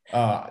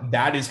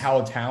 That is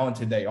how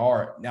talented they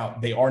are. Now,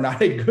 they are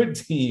not a good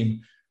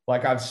team,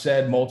 like I've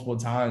said multiple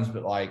times,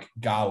 but like,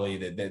 golly,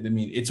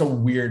 it's a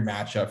weird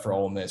matchup for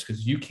Ole Miss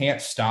because you can't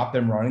stop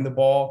them running the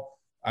ball.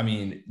 I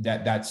mean,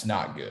 that's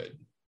not good.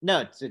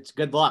 No, it's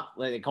good luck.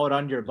 They call it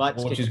under your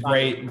butts. Which is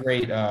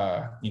great,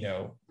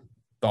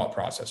 thought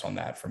process on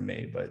that from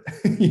me, but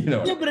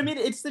Yeah, but I mean,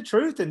 it's the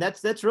truth, and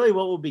that's really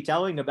what we'll be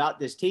telling about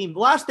this team.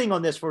 Last thing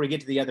on this before we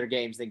get to the other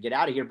games, then get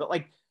out of here. But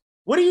like,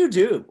 what do you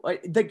do?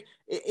 Like,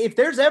 if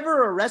there's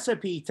ever a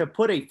recipe to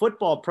put a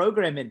football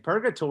program in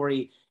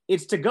purgatory,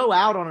 it's to go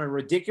out on a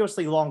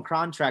ridiculously long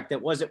contract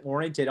that wasn't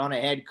warranted on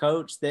a head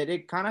coach, that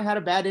it kind of had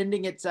a bad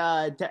ending at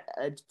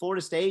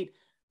Florida State.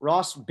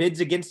 Ross bids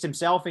against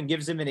himself and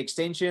gives him an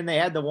extension. They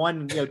had the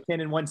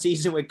 10-1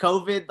 season with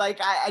COVID. Like,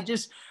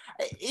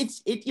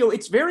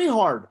 it's very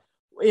hard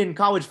in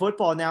college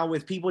football now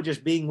with people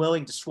just being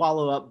willing to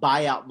swallow up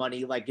buyout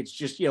money. Like, it's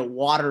just,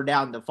 water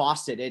down the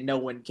faucet and no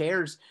one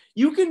cares.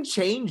 You can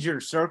change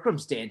your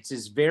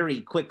circumstances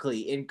very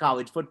quickly in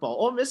college football.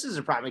 Ole Miss is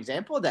a prime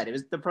example of that.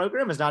 The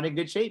program is not in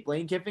good shape.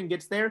 Lane Kiffin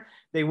gets there.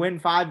 They win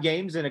 5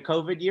 games in a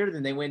COVID year.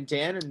 Then they win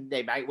 10 and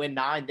they might win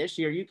 9 this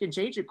year. You can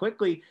change it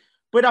quickly.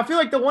 But I feel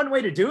like the one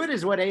way to do it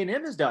is what A&M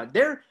has done.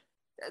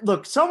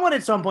 Look, someone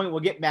at some point will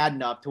get mad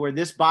enough to where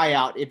this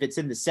buyout, if it's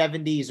in the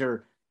 70s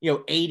or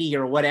 80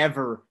 or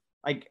whatever,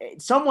 like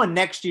someone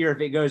next year, if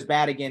it goes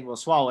bad again, will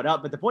swallow it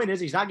up. But the point is,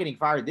 he's not getting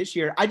fired this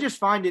year. I just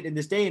find it in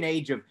this day and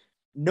age of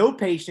no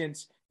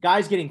patience,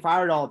 guys getting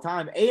fired all the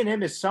time.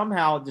 A&M is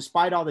somehow,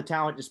 despite all the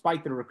talent,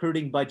 despite the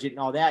recruiting budget and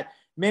all that,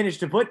 managed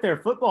to put their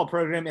football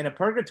program in a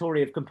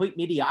purgatory of complete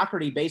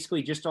mediocrity,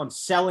 basically just on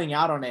selling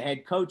out on a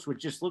head coach, which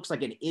just looks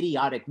like an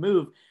idiotic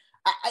move.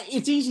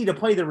 It's easy to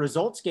play the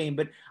results game,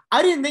 but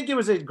I didn't think it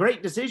was a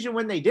great decision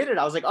when they did it.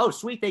 I was like, oh,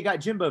 sweet, they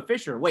got Jimbo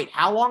Fisher. Wait,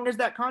 how long is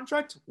that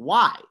contract?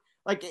 Why?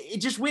 Like, it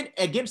just went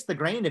against the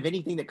grain of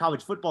anything that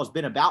college football has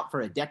been about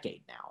for a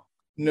decade now.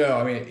 No,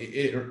 I mean,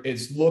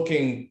 it's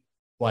looking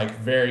like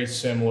very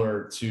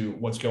similar to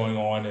what's going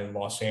on in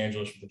Los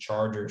Angeles with the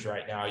Chargers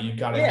right now. You've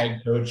got a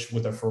head coach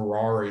with a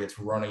Ferrari that's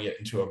running it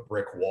into a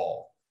brick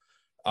wall.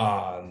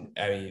 I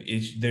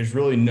mean, there's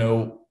really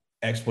no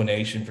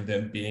explanation for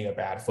them being a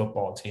bad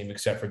football team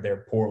except for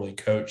they're poorly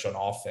coached on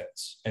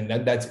offense, and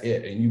that's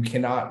it. And you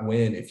cannot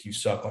win if you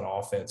suck on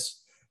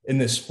offense in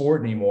this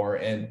sport anymore.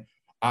 And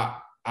I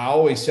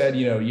always said,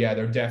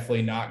 they're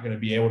definitely not going to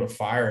be able to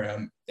fire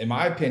him. In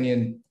my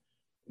opinion,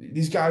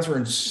 these guys are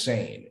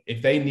insane.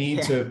 If they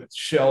need to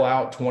shell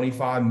out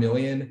 25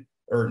 million,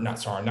 or not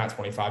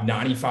 25,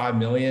 95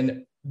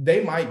 million,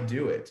 they might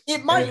do it.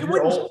 It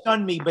wouldn't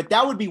stun me, but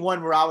that would be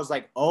one where I was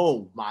like,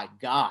 oh my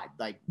God.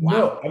 Like, wow.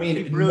 No, I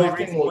mean,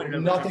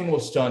 nothing will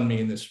stun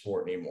me in this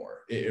sport anymore.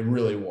 It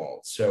really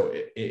won't. So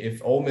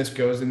if Ole Miss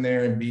goes in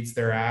there and beats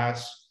their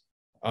ass,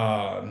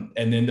 and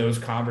then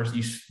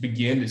you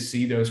begin to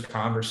see those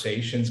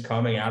conversations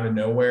coming out of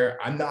nowhere,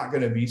 I'm not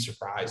going to be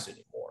surprised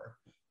anymore.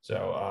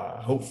 So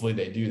hopefully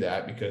they do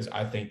that, because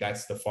I think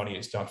that's the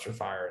funniest dumpster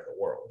fire in the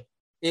world.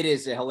 It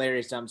is a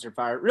hilarious dumpster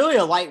fire. Really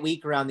a light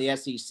week around the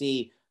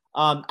SEC.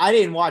 I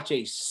didn't watch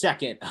a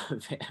second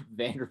of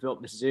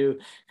Vanderbilt Mizzou.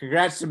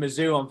 Congrats to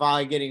Mizzou on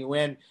finally getting a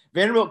win.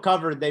 Vanderbilt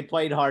covered. They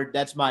played hard.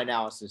 That's my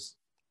analysis.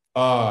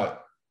 Go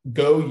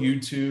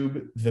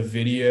YouTube the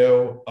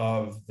video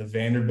of the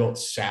Vanderbilt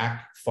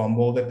sack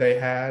fumble that they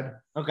had.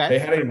 Okay. They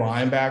had a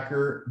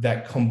linebacker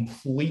that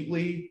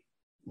completely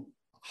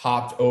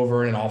hopped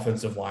over an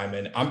offensive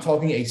lineman. I'm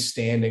talking a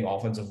standing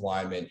offensive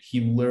lineman.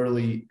 He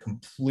literally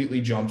completely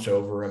jumps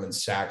over him and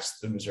sacks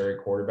the Missouri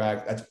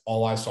quarterback. That's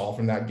all I saw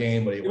from that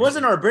game. But it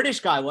wasn't our British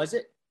guy, was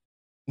it?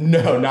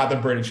 No, not the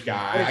British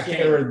guy. I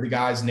can't remember the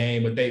guy's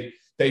name, but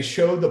they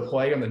showed the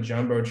play on the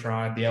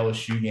Jumbotron at the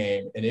LSU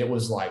game, and it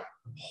was like,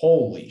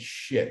 holy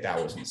shit,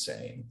 that was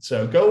insane.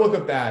 So go look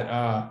at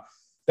that.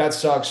 That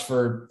sucks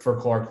for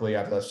Clark Lee.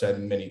 As I've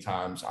said many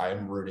times, I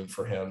am rooting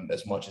for him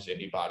as much as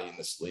anybody in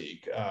this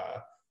league.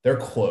 They're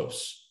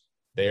close.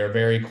 They are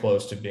very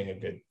close to being a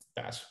good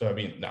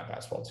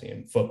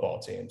football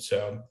team.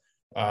 So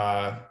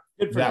that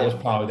was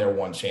probably their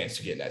one chance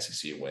to get an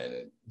SEC win, and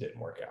it didn't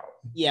work out.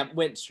 Yeah,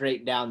 went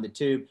straight down the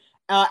tube.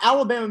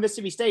 Alabama,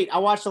 Mississippi State. I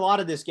watched a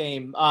lot of this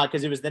game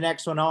because it was the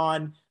next one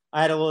on.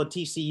 I had a little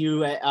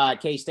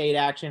TCU K-State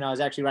action. I was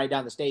actually right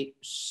down the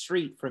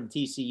street from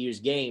TCU's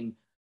game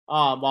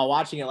while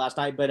watching it last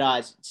night.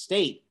 But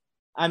State,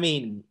 I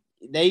mean,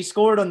 they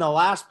scored on the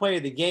last play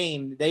of the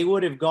game. They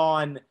would have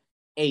gone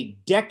a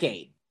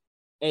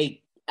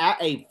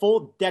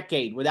full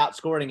decade without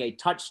scoring a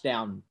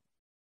touchdown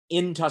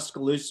in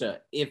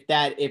Tuscaloosa if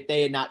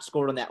they had not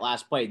scored on that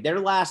last play. Their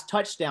last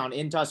touchdown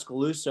in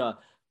Tuscaloosa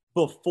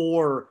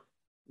before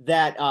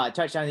that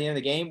touchdown at the end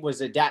of the game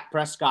was a Dak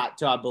Prescott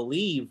to, I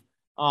believe.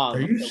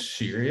 Are you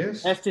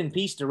serious? Rest in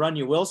peace to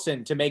Runya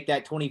Wilson to make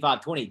that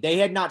 25-20. They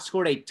had not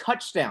scored a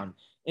touchdown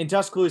in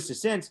Tuscaloosa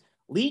since.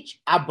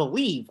 Leach, I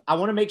believe, I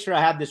want to make sure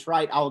I have this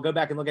right. I'll go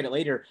back and look at it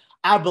later.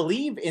 I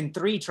believe in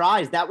 3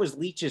 tries, that was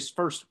Leach's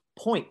first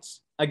points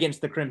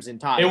against the Crimson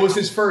Tide. It was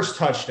his first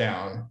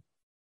touchdown.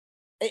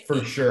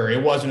 For sure.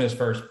 It wasn't his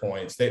first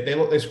points.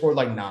 They scored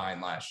like 9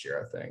 last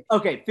year, I think.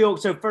 Okay, Phil,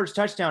 so first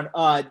touchdown.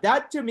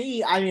 That to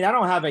me, I mean, I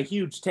don't have a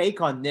huge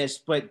take on this,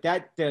 but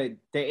that the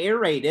air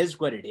raid is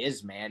what it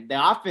is, man.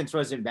 The offense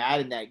wasn't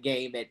bad in that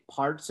game at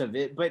parts of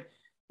it, but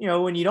you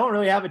know, when you don't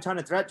really have a ton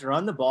of threat to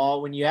run the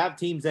ball, when you have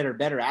teams that are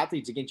better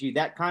athletes against you,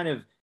 that kind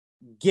of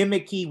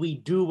gimmicky we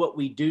do what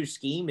we do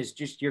scheme is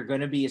just, you're going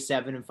to be a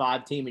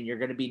 7-5 team and you're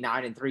going to be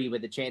 9-3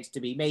 with a chance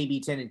to be maybe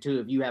 10-2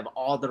 if you have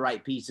all the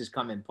right pieces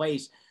come in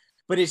place.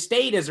 But his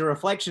State is a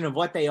reflection of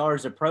what they are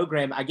as a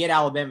program. I get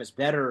Alabama's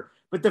better,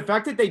 but the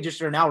fact that they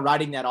just are now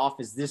writing that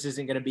off as this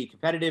isn't going to be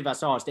competitive. I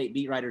saw a State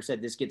beat writer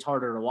said this gets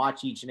harder to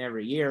watch each and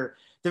every year.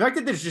 The fact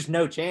that there's just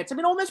no chance. I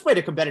mean, Ole Miss played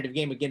a competitive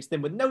game against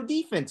them with no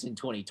defense in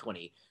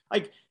 2020.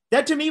 Like,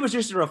 that to me was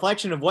just a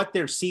reflection of what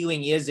their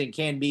ceiling is and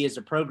can be as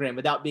a program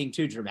without being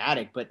too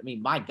dramatic. But I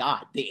mean, my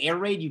God, the air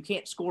raid, you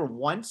can't score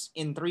once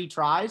in 3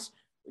 tries.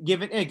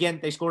 Given, again,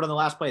 they scored on the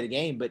last play of the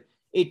game, but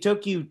it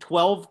took you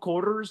 12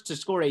 quarters to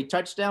score a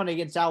touchdown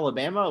against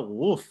Alabama.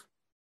 Woof.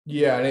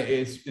 Yeah, and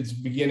it's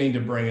beginning to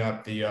bring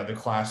up the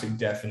classic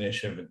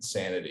definition of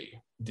insanity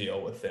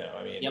deal with them.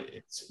 I mean,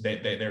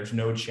 there's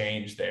no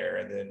change there.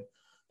 And then,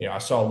 you know, I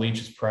saw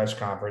Leach's press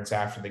conference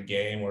after the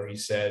game where he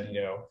said, you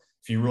know,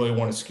 if you really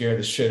want to scare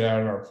the shit out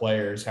of our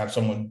players, have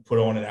someone put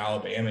on an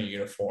Alabama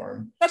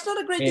uniform. That's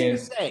not a great thing to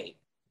say.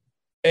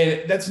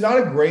 And that's not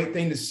a great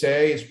thing to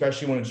say,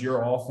 especially when it's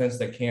your offense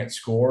that can't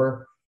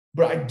score.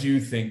 But I do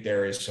think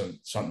there is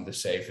something to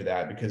say for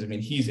that because, I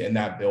mean, he's in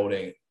that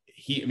building.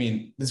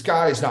 This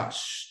guy is not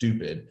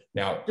stupid.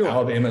 Now, sure.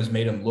 Alabama has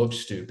made him look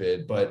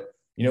stupid, but,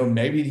 you know,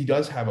 maybe he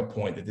does have a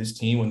point that this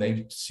team, when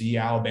they see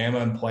Alabama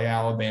and play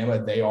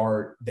Alabama,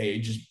 they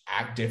just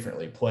act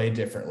differently, play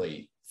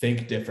differently,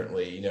 think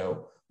differently, you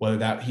know, whether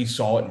that he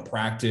saw it in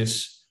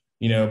practice,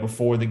 you know,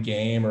 before the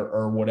game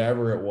or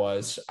whatever it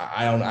was.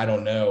 I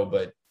don't know,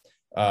 but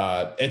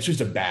it's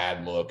just a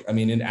bad look. I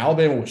mean, and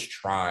Alabama was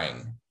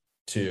trying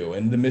to,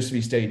 and the Mississippi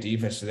State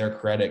defense, to their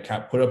credit,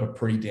 put up a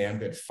pretty damn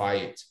good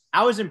fight.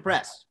 I was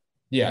impressed.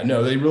 Yeah,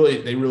 no, they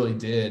really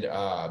did.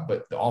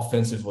 But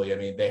offensively, I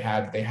mean, they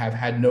have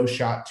had no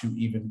shot to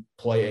even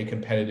play a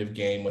competitive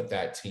game with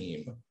that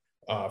team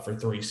for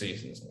 3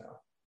 seasons now.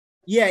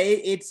 Yeah,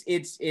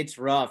 it's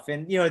rough,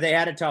 and you know they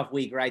had a tough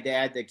week, right? They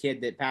had the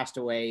kid that passed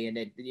away, and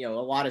a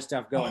lot of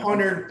stuff going.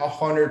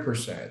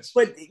 100%.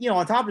 But you know,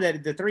 on top of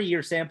that, the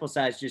 3-year sample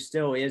size just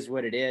still is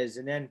what it is,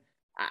 and then.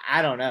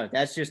 I don't know.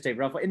 That's just a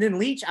rough one. And then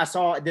Leach, I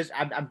saw this.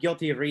 I'm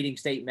guilty of reading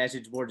State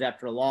message boards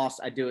after a loss.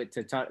 I do it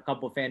to a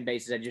couple of fan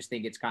bases. I just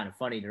think it's kind of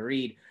funny to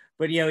read.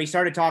 But, you know, he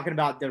started talking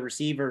about the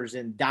receivers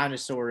and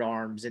dinosaur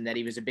arms and that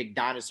he was a big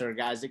dinosaur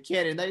guy as a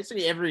kid. And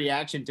every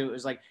reaction to it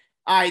was like,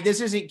 all right,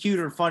 this isn't cute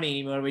or funny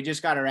anymore. We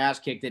just got our ass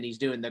kicked and he's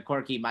doing the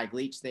quirky Mike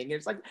Leach thing. And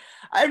it's like,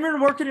 I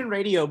remember working in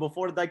radio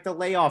before like the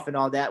layoff and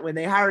all that when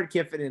they hired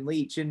Kiffin and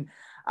Leach. And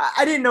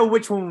I didn't know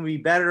which one would be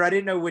better. I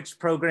didn't know which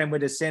program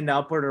would ascend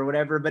upward or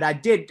whatever, but I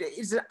did.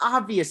 It's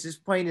obvious as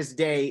plain as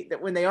day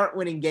that when they aren't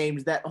winning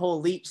games, that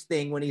whole Leach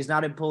thing, when he's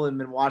not in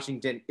Pullman,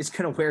 Washington, is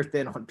going to wear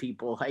thin on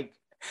people. Like,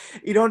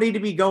 you don't need to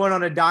be going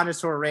on a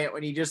dinosaur rant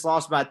when you just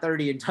lost by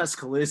 30 in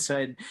Tuscaloosa.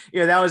 And, you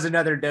know, that was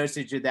another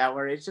dosage of that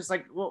where it's just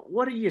like, well,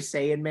 what are you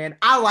saying, man?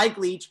 I like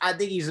Leach. I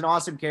think he's an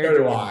awesome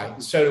character.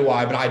 So do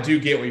I. But I do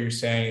get what you're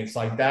saying. It's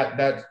like that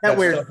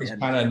stuff is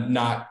kind of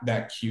not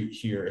that cute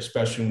here,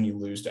 especially when you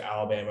lose to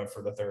Alabama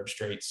for the 3rd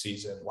straight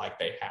season like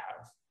they have.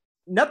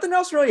 Nothing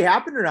else really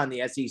happened around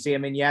the SEC. I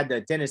mean, you had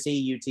the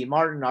Tennessee, UT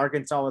Martin,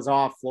 Arkansas was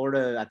off.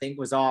 Florida, I think,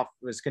 was off.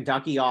 Was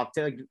Kentucky off?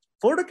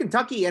 Florida,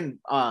 Kentucky, and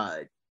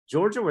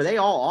Georgia, were they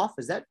all off?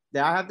 Did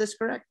I have this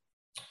correct?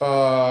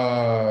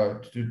 Yeah,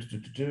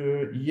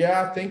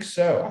 I think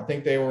so. I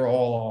think they were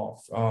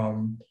all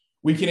off.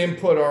 We can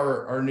input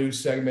our new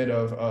segment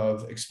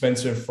of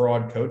expensive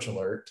fraud coach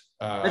alert.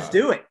 Let's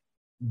do it.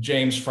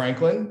 James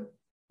Franklin.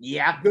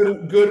 Yeah.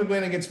 Good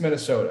win against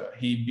Minnesota.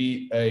 He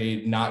beat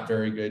a not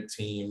very good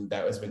team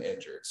that has been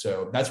injured.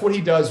 So that's what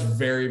he does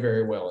very,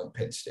 very well in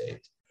Penn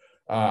State.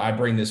 I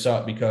bring this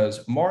up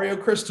because Mario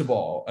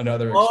Cristobal,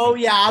 another. Oh,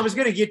 yeah. I was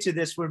going to get to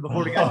this one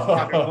before we got to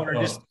Soccer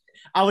Corner.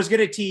 I was going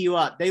to tee you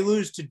up. They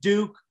lose to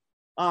Duke.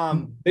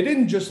 They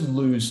didn't just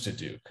lose to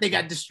Duke. They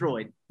got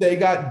destroyed. They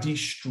got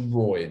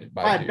destroyed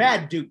by Duke.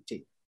 Bad Duke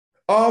team.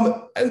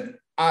 And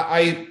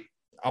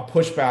I'll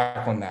push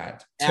back on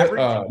that.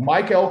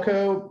 Mike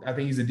Elko, I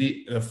think he's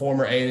the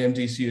former A&M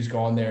DC has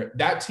gone there.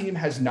 That team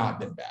has not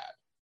been bad.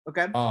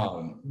 Okay.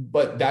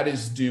 But that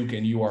is Duke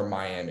and you are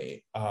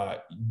Miami.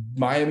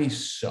 Miami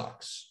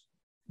sucks.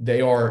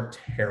 They are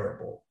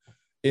terrible.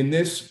 In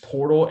this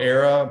portal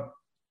era,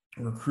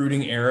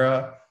 recruiting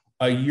era,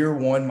 a year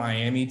one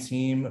Miami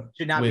team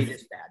should not be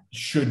this bad.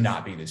 Should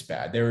not be this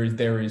bad.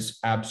 There is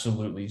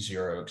absolutely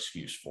zero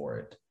excuse for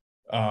it.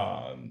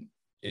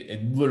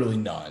 Literally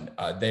none.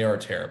 They are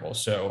terrible.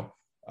 So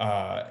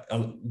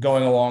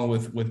going along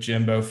with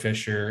Jimbo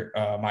Fisher,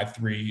 my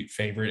three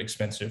favorite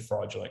expensive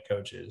fraudulent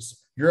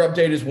coaches, your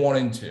update is 1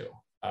 and 2,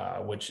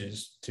 which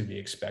is to be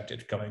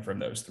expected coming from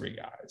those three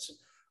guys.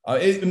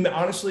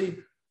 Honestly,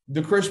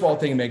 the Cristobal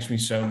thing makes me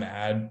so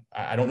mad.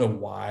 I don't know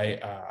why.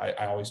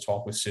 I always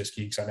talk with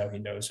Siski because I know he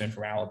knows him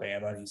from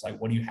Alabama. And he's like,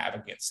 what do you have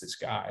against this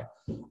guy?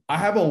 I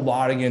have a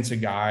lot against a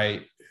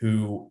guy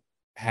who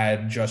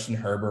had Justin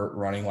Herbert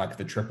running like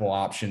the triple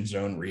option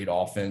zone read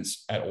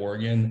offense at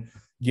Oregon,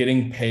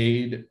 getting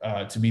paid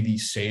to be the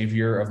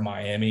savior of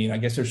Miami. And I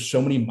guess there's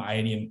so many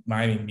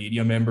Miami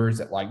media members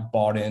that like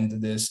bought into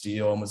this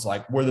deal and was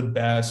like, we're the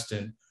best.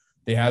 And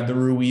they had the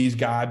Ruiz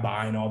guy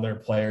buying all their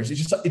players.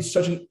 It's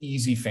such an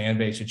easy fan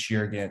base to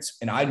cheer against.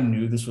 And I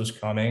knew this was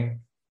coming.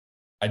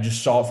 I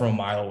just saw it from a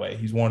mile away.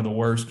 He's one of the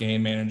worst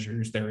game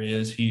managers there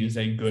is. He is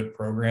a good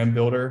program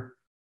builder.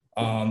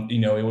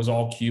 It was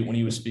all cute when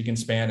he was speaking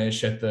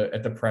Spanish at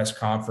the press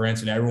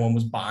conference and everyone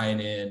was buying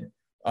in.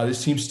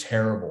 This team's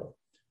terrible.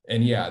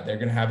 And yeah, they're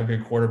going to have a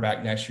good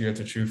quarterback next year. It's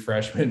a true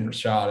freshman,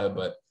 Rashada,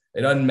 but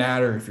it doesn't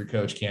matter if your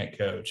coach can't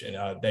coach.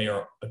 And they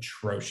are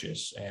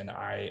atrocious. And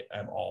I'm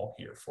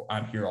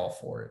here all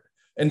for it.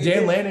 And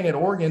Dan Lanning at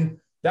Oregon,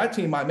 that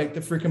team might make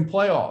the freaking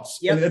playoffs.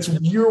 Yep. And it's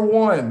year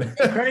one.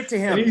 Hey, credit to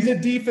him. And he's a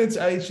defense.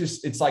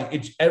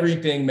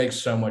 Everything makes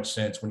so much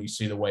sense when you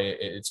see the way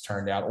it's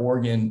turned out.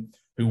 Oregon,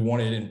 who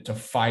wanted him to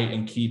fight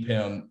and keep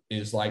him,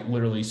 is like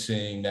literally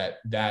seeing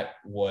that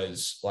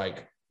was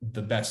like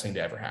the best thing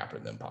to ever happen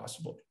to them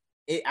possibly.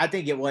 I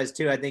think it was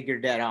too. I think you're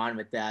dead on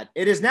with that.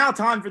 It is now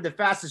time for the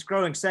fastest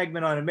growing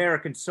segment on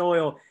American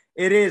soil.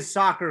 It is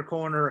Soccer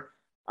Corner.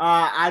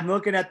 I'm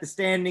looking at the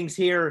standings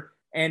here,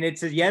 and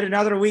it's yet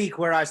another week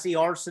where I see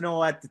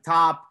Arsenal at the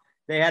top.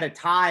 They had a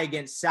tie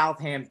against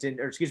Southampton,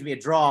 a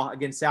draw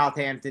against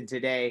Southampton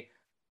today,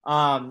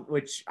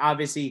 which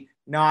obviously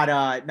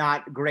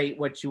not great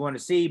what you want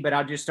to see. But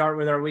I'll just start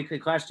with our weekly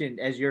question.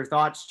 Has your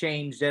thoughts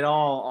changed at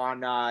all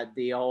on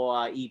the whole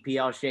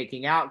EPL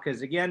shaking out?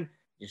 Because again,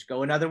 just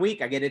go another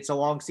week. I get it's a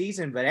long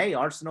season, but hey,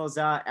 Arsenal's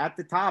at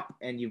the top,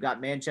 and you've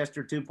got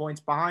Manchester 2 points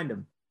behind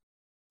them.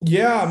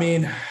 Yeah, I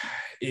mean,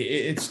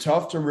 it's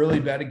tough to really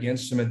bet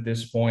against them at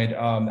this point.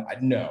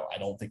 No, I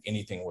don't think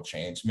anything will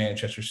change.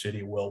 Manchester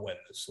City will win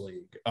this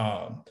league.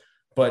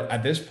 But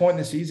at this point in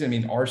the season, I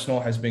mean, Arsenal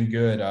has been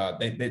good.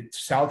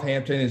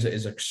 Southampton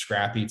is a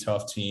scrappy,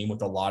 tough team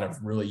with a lot of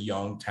really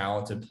young,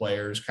 talented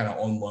players kind of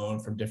on loan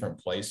from different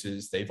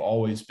places. They've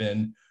always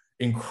been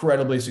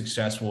incredibly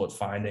successful at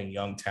finding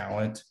young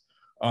talent.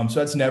 So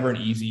that's never an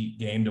easy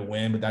game to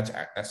win, but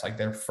that's like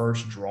their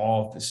first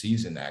draw of the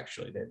season,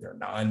 actually. They're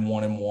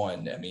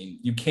 9-1-1. I mean,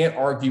 you can't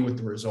argue with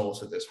the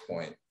results at this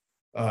point.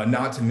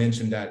 Not to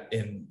mention that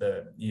in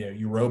the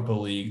Europa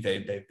League,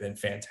 they've been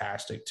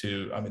fantastic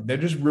too. I mean, they're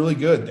just really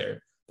good.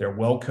 They're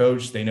well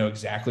coached. They know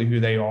exactly who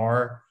they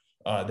are.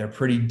 They're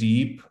pretty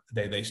deep.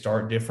 They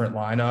start different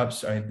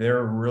lineups. I mean, they're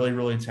a really,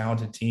 really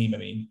talented team. I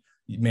mean,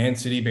 Man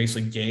City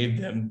basically gave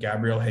them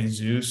Gabriel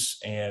Jesus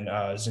and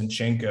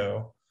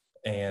Zinchenko,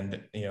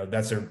 and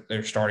that's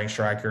their starting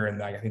striker,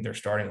 and I think they're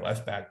starting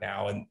left back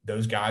now. And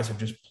those guys have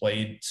just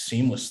played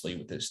seamlessly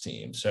with this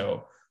team.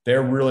 So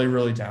they're really,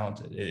 really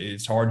talented.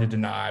 It's hard to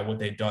deny what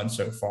they've done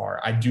so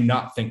far. I do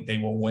not think they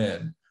will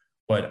win,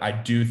 but I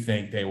do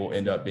think they will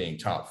end up being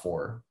top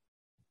 4.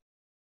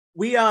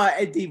 We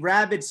at the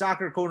Rabid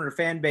Soccer Corner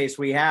fan base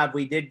we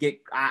did get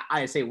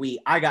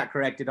I got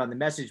corrected on the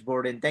message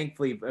board, and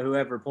thankfully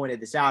whoever pointed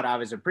this out, I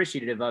was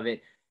appreciative of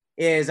it.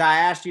 Is I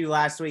asked you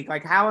last week,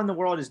 like, how in the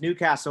world is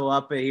Newcastle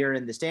up here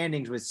in the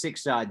standings with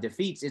 6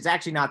 defeats? It's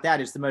actually not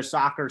that. It's the most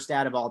soccer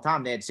stat of all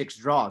time. They had 6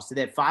 draws. So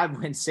they had 5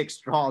 wins, 6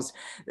 draws.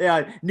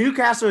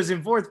 Newcastle is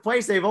in 4th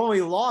place. They've only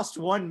lost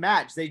 1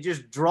 match. They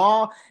just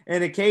draw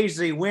and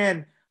occasionally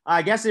win.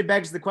 I guess it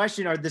begs the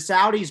question, are the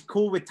Saudis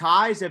cool with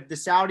ties? Have the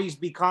Saudis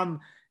become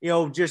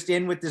just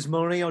in with this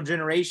millennial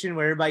generation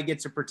where everybody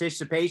gets a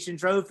participation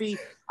trophy.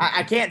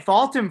 I can't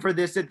fault him for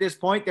this at this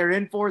point. They're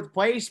in fourth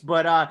place,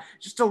 but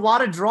just a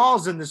lot of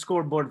draws in the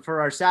scoreboard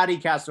for our Saudi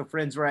Castle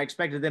friends where I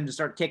expected them to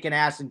start kicking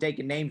ass and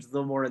taking names a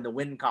little more in the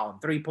win column.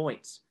 3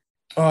 points.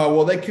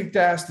 Well, they kicked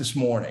ass this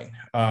morning.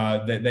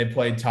 They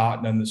played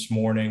Tottenham this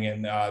morning,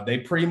 and they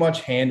pretty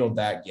much handled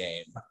that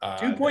game.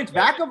 2 points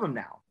back of them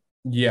now.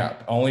 Yeah,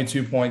 only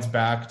 2 points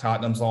back.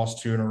 Tottenham's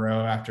lost 2 in a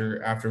row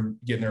after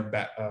getting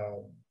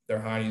their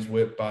heinies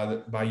whipped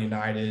by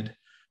United.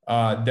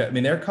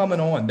 They're coming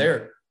on.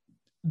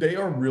 They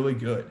are really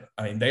good.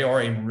 I mean, they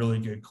are a really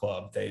good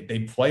club.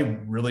 They play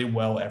really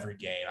well every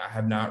game. I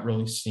have not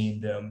really seen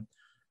them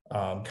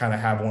kind of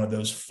have one of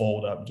those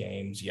fold-up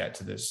games yet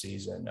to this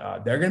season.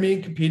 They're going to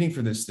be competing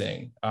for this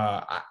thing.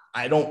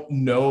 I don't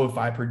know if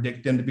I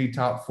predict them to be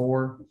top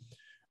 4,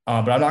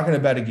 but I'm not going to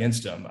bet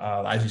against them.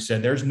 As you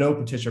said, there's no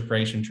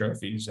participation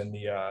trophies in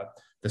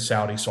the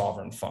Saudi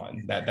Sovereign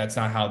Fund. That's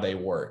not how they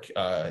work,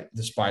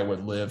 despite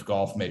what Live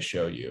Golf may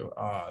show you.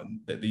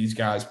 That these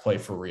guys play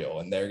for real,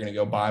 and they're going to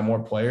go buy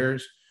more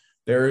players.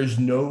 There is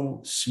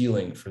no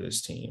ceiling for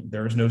this team.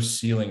 There is no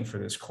ceiling for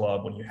this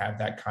club when you have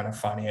that kind of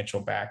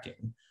financial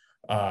backing.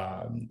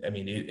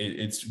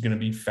 It's going to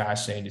be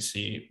fascinating to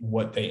see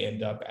what they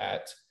end up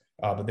at.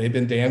 But they've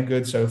been damn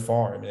good so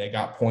far. I mean, they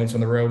got points on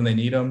the road when they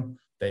need them.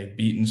 They've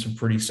beaten some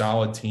pretty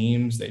solid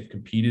teams. They've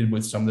competed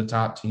with some of the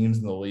top teams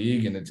in the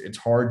league, and it's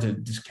hard to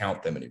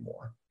discount them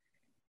anymore.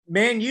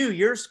 Man,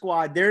 your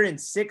squad, they're in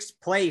 6th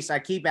place. I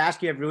keep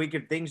asking every week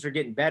if things are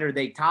getting better.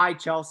 They tie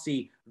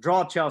Chelsea,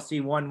 draw Chelsea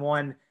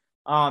 1-1.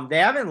 They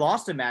haven't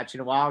lost a match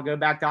in a while. Go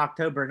back to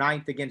October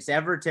 9th against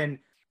Everton.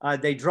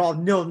 They draw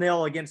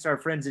 0-0 against our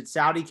friends at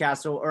Saudi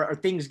Castle. Are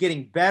things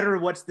getting better?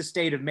 What's the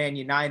state of Man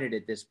United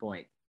at this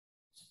point?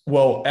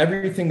 Well,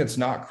 everything that's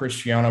not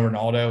Cristiano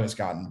Ronaldo has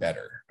gotten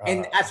better.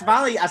 And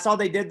I saw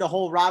they did the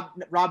whole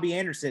Robbie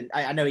Anderson.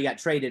 I know he got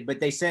traded, but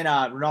they sent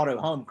Ronaldo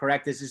home,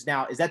 correct? Is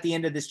that the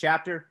end of this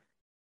chapter?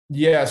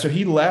 Yeah, so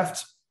he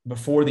left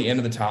before the end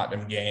of the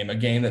Tottenham game, a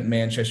game that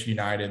Manchester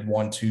United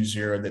won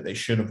 2-0 that they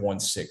should have won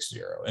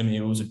 6-0. I mean,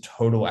 it was a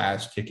total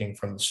ass kicking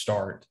from the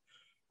start.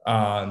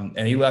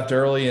 And he left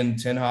early, and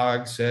Ten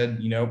Hag said,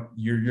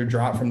 you're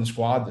dropped from the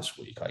squad this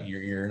week. Like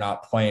you're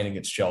not playing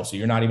against Chelsea.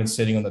 You're not even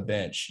sitting on the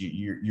bench.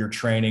 You're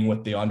training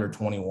with the under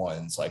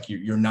 21s. Like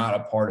you're not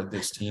a part of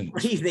this team.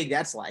 What do you think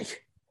that's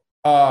like?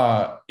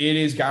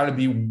 It has got to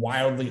be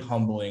wildly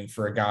humbling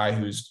for a guy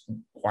who's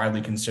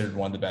widely considered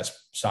one of the best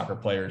soccer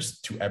players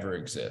to ever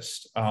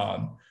exist.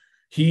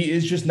 He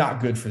is just not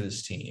good for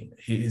this team.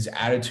 His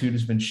attitude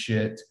has been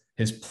shit.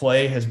 His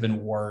play has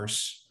been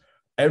worse.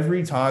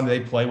 Every time they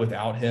play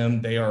without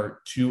him, they are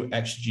 2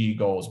 XG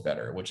goals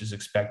better, which is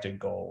expected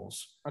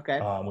goals. Okay.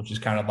 Which is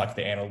kind of like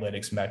the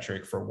analytics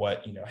metric for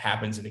what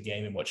happens in a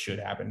game and what should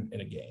happen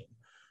in a game.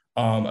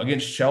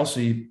 Against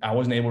Chelsea, I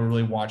wasn't able to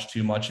really watch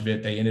too much of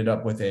it. They ended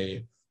up with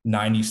a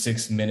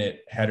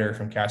 96-minute header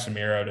from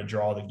Casemiro to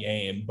draw the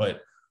game.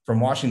 But from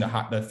watching the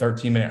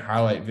 13-minute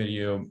highlight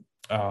video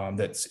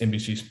that's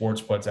NBC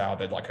Sports puts out,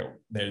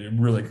 they're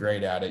really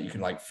great at it. You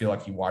can feel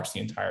like you watched the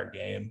entire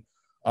game.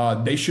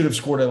 They should have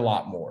scored a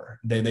lot more.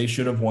 They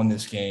should have won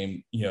this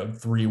game,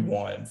 3-1,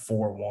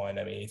 4-1.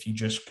 I mean, if you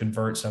just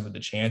convert some of the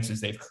chances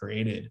they've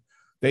created,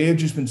 they have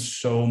just been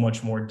so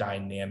much more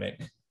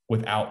dynamic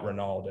without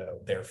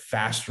Ronaldo. They're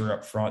faster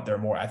up front. They're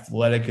more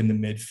athletic in the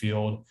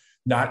midfield.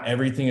 Not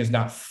everything is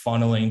not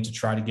funneling to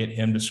try to get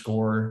him to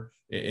score.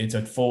 It's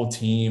a full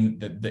team.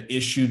 The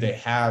issue they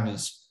have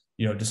is,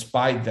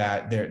 despite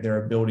that,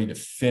 their ability to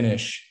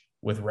finish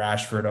with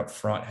Rashford up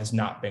front has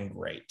not been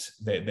great.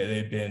 They've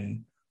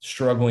been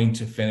struggling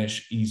to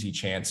finish easy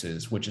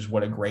chances, which is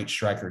what a great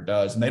striker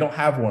does. And they don't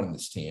have one in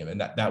this team,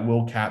 and that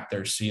will cap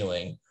their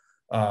ceiling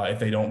if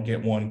they don't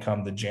get one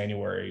come the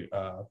January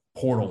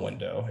portal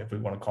window, if we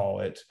want to call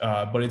it.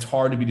 But it's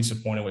hard to be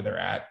disappointed where they're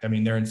at. I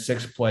mean, they're in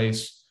 6th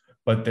place,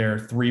 but they're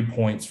 3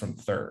 points from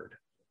 3rd.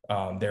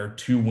 They're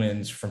 2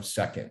 wins from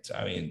 2nd.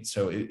 I mean,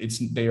 so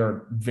they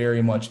are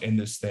very much in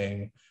this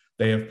thing.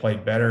 They have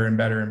played better and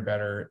better and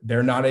better.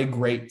 They're not a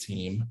great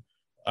team.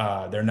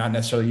 They're not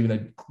necessarily even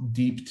a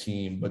deep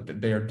team,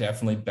 but they are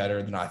definitely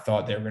better than I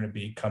thought they were going to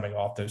be coming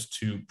off those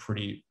 2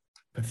 pretty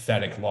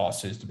pathetic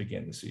losses to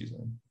begin the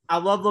season. I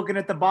love looking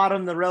at the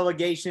bottom, the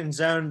relegation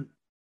zone.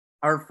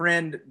 Our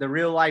friend, the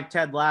real life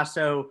Ted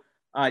Lasso,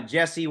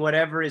 Jesse,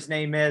 whatever his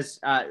name is,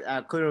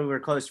 clearly we're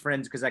close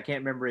friends because I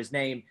can't remember his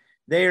name.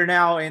 They are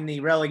now in the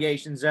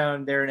relegation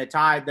zone. They're in a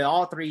tie.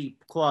 All 3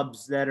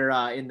 clubs that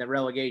are in the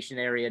relegation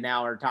area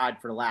now are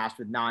tied for last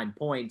with 9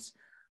 points.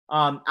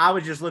 I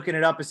was just looking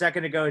it up a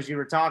second ago as you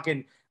were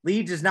talking.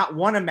 Leeds has not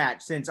won a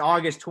match since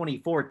August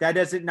 24th. That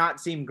doesn't not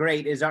seem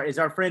great. Is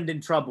our friend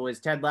in trouble? Is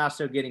Ted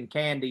Lasso getting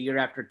canned a year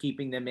after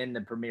keeping them in the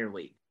Premier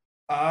League?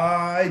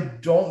 I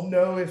don't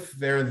know if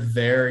they're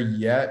there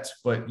yet,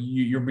 but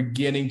you're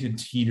beginning to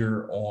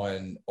teeter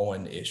on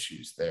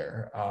issues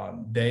there.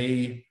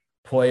 They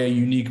play a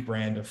unique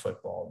brand of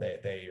football.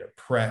 They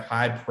are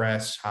high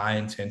press, high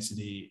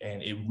intensity,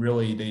 and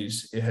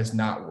it has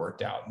not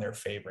worked out in their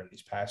favor in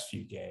these past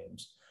few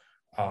games.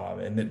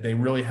 and that they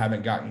really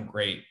haven't gotten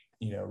great,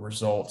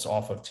 results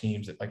off of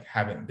teams that like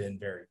haven't been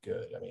very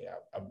good. I mean,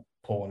 I'm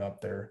pulling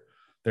up their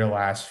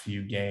last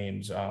few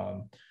games.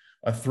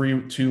 A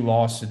 3-2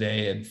 loss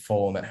today at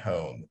Fulham at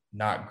home,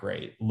 not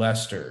great.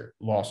 Leicester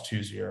lost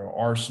 2-0.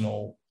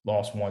 Arsenal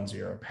lost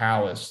 1-0.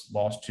 Palace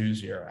lost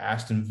 2-0.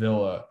 Aston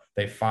Villa,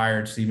 they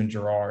fired Steven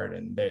Gerrard,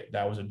 and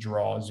that was a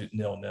draw,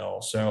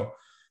 0-0. So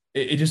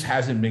it just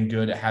hasn't been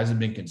good. It hasn't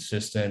been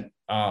consistent.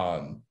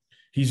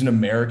 He's an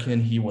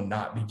American. He will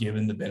not be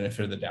given the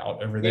benefit of the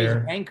doubt over there.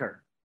 He's an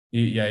anchor.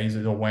 He's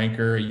a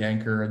wanker, a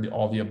yanker,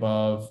 all the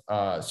above.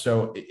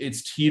 So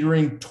it's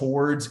teetering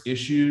towards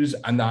issues.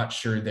 I'm not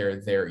sure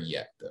they're there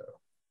yet, though.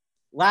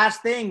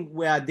 Last thing,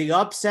 the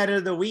upset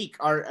of the week,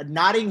 our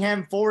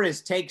Nottingham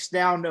Forest takes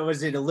down,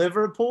 was it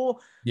Liverpool?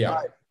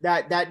 Yeah.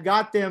 That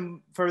got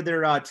them for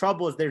their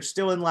troubles. They're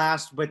still in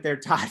last, but they're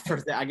tied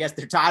for I guess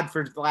they're tied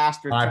for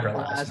last or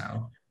last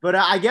now. But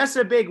I guess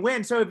a big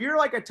win. So if you're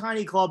like a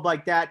tiny club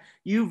like that,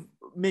 you've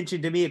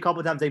mentioned to me a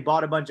couple of times they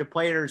bought a bunch of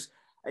players.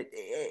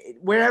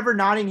 Wherever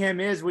Nottingham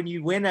is, when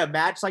you win a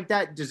match like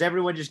that, does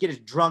everyone just get as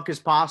drunk as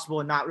possible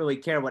and not really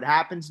care what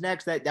happens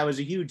next? That was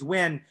a huge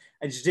win.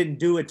 I just didn't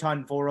do a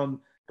ton for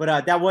them.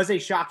 But that was a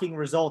shocking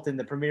result in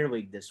the Premier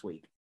League this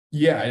week.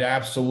 Yeah, it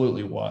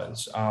absolutely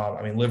was.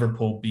 I mean,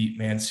 Liverpool beat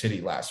Man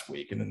City last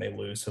week, and then they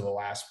lose to the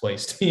last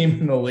place team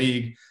in the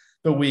league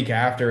the week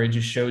after. It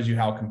just shows you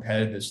how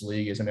competitive this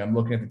league is. I mean, I'm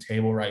looking at the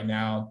table right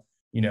now.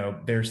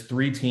 There's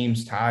 3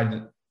 teams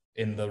tied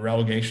in the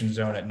relegation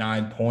zone at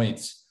 9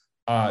 points.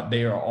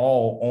 They are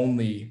all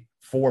only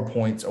 4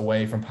 points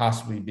away from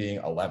possibly being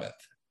 11th.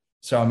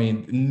 So, I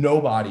mean,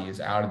 nobody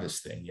is out of this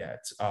thing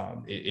yet.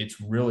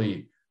 It's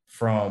really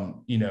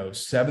from,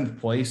 7th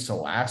place to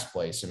last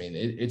place. I mean,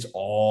 it's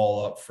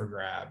all up for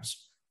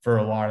grabs for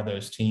a lot of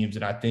those teams.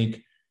 And I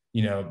think,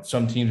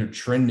 some teams are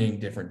trending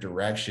different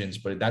directions,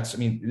 but this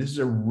is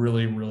a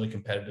really, really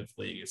competitive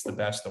league. It's the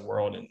best in the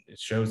world. And it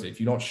shows that if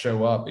you don't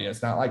show up,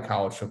 it's not like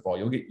college football.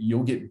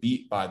 You'll get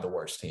beat by the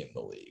worst team in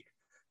the league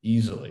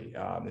easily.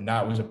 And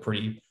that was a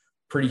pretty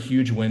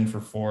huge win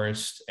for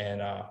Forest,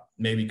 and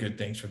maybe good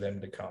things for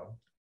them to come.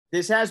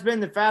 This has been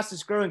the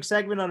fastest growing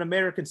segment on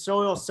American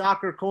soil,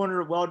 Soccer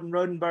Corner. Weldon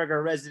Rodenberg,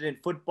 our resident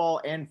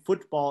football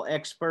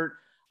expert.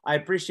 I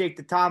appreciate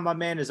the time, my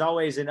man, as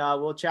always, and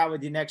we'll chat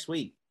with you next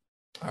week.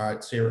 All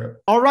right, see you,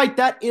 Rip. All right,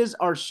 that is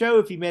our show.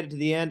 If you made it to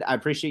the end, I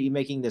appreciate you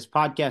making this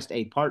podcast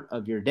a part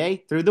of your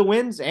day through the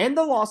wins and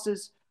the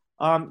losses.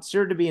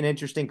 Sure to be an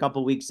interesting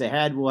couple weeks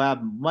ahead. We'll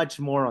have much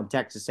more on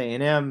Texas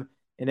A&M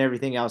and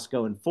everything else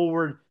going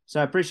forward. So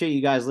I appreciate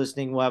you guys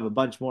listening. We'll have a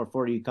bunch more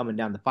for you coming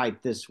down the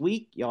pipe this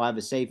week. Y'all have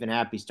a safe and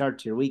happy start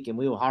to your week, and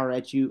we will holler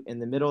at you in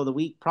the middle of the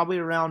week, probably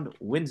around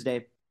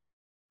Wednesday.